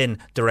within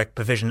direct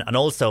provision, and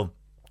also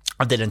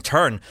and then in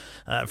turn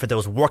for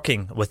those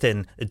working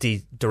within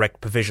the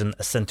direct provision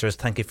centres.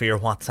 Thank you for your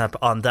WhatsApp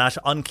on that.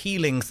 On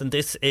Keelings, and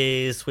this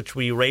is which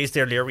we raised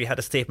earlier, we had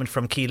a statement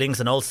from Keelings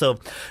and also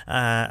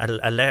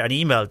an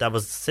email that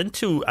was sent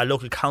to a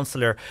local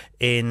councillor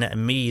in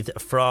Meath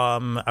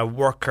from a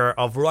worker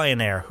of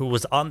Ryanair who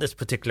was on this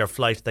particular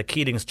flight that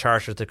Keelings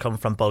chartered to come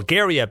from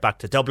Bulgaria back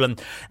to Dublin,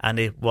 and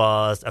it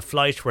was a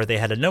flight where they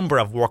had a number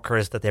of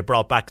workers that they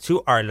brought back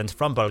to Ireland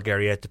from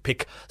Bulgaria to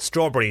pick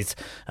strawberries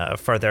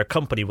for their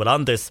company. Well,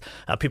 on this,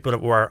 people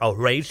were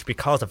outraged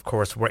because, of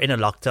course, we're in a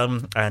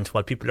lockdown, and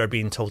while people are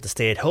being told to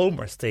stay at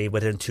home or stay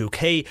within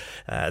 2K,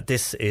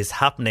 this is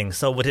happening.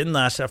 So within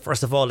that,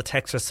 first of all, the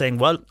texts are saying,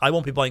 well, I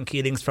won't be buying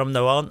Keelings from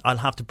now on. I'll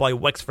have to buy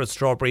Wexford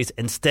strawberries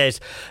instead.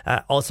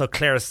 Also,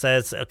 Claire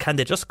says, can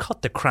they just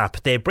cut the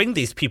crap? They bring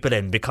these people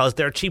in because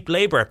they're cheap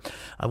labour.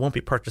 I won't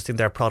be purchasing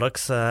their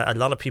products. A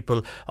lot of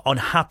people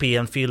unhappy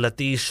and feel that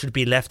these should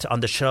be left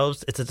on the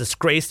shelves. It's a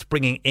disgrace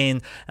bringing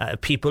in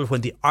people when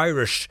the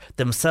Irish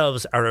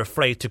themselves are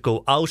afraid to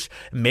go out.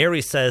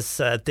 Mary says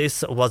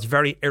this was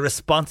very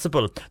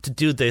irresponsible to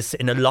do this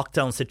in a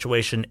lockdown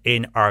situation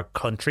in our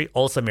country.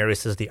 Also, Mary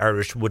says the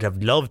Irish would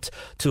have loved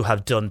to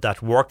have done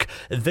that work.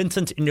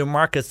 Vincent in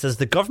Newmarket says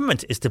the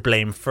government is to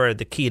blame for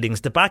the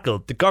Keelings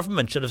debacle. The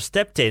government should have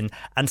stepped in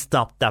and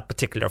stopped that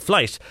particular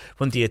flight.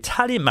 When the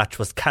Italian match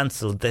was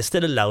cancelled, they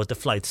still allowed the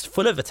flights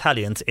full of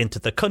Italians into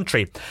the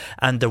country.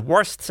 And the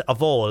worst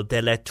of all,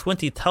 they let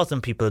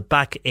 20,000 people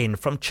back in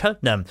from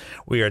Cheltenham.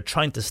 We are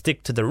trying to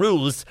stick to the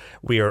rules.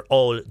 We are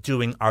all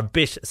doing our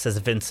bit, says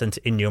Vincent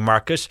in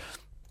Newmarket.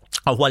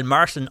 While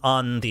Martin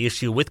on the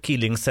issue with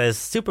Keeling says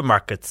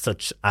supermarkets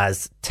such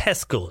as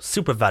Tesco,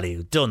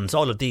 SuperValu, Dunnes,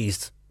 all of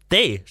these,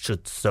 they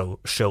should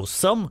show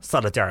some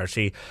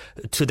solidarity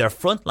to their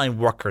frontline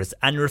workers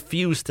and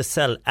refuse to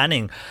sell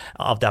any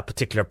of that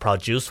particular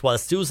produce. While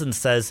Susan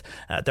says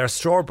their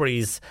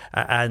strawberries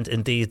and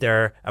indeed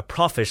their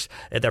profit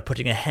they're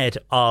putting ahead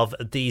of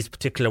these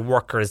particular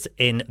workers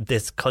in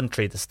this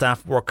country, the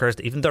staff workers,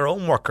 even their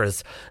own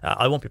workers.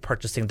 I won't be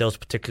purchasing those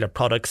particular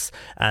products.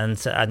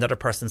 And another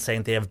person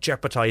saying they have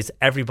jeopardised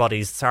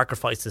everybody's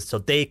sacrifices so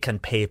they can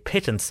pay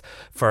pittance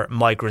for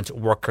migrant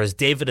workers.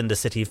 David in the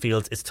city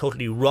feels it's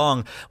totally wrong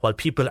while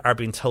people are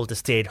being told to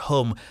stay at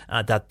home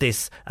that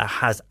this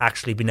has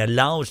actually been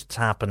allowed to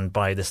happen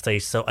by the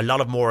state. So a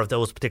lot of more of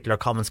those particular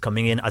comments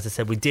coming in. As I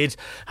said, we did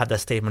have that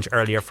statement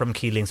earlier from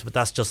Keelings, but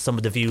that's just some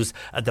of the views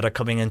that are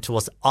coming into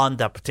us on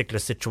that particular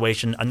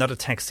situation. Another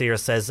text here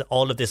says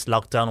all of this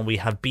lockdown, we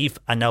have beef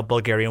and now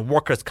Bulgarian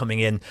workers coming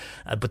in,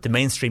 but the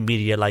mainstream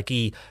media like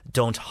E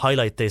don't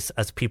highlight this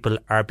as people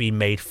are being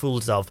made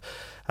fools of.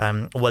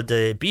 Well,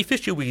 the beef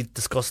issue we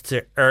discussed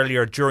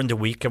earlier during the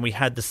week, and we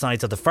had the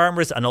sides of the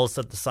farmers and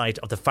also the side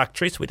of the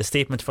factories. We had a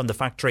statement from the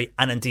factory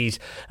and indeed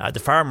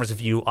the farmers'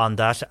 view on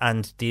that,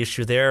 and the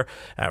issue there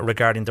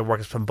regarding the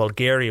workers from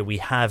Bulgaria we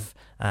have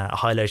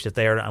highlighted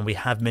there, and we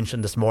have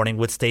mentioned this morning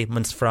with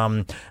statements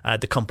from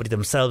the company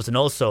themselves, and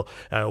also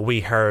we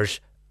heard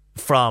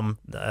from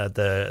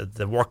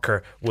the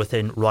worker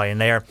within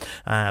Ryanair.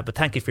 But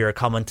thank you for your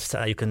comments.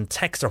 You can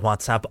text or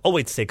WhatsApp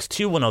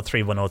 0862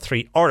 103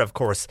 103, or of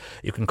course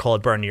you can call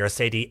Bernie or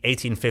Sadie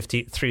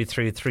 1850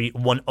 333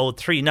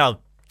 103.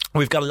 Now,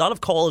 we've got a lot of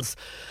calls,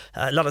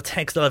 a lot of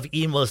texts, a lot of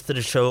emails to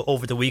the show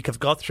over the week. I've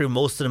got through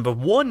most of them, but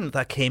one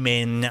that came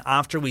in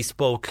after we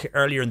spoke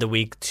earlier in the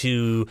week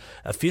to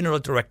a funeral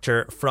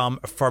director from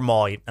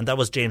Fermoy, and that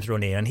was James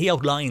Ronay, and he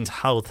outlined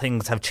how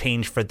things have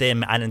changed for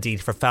them and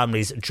indeed for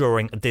families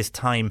during this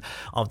time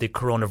of the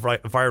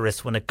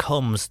coronavirus when it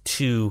comes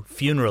to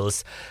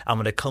funerals and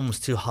when it comes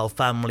to how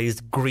families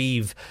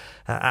grieve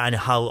and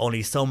how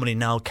only so many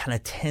now can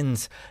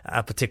attend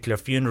a particular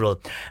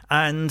funeral.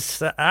 And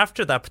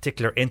after that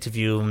particular interview,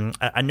 interview.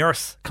 A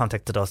nurse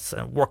contacted us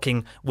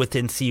working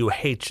within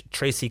CUH.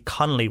 Tracy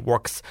Connolly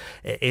works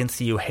in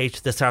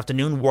CUH this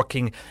afternoon,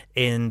 working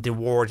in the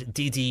ward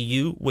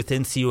DDU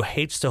within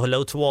CUH. So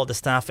hello to all the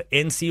staff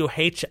in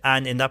CUH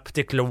and in that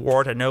particular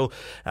ward. I know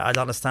a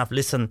lot of staff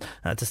listen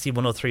to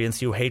C103 in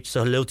CUH,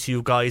 so hello to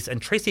you guys.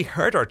 And Tracy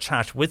heard our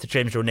chat with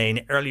James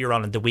Ronayne earlier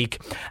on in the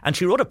week, and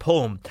she wrote a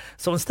poem.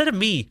 So instead of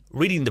me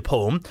reading the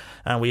poem,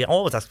 and we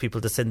always ask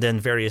people to send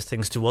in various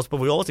things to us, but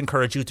we always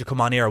encourage you to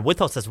come on air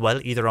with us as well,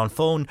 either on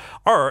phone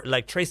or,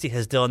 like Tracy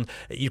has done,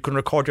 you can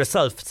record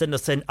yourself. Send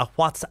us in a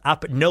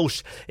WhatsApp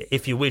note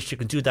if you wish. You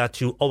can do that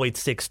to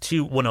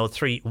 0862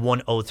 103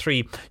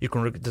 103. You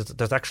can.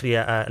 There's actually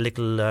a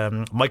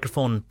little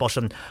microphone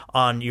button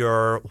on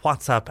your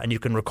WhatsApp, and you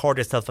can record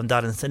yourself on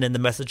that and send in the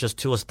messages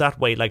to us that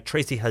way, like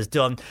Tracy has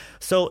done.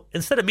 So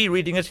instead of me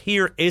reading it,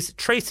 here is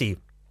Tracy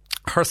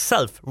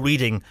herself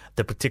reading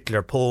the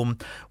particular poem,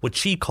 which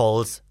she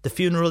calls The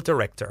Funeral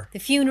Director. The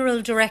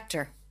Funeral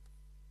Director.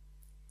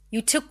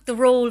 You took the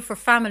role for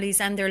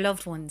families and their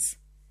loved ones.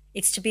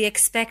 It's to be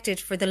expected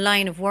for the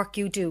line of work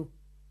you do.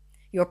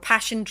 Your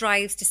passion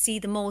drives to see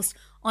the most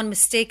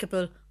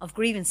unmistakable of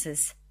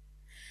grievances,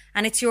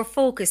 and it's your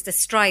focus that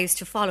strives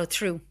to follow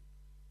through.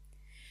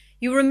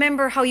 You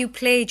remember how you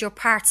played your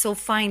part so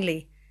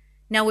finely.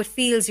 Now it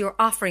feels your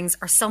offerings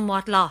are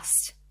somewhat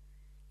lost.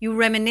 You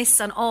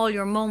reminisce on all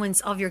your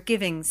moments of your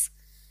givings,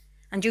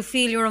 and you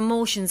feel your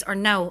emotions are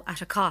now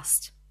at a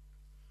cost.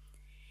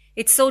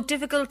 It's so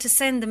difficult to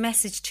send the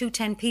message to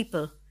 10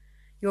 people.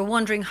 You're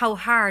wondering how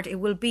hard it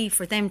will be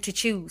for them to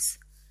choose.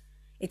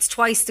 It's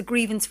twice the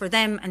grievance for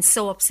them and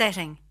so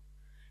upsetting.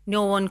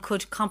 No one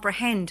could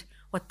comprehend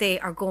what they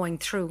are going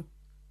through.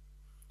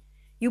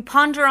 You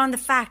ponder on the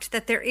fact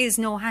that there is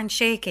no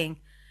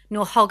handshaking,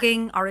 no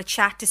hugging or a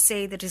chat to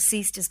say the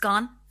deceased is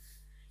gone.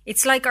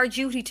 It's like our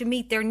duty to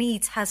meet their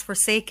needs has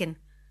forsaken,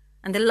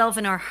 and the love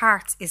in our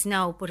hearts is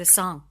now but a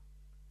song.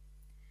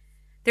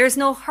 There is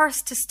no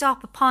hearse to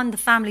stop upon the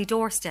family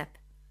doorstep.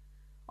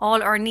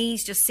 All our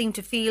needs just seem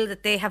to feel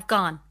that they have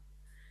gone.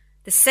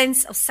 The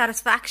sense of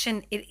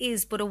satisfaction, it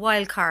is but a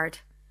wild card,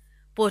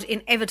 but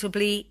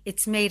inevitably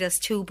it's made us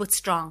too but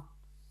strong.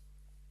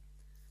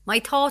 My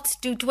thoughts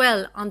do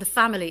dwell on the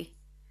family,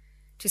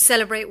 to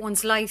celebrate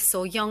one's life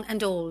so young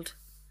and old.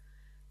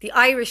 The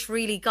Irish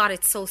really got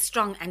it so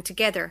strong and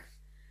together.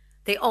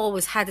 They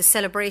always had the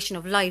celebration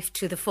of life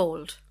to the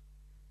fold.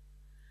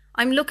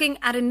 I'm looking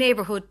at a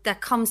neighbourhood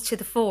that comes to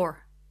the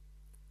fore.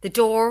 The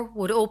door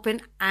would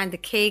open and the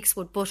cakes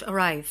would but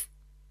arrive.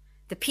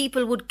 The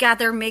people would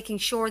gather, making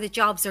sure the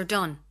jobs are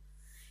done.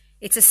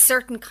 It's a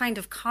certain kind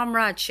of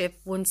comradeship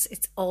once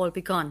it's all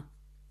begun.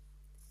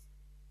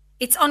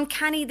 It's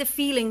uncanny the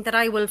feeling that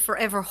I will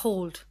forever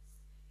hold.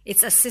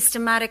 It's a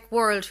systematic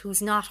world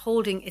who's not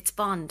holding its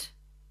bond.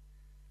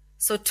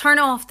 So turn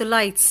off the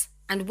lights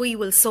and we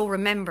will so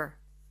remember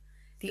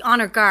the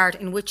honour guard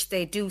in which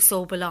they do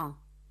so belong.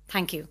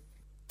 Thank you.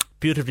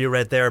 Beautifully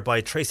read there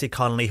by Tracy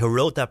Connolly, who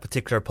wrote that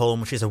particular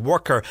poem. She's a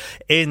worker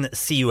in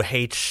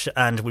CUH,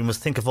 and we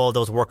must think of all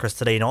those workers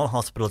today in all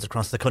hospitals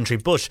across the country.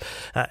 But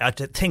I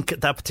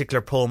think that particular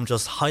poem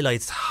just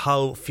highlights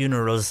how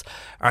funerals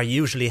are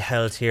usually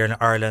held here in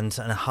Ireland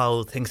and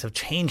how things have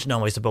changed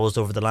now, I suppose,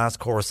 over the last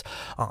course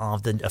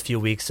of a few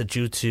weeks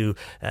due to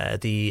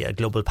the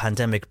global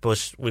pandemic.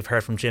 But we've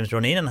heard from James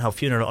Ronayne and how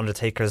funeral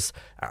undertakers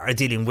are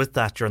dealing with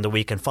that during the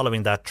week. And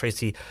following that,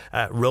 Tracy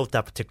wrote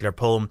that particular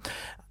poem.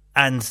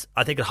 And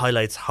I think it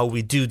highlights how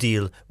we do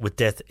deal with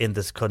death in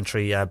this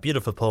country. A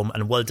beautiful poem,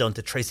 and well done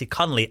to Tracy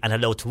Connolly, and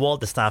hello to all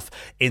the staff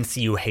in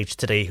CUH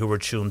today who were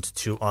tuned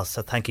to us.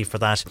 So thank you for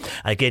that.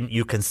 Again,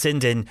 you can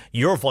send in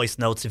your voice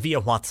notes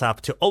via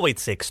WhatsApp to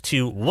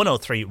 0862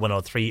 103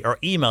 103 or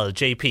email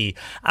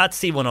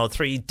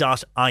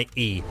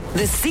jp@c103.ie.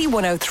 The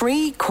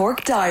C103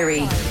 Cork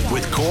Diary.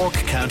 With Cork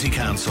County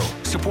Council,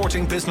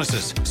 supporting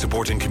businesses,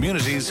 supporting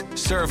communities,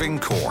 serving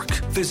Cork.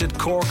 Visit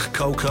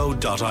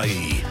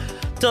corkcoco.ie.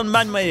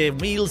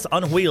 Dunmanway Meals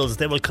on Wheels.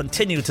 They will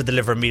continue to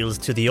deliver meals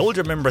to the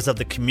older members of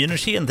the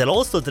community, and they'll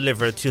also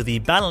deliver to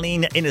the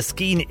Ballineen,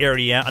 Inniskeen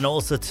area and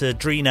also to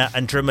Drina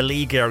and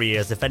Drimoleague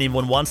areas. If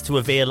anyone wants to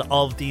avail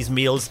of these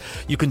meals,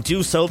 you can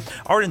do so.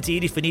 Or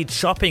indeed, if you need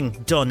shopping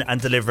done and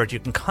delivered,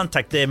 you can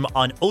contact them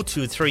on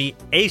 023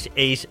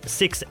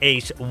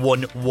 8868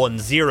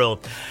 110.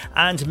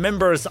 And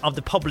members of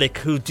the public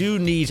who do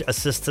need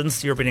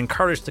assistance, you're being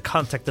encouraged to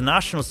contact the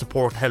National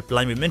Support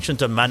Helpline. We mentioned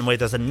Dunmanway.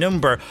 There's a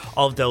number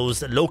of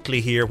those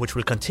locally here, which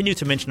we'll continue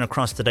to mention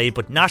across today,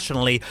 but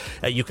nationally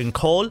you can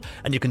call,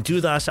 and you can do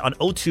that on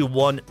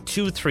 021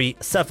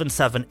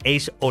 2377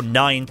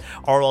 809,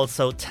 or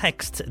also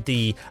text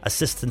the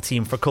assistant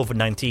team for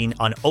COVID-19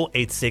 on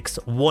 086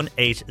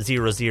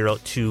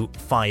 1800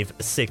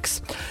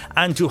 256.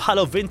 And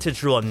Duhallow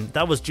Vintage Run,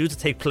 that was due to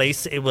take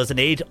place. It was in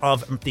aid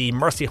of the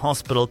Mercy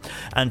Hospital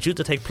and due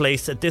to take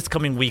place this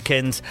coming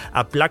weekend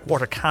at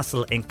Blackwater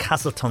Castle in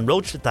Castleton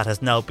Road. That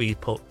has now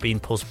been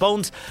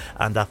postponed,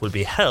 and that will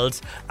be held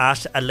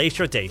at a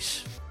later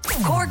date.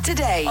 Cork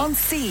Today on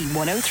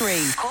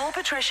C103. Call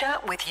Call Patricia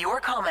with your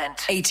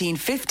comment.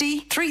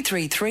 1850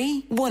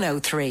 333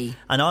 103.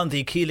 And on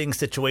the Keeling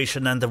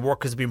situation and the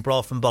workers being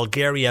brought from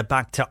Bulgaria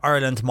back to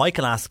Ireland,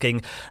 Michael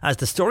asking, as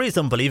the story is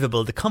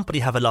unbelievable, the company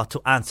have a lot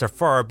to answer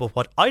for, but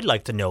what I'd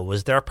like to know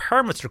is, there are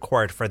permits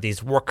required for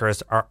these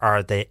workers, or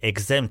are they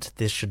exempt?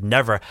 This should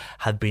never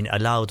have been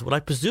allowed. Well, I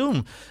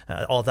presume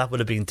all that would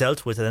have been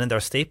dealt with, and in their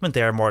statement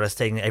they are more or less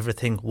saying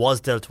everything was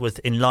dealt with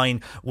in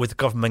line with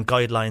government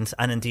guidelines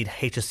and indeed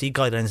HSE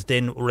guidelines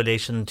in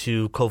relation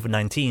to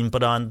COVID-19.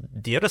 But on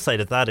the other side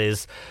of that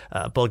is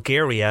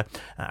Bulgaria,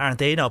 aren't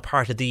they now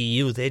part of the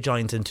EU? They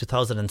joined in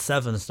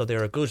 2007, so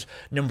they're a good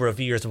number of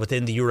years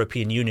within the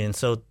European Union.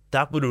 So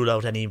that would rule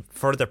out any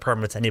further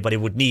permits anybody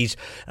would need,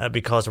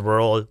 because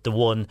we're all the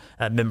one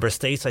member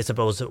state, I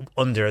suppose,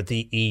 under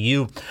the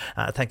EU.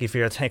 Thank you for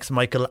your text,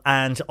 Michael.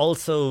 And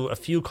also a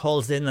few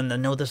calls in, and I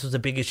know this was a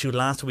big issue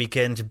last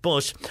weekend,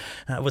 but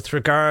with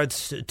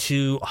regards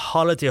to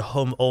holiday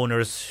home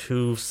owners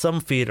who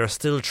some feel are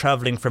still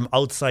travelling from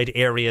outside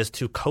areas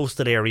to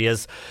coastal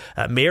areas.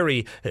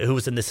 Mary, who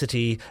was in the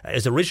city,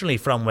 is originally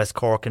from West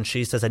Cork, and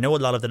she says, I know a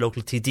lot of the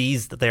local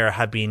TDs there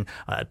have been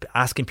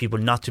asking people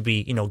not to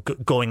be,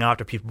 going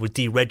after people with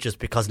deregis,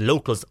 because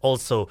locals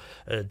also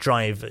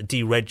drive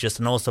deregis,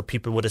 and also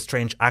people with a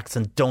strange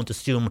accent don't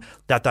assume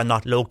that they're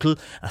not local.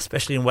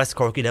 Especially in West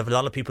Cork, you'd have a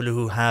lot of people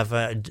who have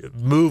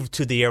moved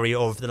to the area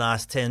over the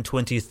last 10,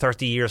 20,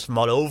 30 years from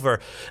all over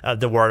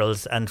the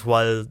world, and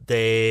while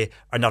they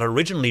are not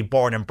originally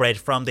born and bred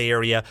from the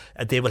area,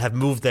 they will have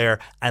moved there,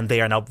 and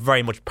they are now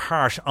very much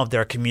part of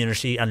their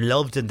community and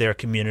loved in their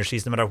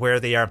communities, no matter where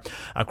they are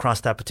across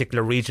that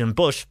particular region.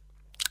 But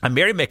I'm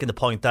Mary making the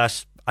point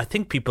that I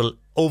think people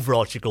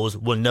overall, she goes,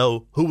 will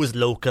know who was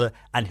local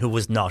and who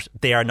was not.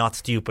 They are not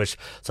stupid,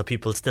 so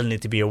people still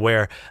need to be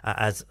aware,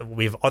 as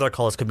we have other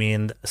calls coming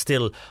in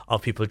still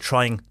of people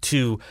trying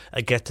to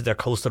get to their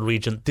coastal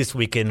region this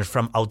weekend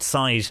from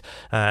outside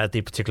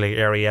the particular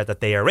area that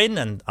they are in,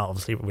 and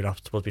obviously we're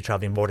not supposed to be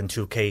travelling more than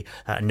 2k,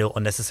 no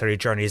unnecessary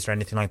journeys or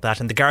anything like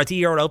that. And the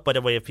Gardaí are out, by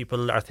the way, if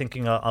people are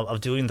thinking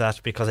of doing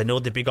that, because I know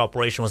the big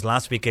operation was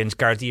last weekend.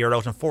 Gardaí are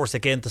out in force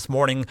again this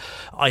morning.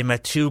 I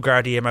met 2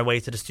 Gardaí on my way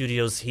to the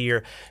studios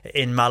here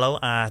in Mallow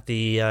at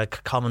the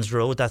Commons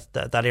Road,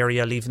 that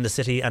area leaving the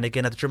city, and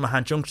again at the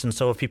Drummahan Junction.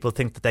 So if people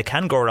think that they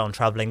can go around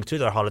travelling to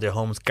their holiday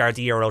homes,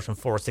 Gardaí are out in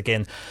force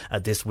again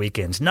this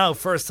weekend. Now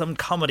for some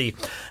comedy,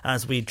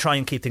 as we try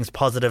and keep things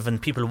positive,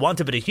 and people want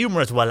a bit of humour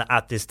as well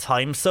at this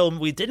time. So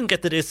we didn't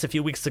get to this a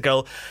few weeks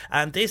ago,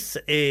 and this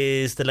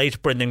is the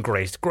late Brendan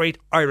Grace, great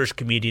Irish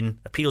comedian,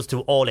 appeals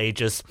to all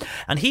ages,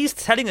 and he's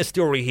telling a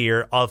story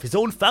here of his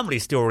own family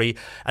story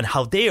and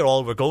how they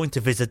all were going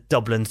to visit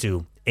Dublin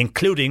Zoo,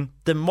 including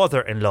the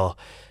mother-in-law.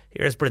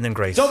 Here's Brendan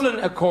Grace. Dublin,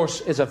 of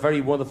course, is a very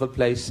wonderful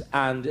place,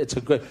 and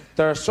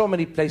there are so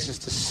many places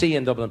to see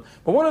in Dublin.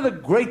 But one of the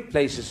great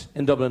places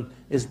in Dublin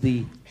is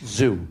the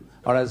zoo,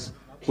 or as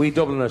we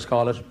Dubliners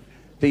call it,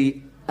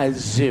 the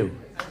zoo.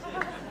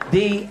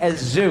 The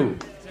zoo.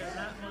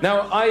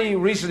 Now, I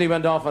recently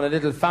went off on a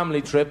little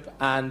family trip,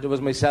 and it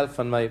was myself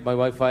and my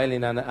wife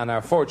Eileen and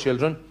our 4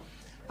 children,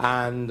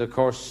 and of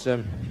course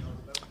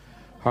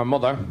her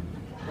mother.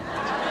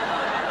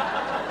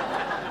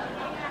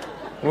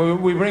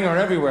 We bring her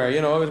everywhere,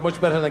 it was much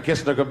better than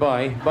kissing her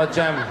goodbye. But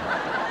and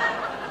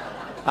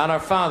our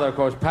father, of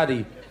course,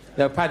 Paddy.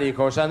 Now, Paddy, of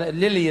course, and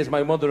Lily is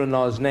my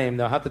mother-in-law's name.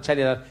 Now, I have to tell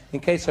you that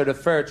in case I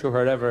refer to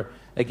her ever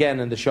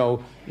again in the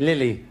show,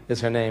 Lily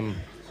is her name,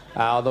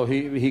 although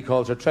he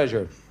calls her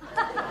Treasure.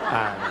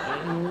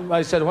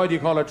 I said, why do you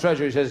call her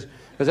Treasure? He says,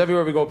 because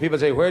everywhere we go, people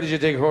say, where did you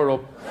dig her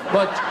up?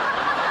 But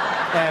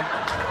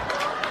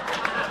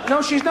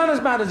no, she's not as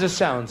bad as it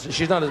sounds.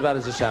 She's not as bad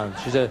as it sounds.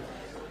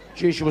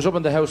 She was up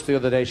in the house the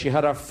other day. She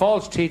had her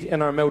false teeth in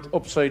her mouth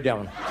upside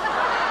down.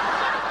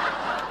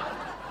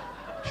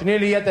 She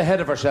nearly ate the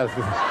head of herself.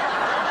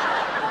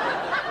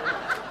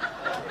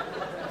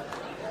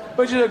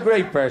 But she's a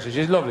great person.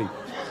 She's lovely.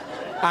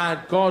 And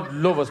God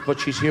love us, but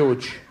she's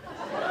huge.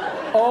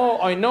 Oh,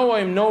 I know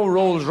I'm no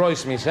Rolls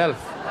Royce myself,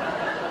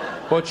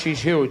 but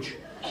she's huge.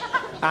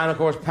 And of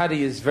course,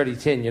 Paddy is very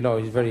thin.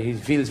 He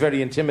feels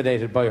very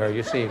intimidated by her.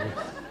 You see.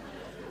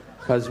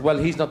 Because, well,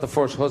 he's not the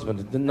first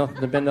husband.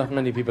 Not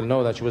many people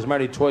know that. She was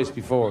married twice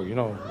before,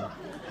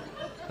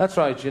 That's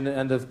right,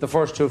 and the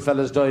first 2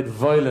 fellas died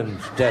violent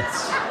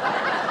deaths.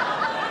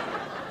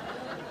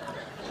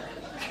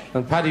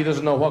 And Paddy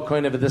doesn't know what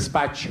kind of a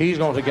dispatch he's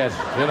going to get,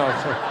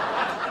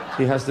 so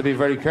he has to be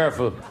very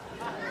careful.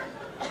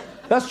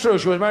 That's true,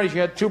 she was married, she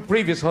had 2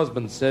 previous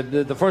husbands.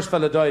 The first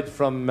fella died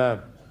from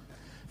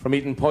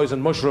eating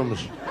poisoned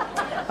mushrooms.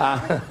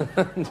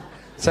 The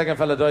second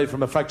fella died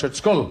from a fractured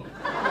skull.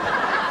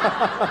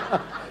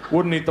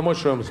 Wouldn't eat the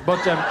mushrooms, but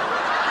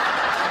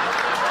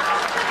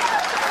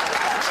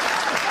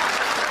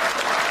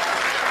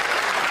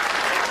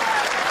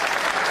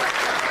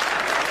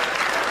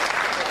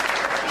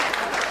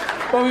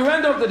we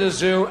went up to the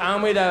zoo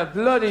and we had a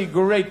bloody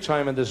great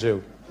time in the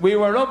zoo. We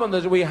were up on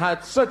we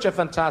had such a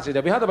fantastic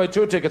day. We had to buy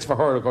 2 tickets for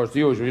her, of course,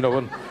 the usual,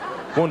 one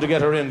to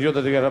get her in, the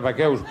other to get her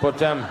back out.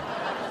 But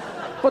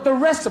But the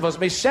rest of us,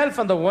 myself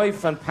and the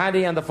wife and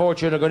Paddy and the 4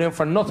 children, got in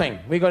for nothing.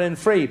 We got in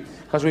free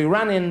because we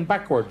ran in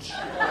backwards.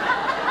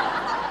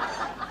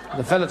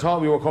 The fella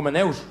thought we were coming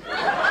out.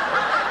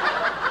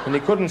 And he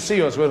couldn't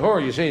see us with her,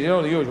 you see,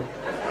 the usual.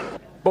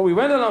 But we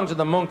went along to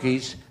the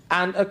monkeys,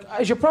 and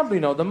as you probably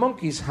know, the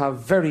monkeys have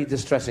very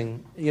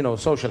distressing,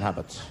 social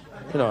habits.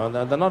 And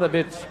they're not a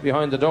bit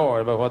behind the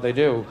door about what they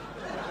do,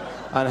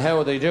 and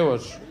how they do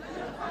it,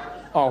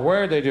 or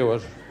where they do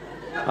it,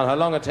 and how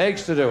long it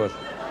takes to do it.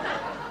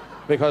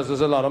 Because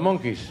there's a lot of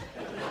monkeys,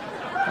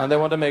 and they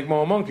want to make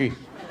more monkeys.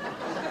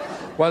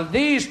 Well,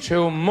 these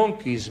 2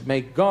 monkeys,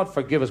 may God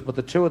forgive us, but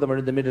the 2 of them are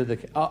in the middle of the...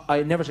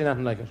 I've never seen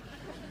anything like it.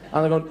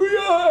 And they're going...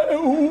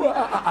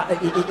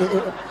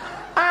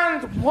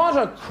 And what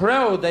a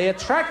crowd they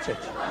attracted.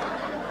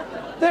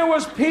 There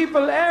was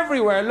people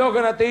everywhere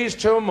looking at these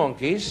 2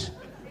 monkeys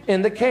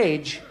in the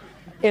cage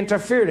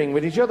interfering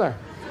with each other,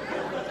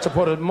 to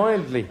put it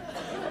mildly.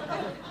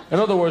 In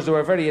other words, they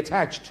were very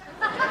attached.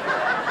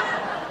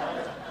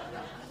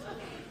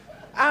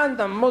 And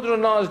the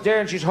mother-in-law is there,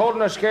 and she's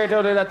holding her skirt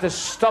out there to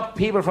stop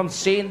people from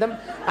seeing them.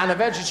 And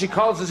eventually she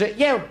calls us,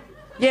 you,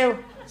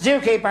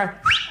 zookeeper,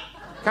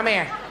 come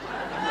here.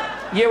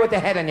 You with the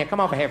head on you, come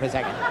over here for a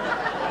second.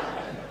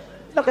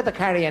 Look at the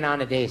carrying on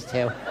of these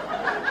 2.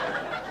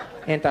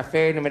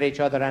 Interfering with each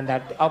other, and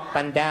they're up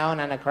and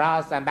down and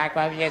across and back.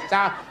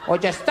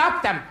 Would you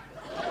stop them?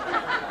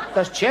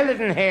 There's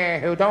children here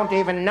who don't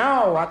even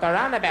know what they're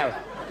on about.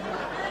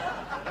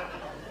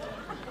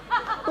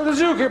 Well, the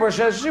zookeeper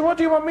says, what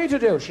do you want me to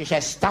do? She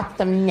says, stop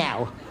them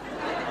now.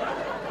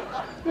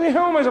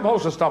 How am I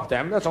supposed to stop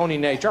them? That's only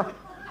nature.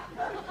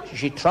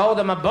 She'd throw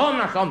them a bun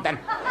or something.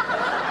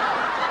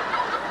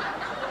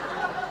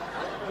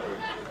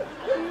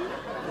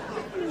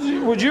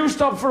 Would you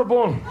stop for a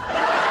bun?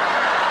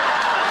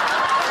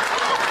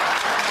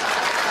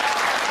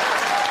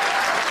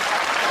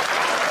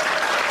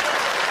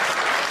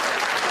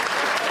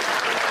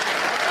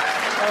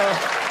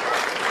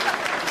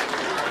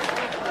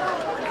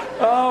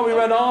 We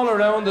went all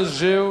around the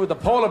zoo. The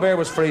polar bear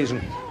was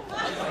freezing.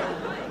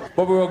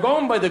 But we were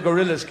going by the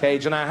gorilla's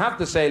cage, and I have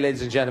to say,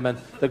 ladies and gentlemen,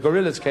 the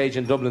gorilla's cage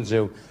in Dublin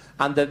Zoo,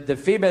 and the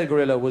female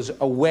gorilla was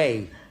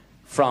away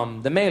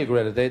from the male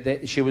gorilla.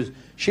 She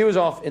was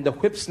off in the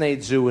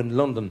Whipsnade Zoo in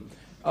London,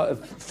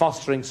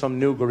 fostering some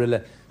new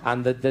gorilla,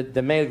 and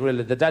the male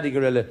gorilla, the daddy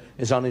gorilla,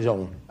 is on his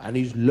own, and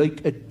he's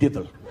like a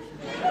devil.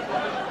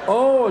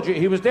 Oh,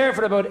 he was there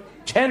for about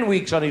 10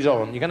 weeks on his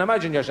own. You can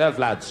imagine yourself,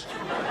 lads.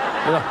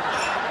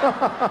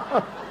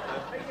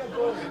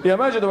 You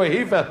imagine the way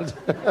he felt.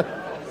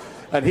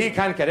 And he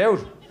can't get out.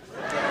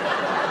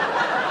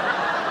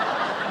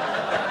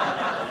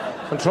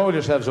 Control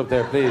yourselves up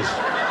there, please.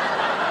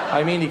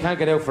 I mean, he can't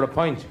get out for a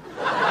pint.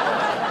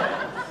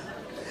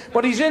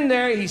 But he's in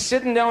there, he's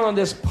sitting down on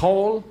this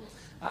pole.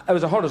 It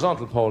was a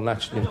horizontal pole,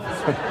 actually. It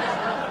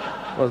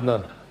wasn't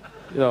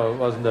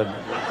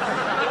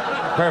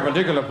a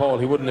perpendicular pole.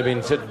 He wouldn't have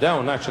been sitting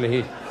down,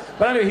 actually.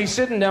 But anyway, he's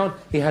sitting down,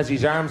 he has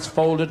his arms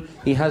folded,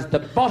 he has the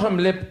bottom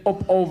lip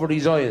up over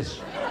his eyes.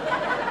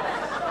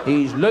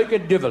 He's like a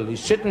devil.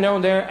 He's sitting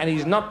down there and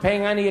he's not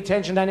paying any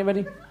attention to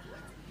anybody.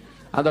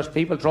 And there's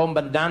people throwing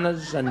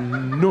bananas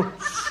and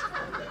nuts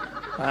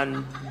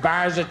and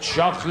bars of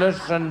chocolate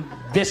and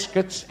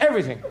biscuits,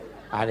 everything.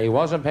 And he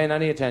wasn't paying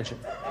any attention.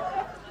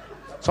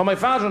 So my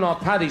father-in-law,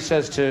 Paddy,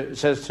 says to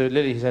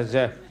Lily, he says,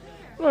 oh,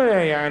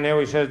 there you are now.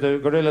 He says, the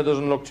gorilla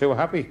doesn't look too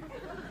happy.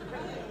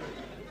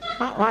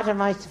 What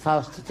am I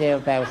supposed to do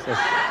about it?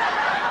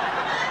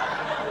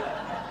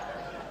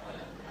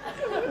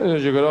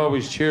 You could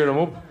always cheer him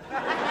up.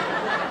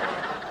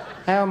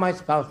 How am I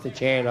supposed to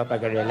cheer up a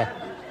gorilla?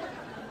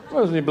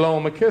 Well, doesn't he blow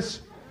him a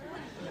kiss?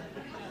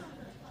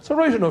 So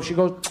right enough, she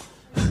goes...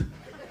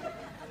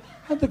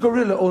 And the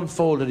gorilla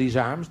unfolded his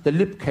arms, the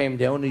lip came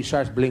down and he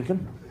starts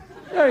blinking.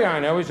 There you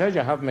are now, he says,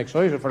 you have him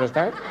excited for a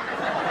start.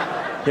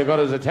 You got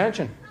his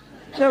attention.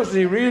 Now, does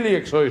he really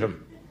excite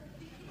him?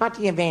 What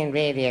do you mean,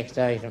 really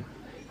excite him?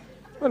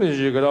 Well,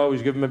 you could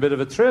always give him a bit of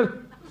a thrill.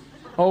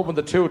 Open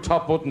the 2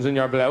 top buttons in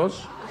your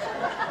blouse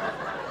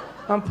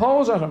and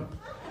pose at him.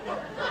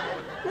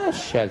 Well,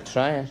 she'll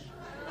try it.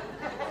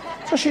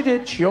 So she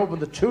did. She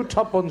opened the 2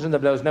 top buttons in the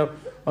blouse. Now,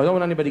 I don't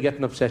want anybody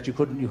getting upset. You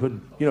couldn't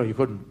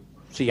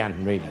see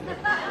anything really.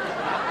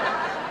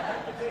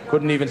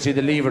 Couldn't even see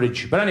the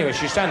leverage. But anyway,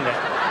 she's standing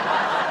there.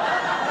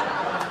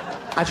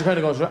 And she kind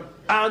of goes,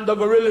 and the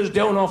gorilla's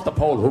down off the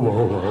pole.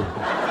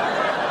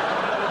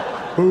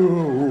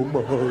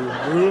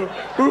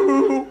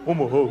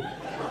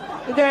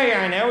 There you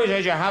are now. He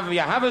says, you have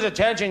his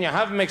attention, you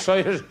have him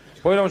excited.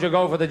 Why don't you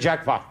go for the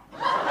jackpot?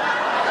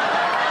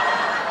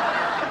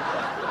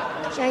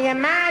 So you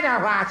mad or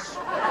what?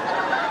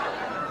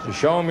 So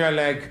show him your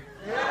leg.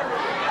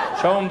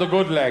 Show him the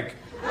good leg.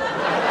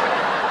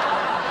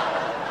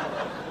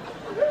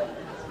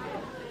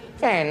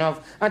 Fair enough.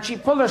 And she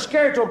pulled her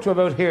skirt up to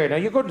about here. Now,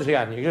 you couldn't see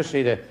anything. You just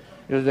see the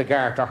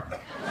garter.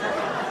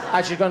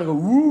 And she's going to go,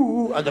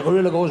 woo, and the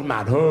gorilla goes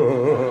mad.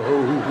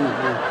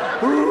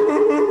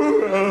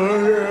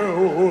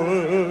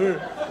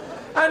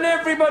 And And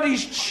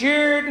everybody's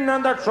cheering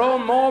and they're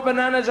throwing more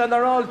bananas and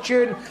they're all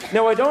cheering.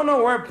 Now, I don't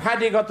know where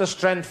Paddy got the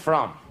strength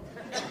from,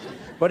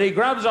 but he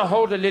grabs a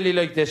hold of Lily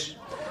like this.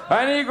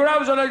 And he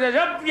grabs her like this.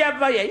 Up,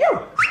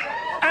 yeah,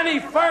 and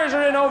he fires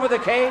her in over the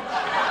cage.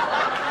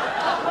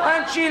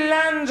 And she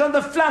lands on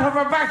the flat of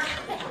her back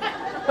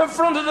in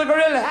front of the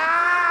gorilla.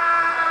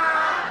 Ah!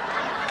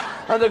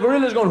 And the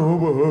gorilla's going...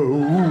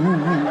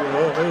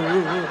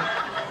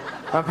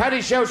 And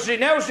Paddy shouts,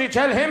 now,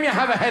 tell him you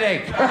have a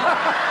headache.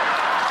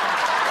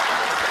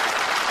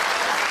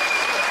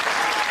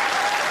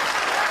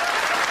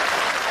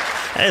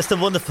 It's the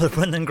wonderful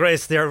Brendan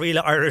Grace, their real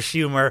Irish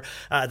humour.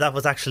 That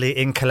was actually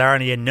in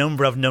Killarney a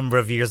number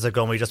of years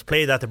ago. And we just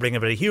played that to bring a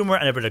bit of humour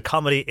and a bit of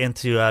comedy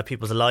into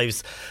people's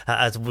lives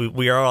as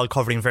we are all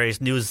covering various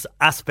news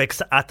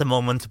aspects at the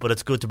moment. But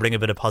it's good to bring a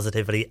bit of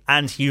positivity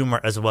and humour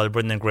as well,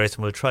 Brendan Grace.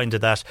 And we'll try and do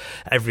that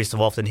every so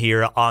often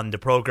here on the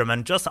programme.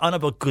 And just on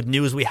about good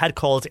news, we had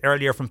calls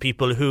earlier from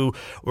people who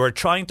were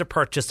trying to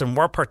purchase and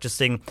were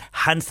purchasing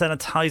hand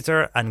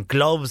sanitizer and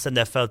gloves, and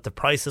they felt the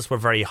prices were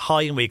very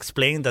high. And we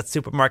explained that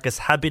supermarkets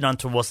had been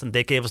onto us, and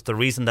they gave us the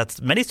reason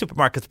that many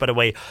supermarkets, by the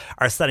way,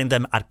 are selling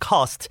them at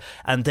cost,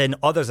 and then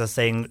others are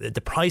saying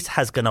the price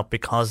has gone up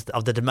because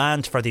of the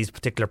demand for these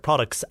particular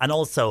products, and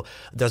also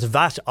there's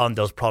VAT on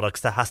those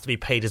products that has to be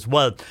paid as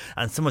well,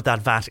 and some of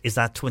that VAT is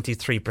at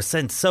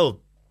 23%.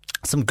 So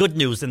some good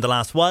news in the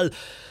last while.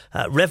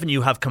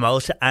 Revenue have come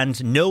out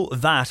and no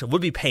VAT will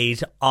be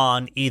paid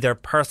on either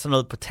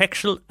personal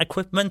protection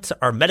equipment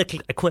or medical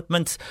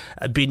equipment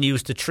being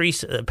used to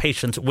treat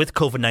patients with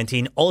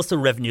COVID-19. Also,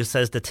 Revenue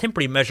says the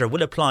temporary measure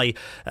will apply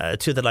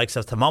to the likes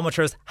of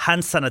thermometers,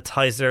 hand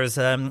sanitizers,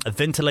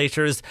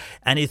 ventilators,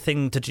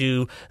 anything to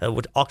do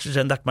with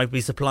oxygen that might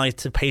be supplied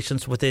to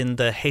patients within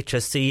the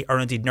HSC or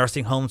indeed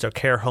nursing homes or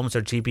care homes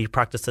or GB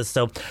practices.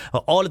 So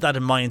all of that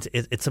in mind,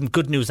 it's some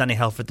good news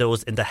anyhow for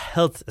those in the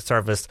health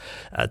service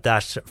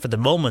that for the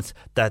moment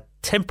that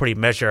temporary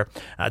measure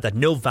that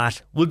no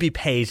VAT will be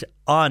paid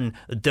on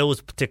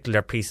those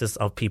particular pieces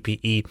of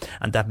PPE,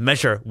 and that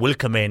measure will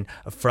come in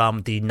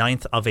from the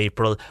 9th of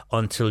April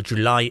until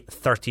July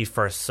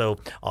 31st. So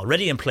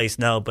already in place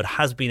now, but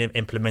has been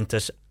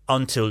implemented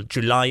until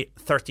July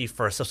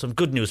 31st. So some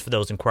good news for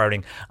those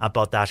inquiring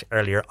about that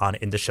earlier on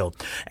in the show.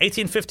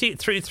 1850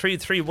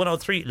 333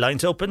 103.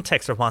 Lines open.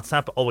 Text or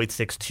WhatsApp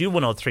 0862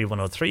 103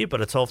 103.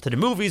 But it's off to the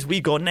movies.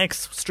 We go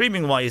next.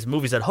 Streaming wise,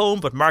 movies at home.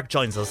 But Mark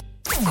joins us.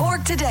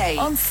 Cork today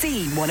on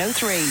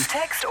C103.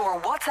 Text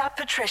or WhatsApp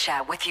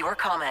Patricia with your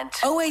comment.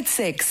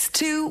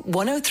 0862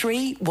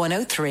 103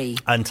 103.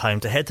 And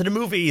time to head to the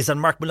movies. And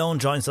Mark Malone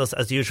joins us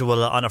as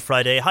usual on a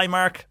Friday. Hi,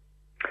 Mark.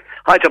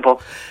 Hi, John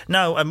Paul.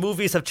 Now,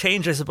 movies have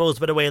changed, I suppose,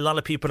 by the way. A lot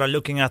of people are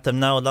looking at them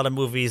now. A lot of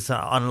movies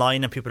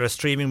online and people are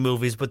streaming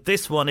movies. But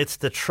this one, it's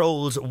the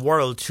Trolls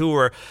World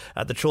Tour.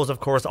 The Trolls, of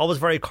course, always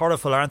very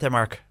colourful, aren't they,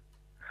 Mark?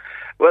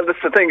 Well, that's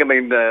the thing. I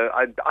mean,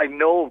 I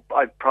know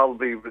I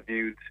probably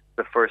reviewed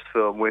the first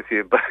film with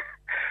you, but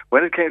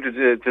when it came to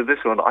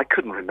this one, I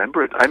couldn't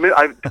remember it. I mean,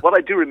 what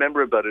I do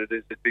remember about it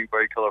is it being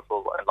very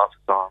colourful and lots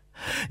of songs.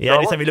 Yeah, so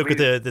anytime you look at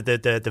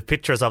the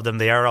pictures of them,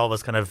 they are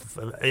always kind of,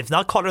 if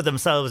not colour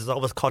themselves, it's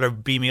always colour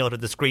beaming out of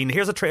the screen.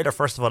 Here's a trailer,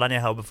 first of all,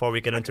 anyhow, before we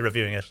get into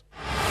reviewing it.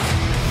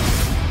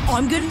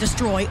 I'm going to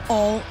destroy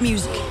all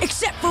music,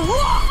 except for rock!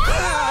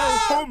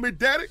 Hold me,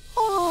 Daddy!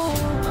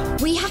 Oh.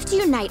 We have to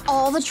unite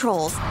all the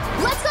trolls.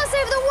 Let's go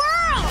save the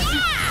world!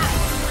 Yeah!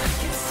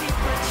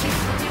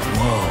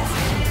 Whoa.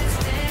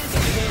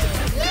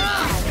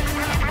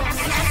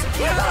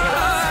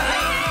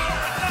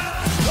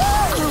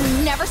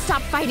 I'll never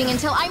stop fighting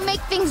until I make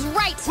things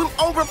right. We'll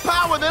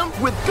overpower them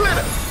with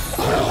glitter.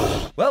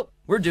 Well,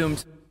 we're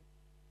doomed.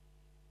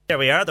 There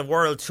we are, the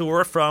world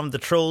tour from the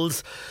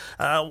Trolls.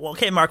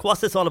 Okay, Mark,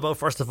 what's this all about,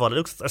 first of all?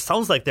 It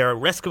sounds like they're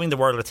rescuing the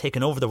world or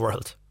taking over the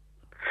world.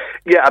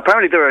 Yeah,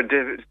 apparently there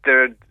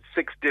are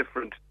 6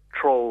 different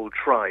troll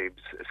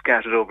tribes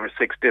scattered over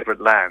 6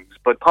 different lands.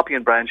 But Poppy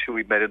and Branch, who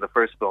we met in the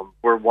first film,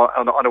 were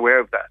unaware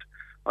of that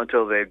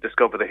until they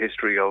discover the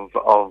history of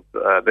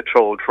the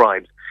troll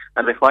tribes.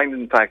 And they find,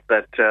 in fact,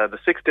 that the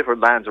 6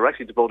 different lands are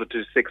actually devoted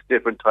to 6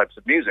 different types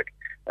of music.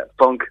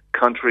 Funk,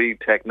 country,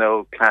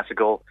 techno,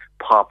 classical,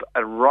 pop,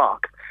 and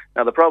rock.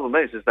 Now, the problem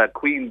is that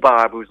Queen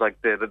Barb, who's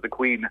like the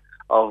queen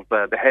of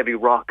the heavy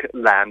rock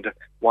land,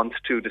 wants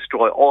to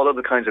destroy all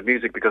other kinds of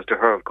music because to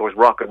her, of course,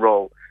 rock and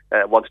roll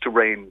wants to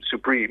reign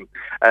supreme.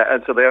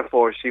 And so,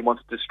 therefore, she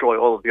wants to destroy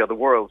all of the other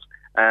worlds.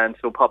 And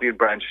so Poppy and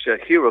Branch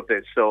hear of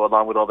this. So,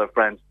 along with all their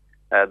friends,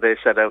 they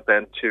set out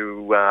then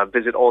to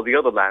visit all the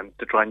other lands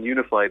to try and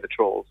unify the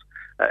trolls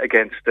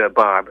against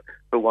Barb,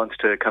 who wants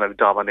to kind of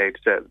dominate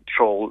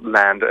troll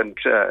land and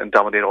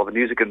dominate all the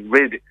music and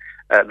rid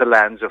the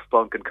lands of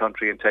funk and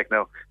country and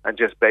techno, and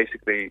just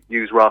basically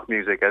use rock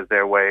music as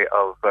their way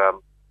of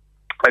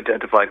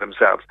identifying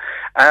themselves.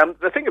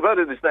 The thing about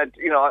it is that,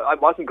 I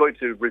wasn't going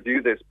to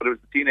review this, but it was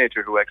the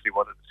teenager who actually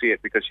wanted to see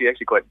it because she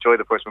actually quite enjoyed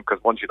the first one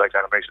because, 1, she likes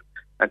animation,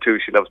 and 2,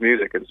 she loves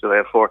music. And so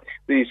therefore,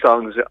 these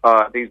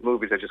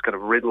movies are just kind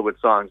of riddled with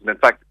songs. And in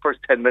fact, the first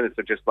 10 minutes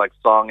are just like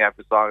song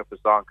after song after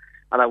song.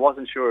 and I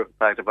wasn't sure, in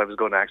fact, if I was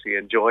going to actually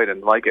enjoy it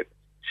and like it.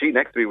 She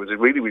next to me was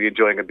really, really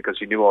enjoying it because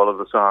she knew all of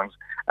the songs.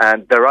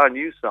 And there are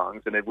new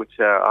songs in it which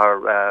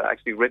are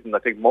actually written, I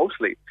think,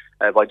 mostly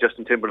by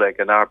Justin Timberlake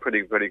and are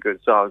pretty, pretty good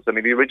songs. I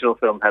mean, the original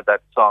film had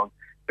that song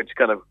which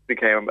kind of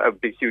became a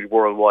big, huge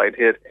worldwide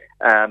hit.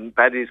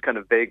 Paddy's kind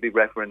of vaguely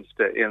referenced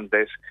in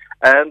this.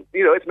 And,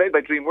 it's made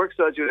by DreamWorks,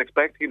 so as you'd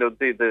expect,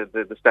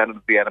 the standard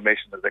of the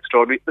animation is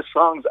extraordinary. The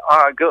songs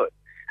are good.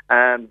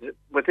 And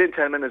within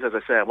 10 minutes, as I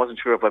say, I wasn't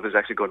sure if I was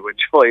actually going to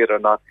enjoy it or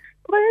not.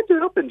 But I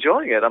ended up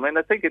enjoying it. I mean,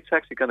 I think it's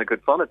actually kind of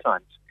good fun at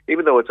times.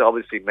 Even though it's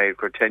obviously made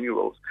for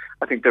 10-year-olds.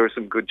 I think there were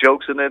some good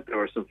jokes in it. There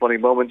were some funny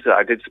moments.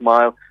 I did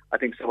smile. I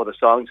think some of the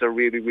songs are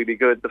really, really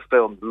good. The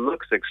film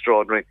looks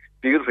extraordinary.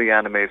 Beautifully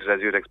animated,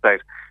 as you'd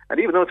expect. And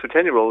even though it's for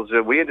 10-year-olds,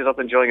 we ended up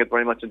enjoying it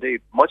very much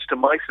indeed. Much to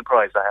my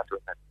surprise, I have to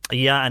admit.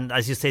 Yeah, and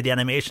as you say, the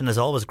animation is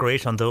always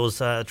great on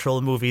those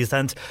troll movies.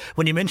 And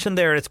when you mentioned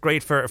there, it's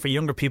great for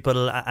younger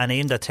people and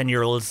aimed at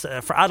 10-year-olds.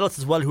 For adults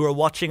as well who are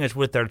watching it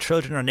with their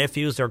children or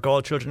nephews or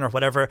godchildren or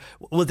whatever,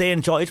 will they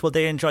enjoy it? Will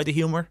they enjoy the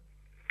humour?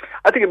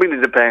 I think it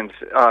really depends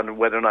on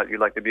whether or not you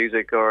like the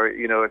music or,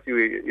 if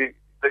you...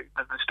 The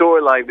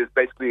storyline is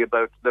basically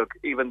about, look,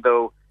 even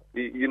though,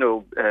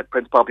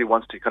 Prince Poppy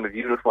wants to kind of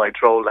unify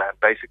Trollland,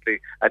 basically,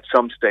 at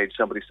some stage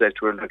somebody says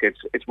to her, look,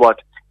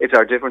 it's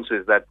our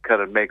differences that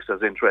kind of makes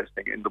us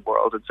interesting in the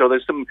world. And so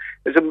there's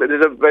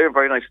a very,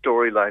 very nice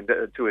storyline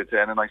to it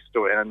and a nice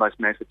story and a nice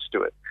message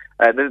to it.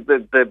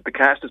 The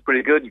cast is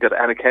pretty good. You've got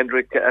Anna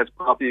Kendrick as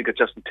Poppy, you've got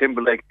Justin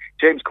Timberlake,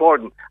 James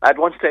Corden. At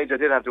one stage I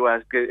did have to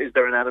ask, is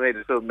there an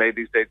animated film made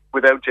these days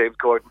without James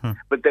Corden?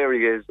 But there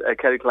he is.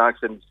 Kelly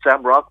Clarkson.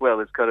 Sam Rockwell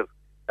is kind of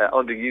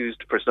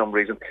underused for some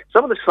reason.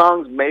 Some of the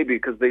songs maybe,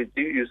 because they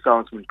do use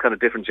songs from kind of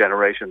different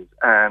generations,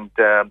 and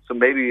so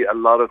maybe a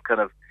lot of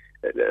kind of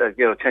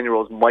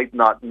 10-year-olds might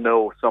not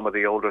know some of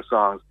the older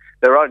songs.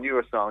 There are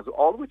newer songs,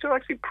 all of which are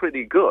actually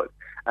pretty good,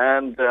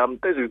 and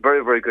there's a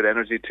very, very good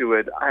energy to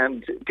it.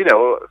 And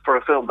for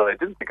a film that I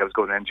didn't think I was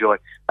going to enjoy,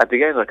 at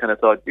the end I kind of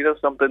thought,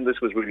 something,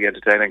 this was really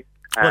entertaining.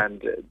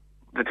 And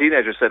the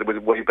teenager said it was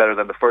way better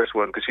than the first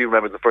one because she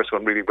remembered the first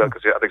one really well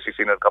because I think she's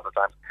seen it a couple of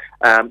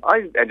times.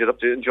 I ended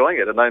up enjoying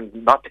it, and I'm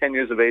not 10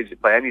 years of age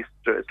by any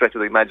stretch of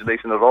the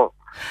imagination at all.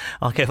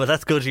 Okay, well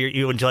that's good.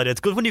 You enjoyed it.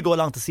 It's good when you go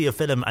along to see a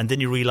film and then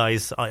you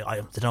realise, I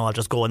don't know, I'll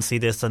just go and see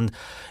this, and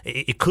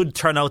it could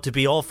turn out to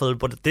be awful,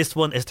 but this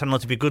one is turning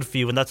out to be good for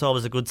you, and that's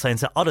always a good sign.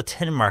 So out of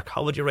 10, Mark,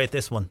 how would you rate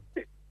this one?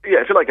 Yeah,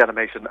 if you like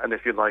animation and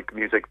if you like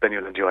music, then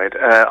you'll enjoy it.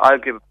 I'll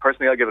give it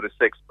a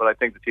 6, but I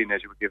think the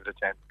teenager would give it a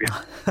 10.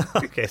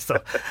 Yeah. Okay,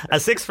 so a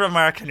 6 from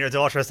Mark and your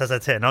daughter says a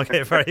 10.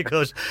 Okay, very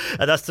good.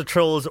 That's the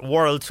Trolls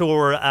World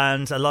Tour,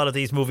 and a lot of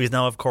these movies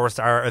now, of course,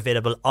 are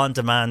available on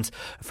demand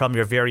from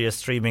your various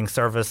streaming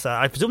service.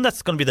 I presume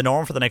that's going to be the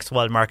norm for the next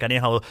while, Mark.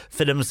 Anyhow,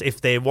 films,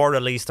 if they were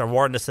released or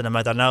were in the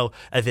cinema, they're now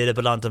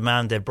available on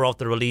demand. They brought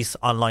the release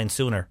online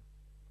sooner.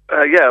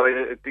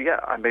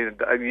 I mean,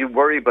 you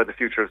worry about the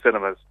future of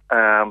cinemas,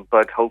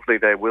 but hopefully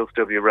they will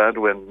still be around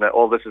when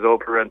all this is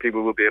over and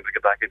people will be able to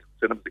get back into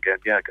the cinemas again.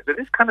 Yeah, because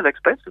it is kind of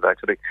expensive,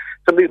 actually.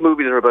 Some of these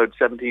movies are about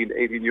 17,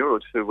 18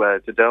 euros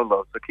to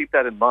download, so keep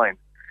that in mind.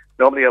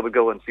 Normally I would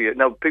go and see it.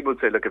 Now, people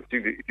would say, look, if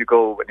you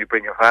go and you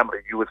bring your family,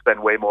 you would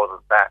spend way more than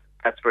that.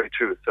 That's very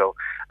true. So,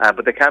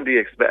 but they can be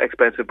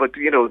expensive. But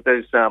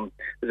there's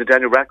a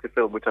Daniel Radcliffe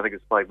film which I think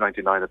is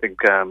 $5.99. I think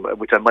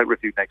which I might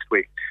review next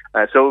week.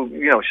 So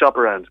shop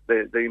around.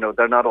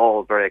 They're not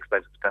all very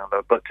expensive to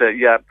download. But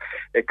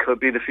it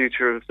could be the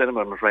future of cinema,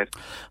 I'm afraid.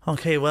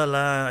 Okay, well,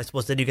 I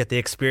suppose then you get the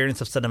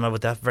experience of cinema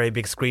with that very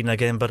big screen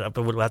again. But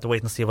we'll have to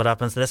wait and see what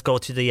happens. Let's go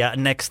to the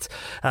next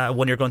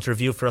one you're going to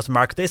review for us,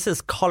 Mark. This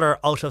is Colour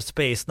Out of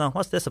Space. Now,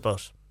 what's this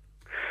about?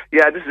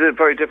 Yeah, this is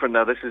very different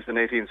now. This is an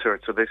 18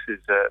 cert, so this is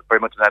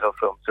very much an adult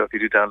film. So if you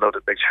do download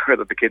it, make sure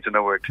that the kids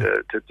know where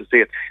to see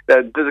it.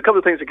 There's a couple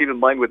of things to keep in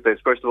mind with this.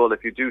 First of all,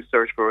 if you do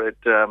search for it,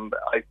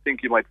 I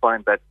think you might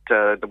find that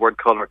the word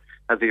colour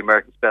has the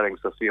American spelling,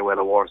 so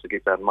COLOR, so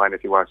keep that in mind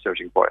if you are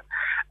searching for it.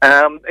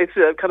 It's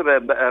a kind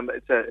of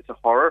it's a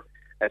horror.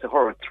 It's a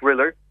horror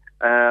thriller.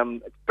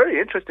 It's very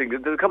interesting.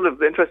 There's a couple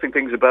of interesting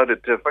things about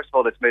it. First of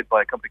all, it's made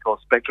by a company called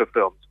Spectra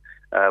Films,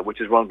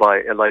 which is run by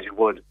Elijah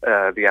Wood,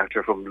 the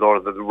actor from Lord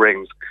of the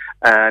Rings,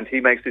 and he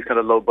makes these kind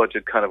of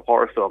low-budget kind of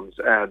horror films.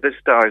 This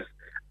stars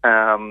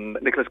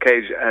Nicolas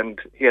Cage, and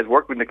he has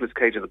worked with Nicolas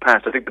Cage in the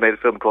past. I think they made a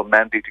film called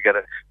Mandy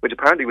together, which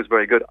apparently was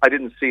very good. I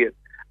didn't see it.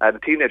 The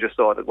teenager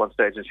saw it at one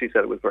stage, and she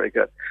said it was very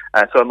good.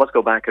 So I must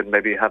go back and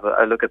maybe have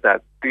a look at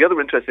that. The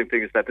other interesting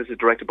thing is that this is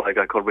directed by a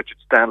guy called Richard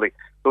Stanley,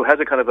 who has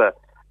a kind of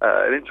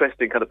an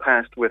interesting kind of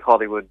past with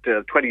Hollywood.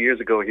 20 years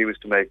ago, he was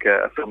to make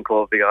a film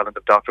called The Island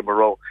of Dr.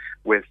 Moreau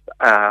with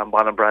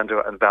Marlon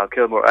Brando and Val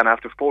Kilmer. And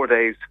after 4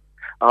 days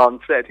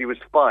on set, he was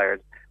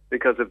fired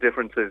because of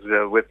differences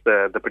with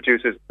the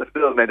producers. The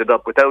film ended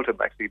up without him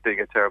actually being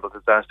a terrible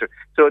disaster.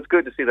 So it's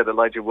good to see that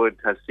Elijah Wood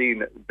has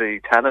seen the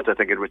talent, I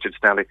think, in Richard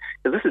Stanley,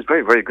 because this is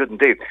very, very good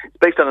indeed. It's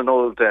based on an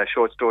old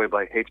short story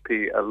by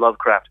H.P.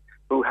 Lovecraft,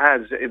 who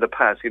has in the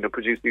past,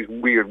 produced these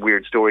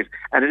weird stories,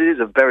 and it is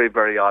a very,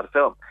 very odd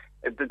film.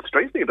 the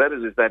strange thing about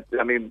it is that,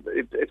 I mean,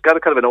 it's got a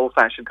kind of an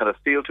old-fashioned kind of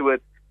feel to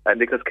it.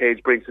 Nicolas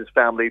Cage brings his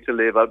family to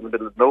live out in the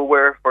middle of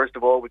nowhere, first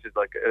of all, which is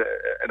like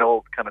an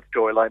old kind of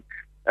storyline.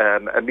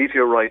 A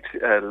meteorite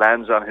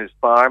lands on his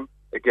farm.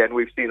 Again,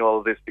 we've seen all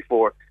of this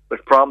before. But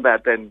from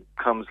that then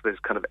comes this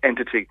kind of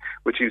entity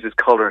which uses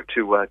colour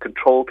to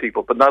control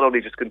people, but not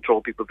only just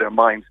control people, their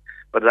minds,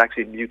 but it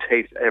actually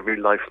mutates every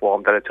life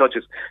form that it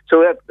touches.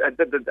 So at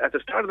the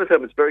start of the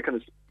film, it's very kind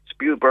of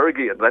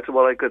Spielbergian. That's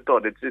what I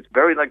thought. It's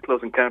very like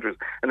Close Encounters.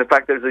 And in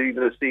fact, there's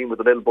even a scene with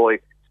a little boy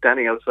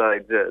standing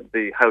outside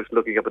the house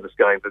looking up at the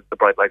sky, the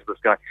bright lights of the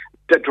sky,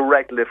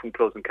 direct lift from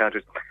Close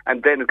Encounters.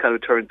 And then it kind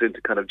of turns into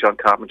kind of John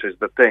Carpenter's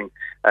The Thing,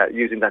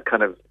 using that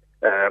kind of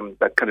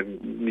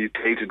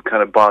mutated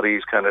kind of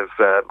bodies, kind of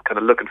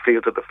look and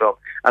feel to the film.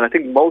 And I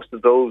think most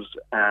of those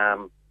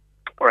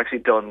are actually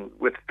done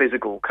with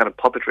physical kind of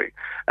puppetry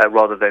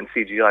rather than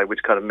CGI,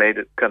 which kind of made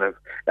it kind of.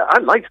 I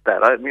liked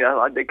that. I mean,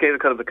 it gave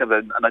it kind of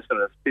a nice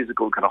kind of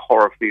physical kind of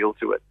horror feel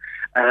to it,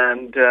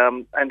 and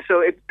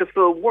so the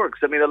film works.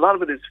 I mean, a lot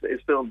of it is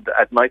filmed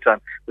at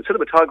nighttime. The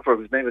cinematographer,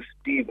 whose name is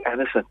Steve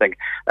Ennis, I think,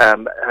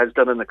 has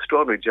done an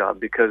extraordinary job,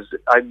 because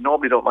I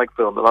normally don't like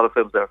film. A lot of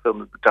films that are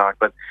filmed in the dark,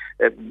 but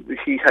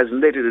he has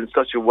lit it in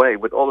such a way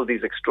with all of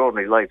these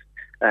extraordinary lights.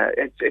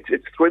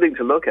 It's thrilling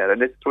to look at,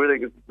 and it's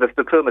thrilling.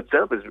 The film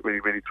itself is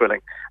really, really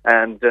thrilling.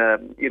 And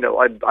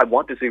I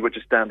want to see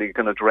Richard Stanley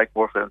kind of direct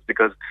more films,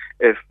 because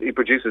if he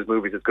produces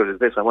movies as good as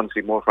this, I want to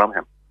see more from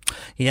him.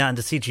 Yeah, and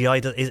the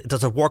CGI,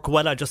 does it work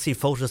well? I just see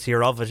photos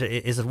here of it.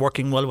 Is it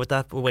working well with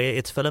that way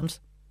it's filmed?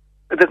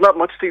 There's not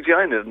much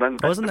CGI in it, and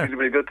that's isn't there? Really,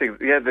 really good thing.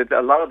 Yeah,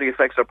 a lot of the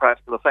effects are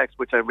practical effects,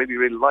 which I really,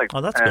 really like. Oh,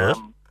 that's good.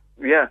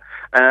 Yeah,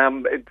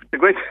 the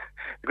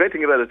great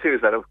thing about it too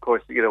is that, of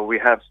course, we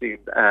have seen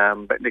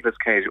Nicolas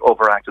Cage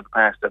overact in the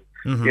past, and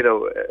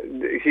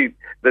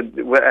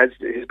as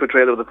his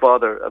portrayal of the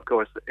father, of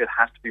course, it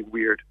has to be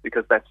weird,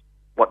 because that's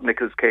what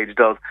Nicolas Cage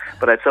does.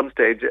 But at some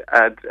stage,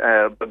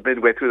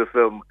 midway through the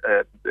film,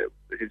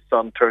 his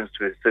son turns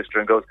to his sister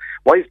and goes,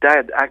 "Why is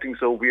Dad acting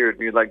so weird?"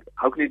 And you're like,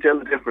 "How can you tell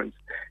the difference?"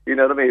 You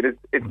know what I mean?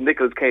 It's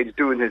Nicolas Cage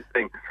doing his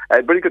thing.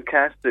 Pretty good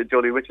cast.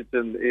 Jodie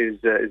Richardson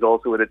is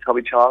also in it.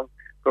 Tommy Chong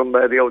from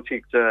the old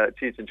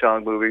Cheech and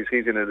Chong movies,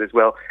 he's in it as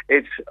well.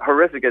 It's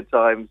horrific at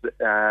times,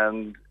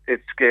 and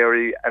it's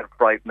scary and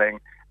frightening.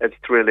 It's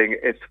thrilling,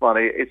 it's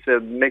funny, it's a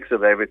mix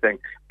of everything,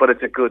 but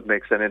it's a good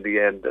mix, and in the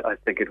end, I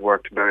think it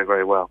worked very,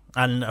 very well.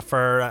 And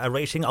for a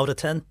rating out of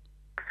 10?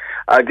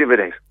 I'll give it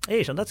 8.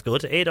 8, and that's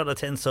good. 8 out of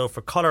 10. So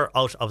for Colour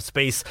Out of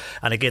Space,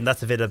 and again,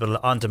 that's available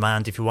on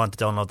demand if you want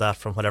to download that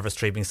from whatever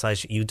streaming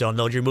site you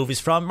download your movies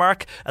from.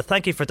 Mark,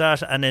 thank you for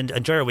that, and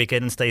enjoy your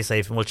weekend and stay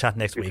safe, and we'll chat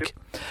next week.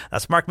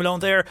 That's Mark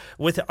Malone there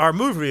with our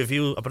movie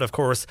review, but of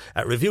course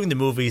reviewing the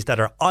movies that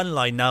are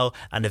online now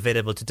and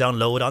available to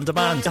download on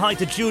demand. Hi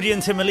to Judy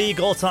and Timaleague,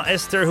 also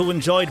Esther, who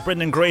enjoyed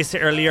Brendan Grace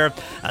earlier.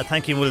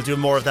 Thank you. We'll do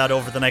more of that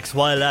over the next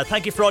while.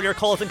 Thank you for all your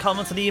calls and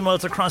comments and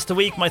emails across the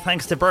week. My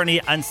thanks to Bernie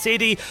and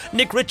Sadie.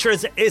 Nick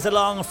Richards is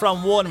along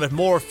from 1 with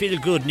more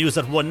feel-good news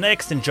at 1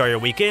 next. Enjoy your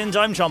weekend.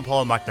 I'm John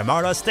Paul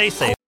McNamara. Stay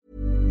safe.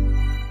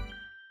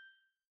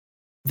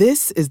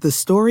 This is the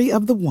story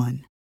of the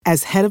one.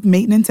 As head of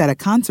maintenance at a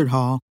concert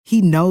hall,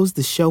 he knows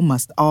the show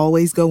must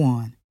always go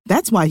on.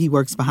 That's why he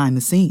works behind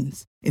the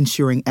scenes,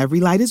 ensuring every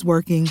light is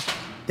working,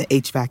 the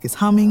HVAC is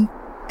humming,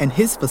 and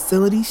his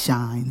facility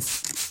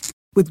shines.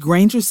 With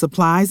Grainger's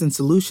supplies and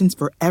solutions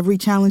for every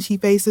challenge he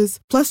faces,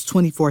 plus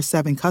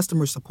 24/7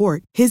 customer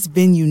support, his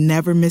venue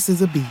never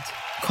misses a beat.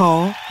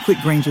 Call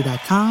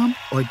quickgrainger.com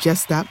or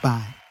just stop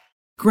by.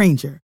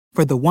 Grainger,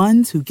 for the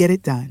ones who get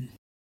it done.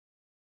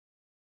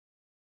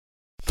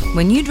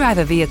 When you drive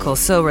a vehicle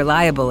so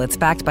reliable it's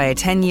backed by a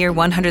 10-year,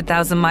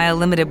 100,000-mile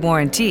limited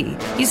warranty,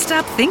 you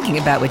stop thinking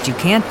about what you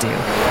can't do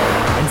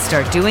and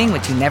start doing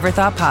what you never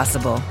thought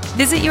possible.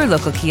 Visit your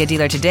local Kia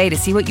dealer today to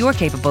see what you're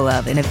capable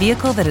of in a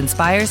vehicle that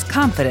inspires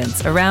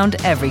confidence around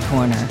every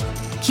corner.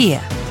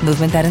 Kia,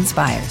 movement that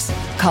inspires.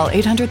 Call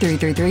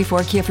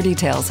 800-333-4KIA for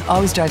details.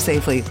 Always drive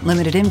safely.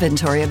 Limited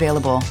inventory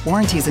available.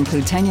 Warranties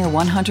include 10-year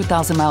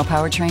 100,000-mile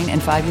powertrain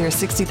and 5-year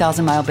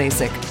 60,000-mile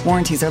basic.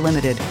 Warranties are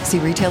limited. See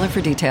retailer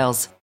for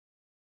details.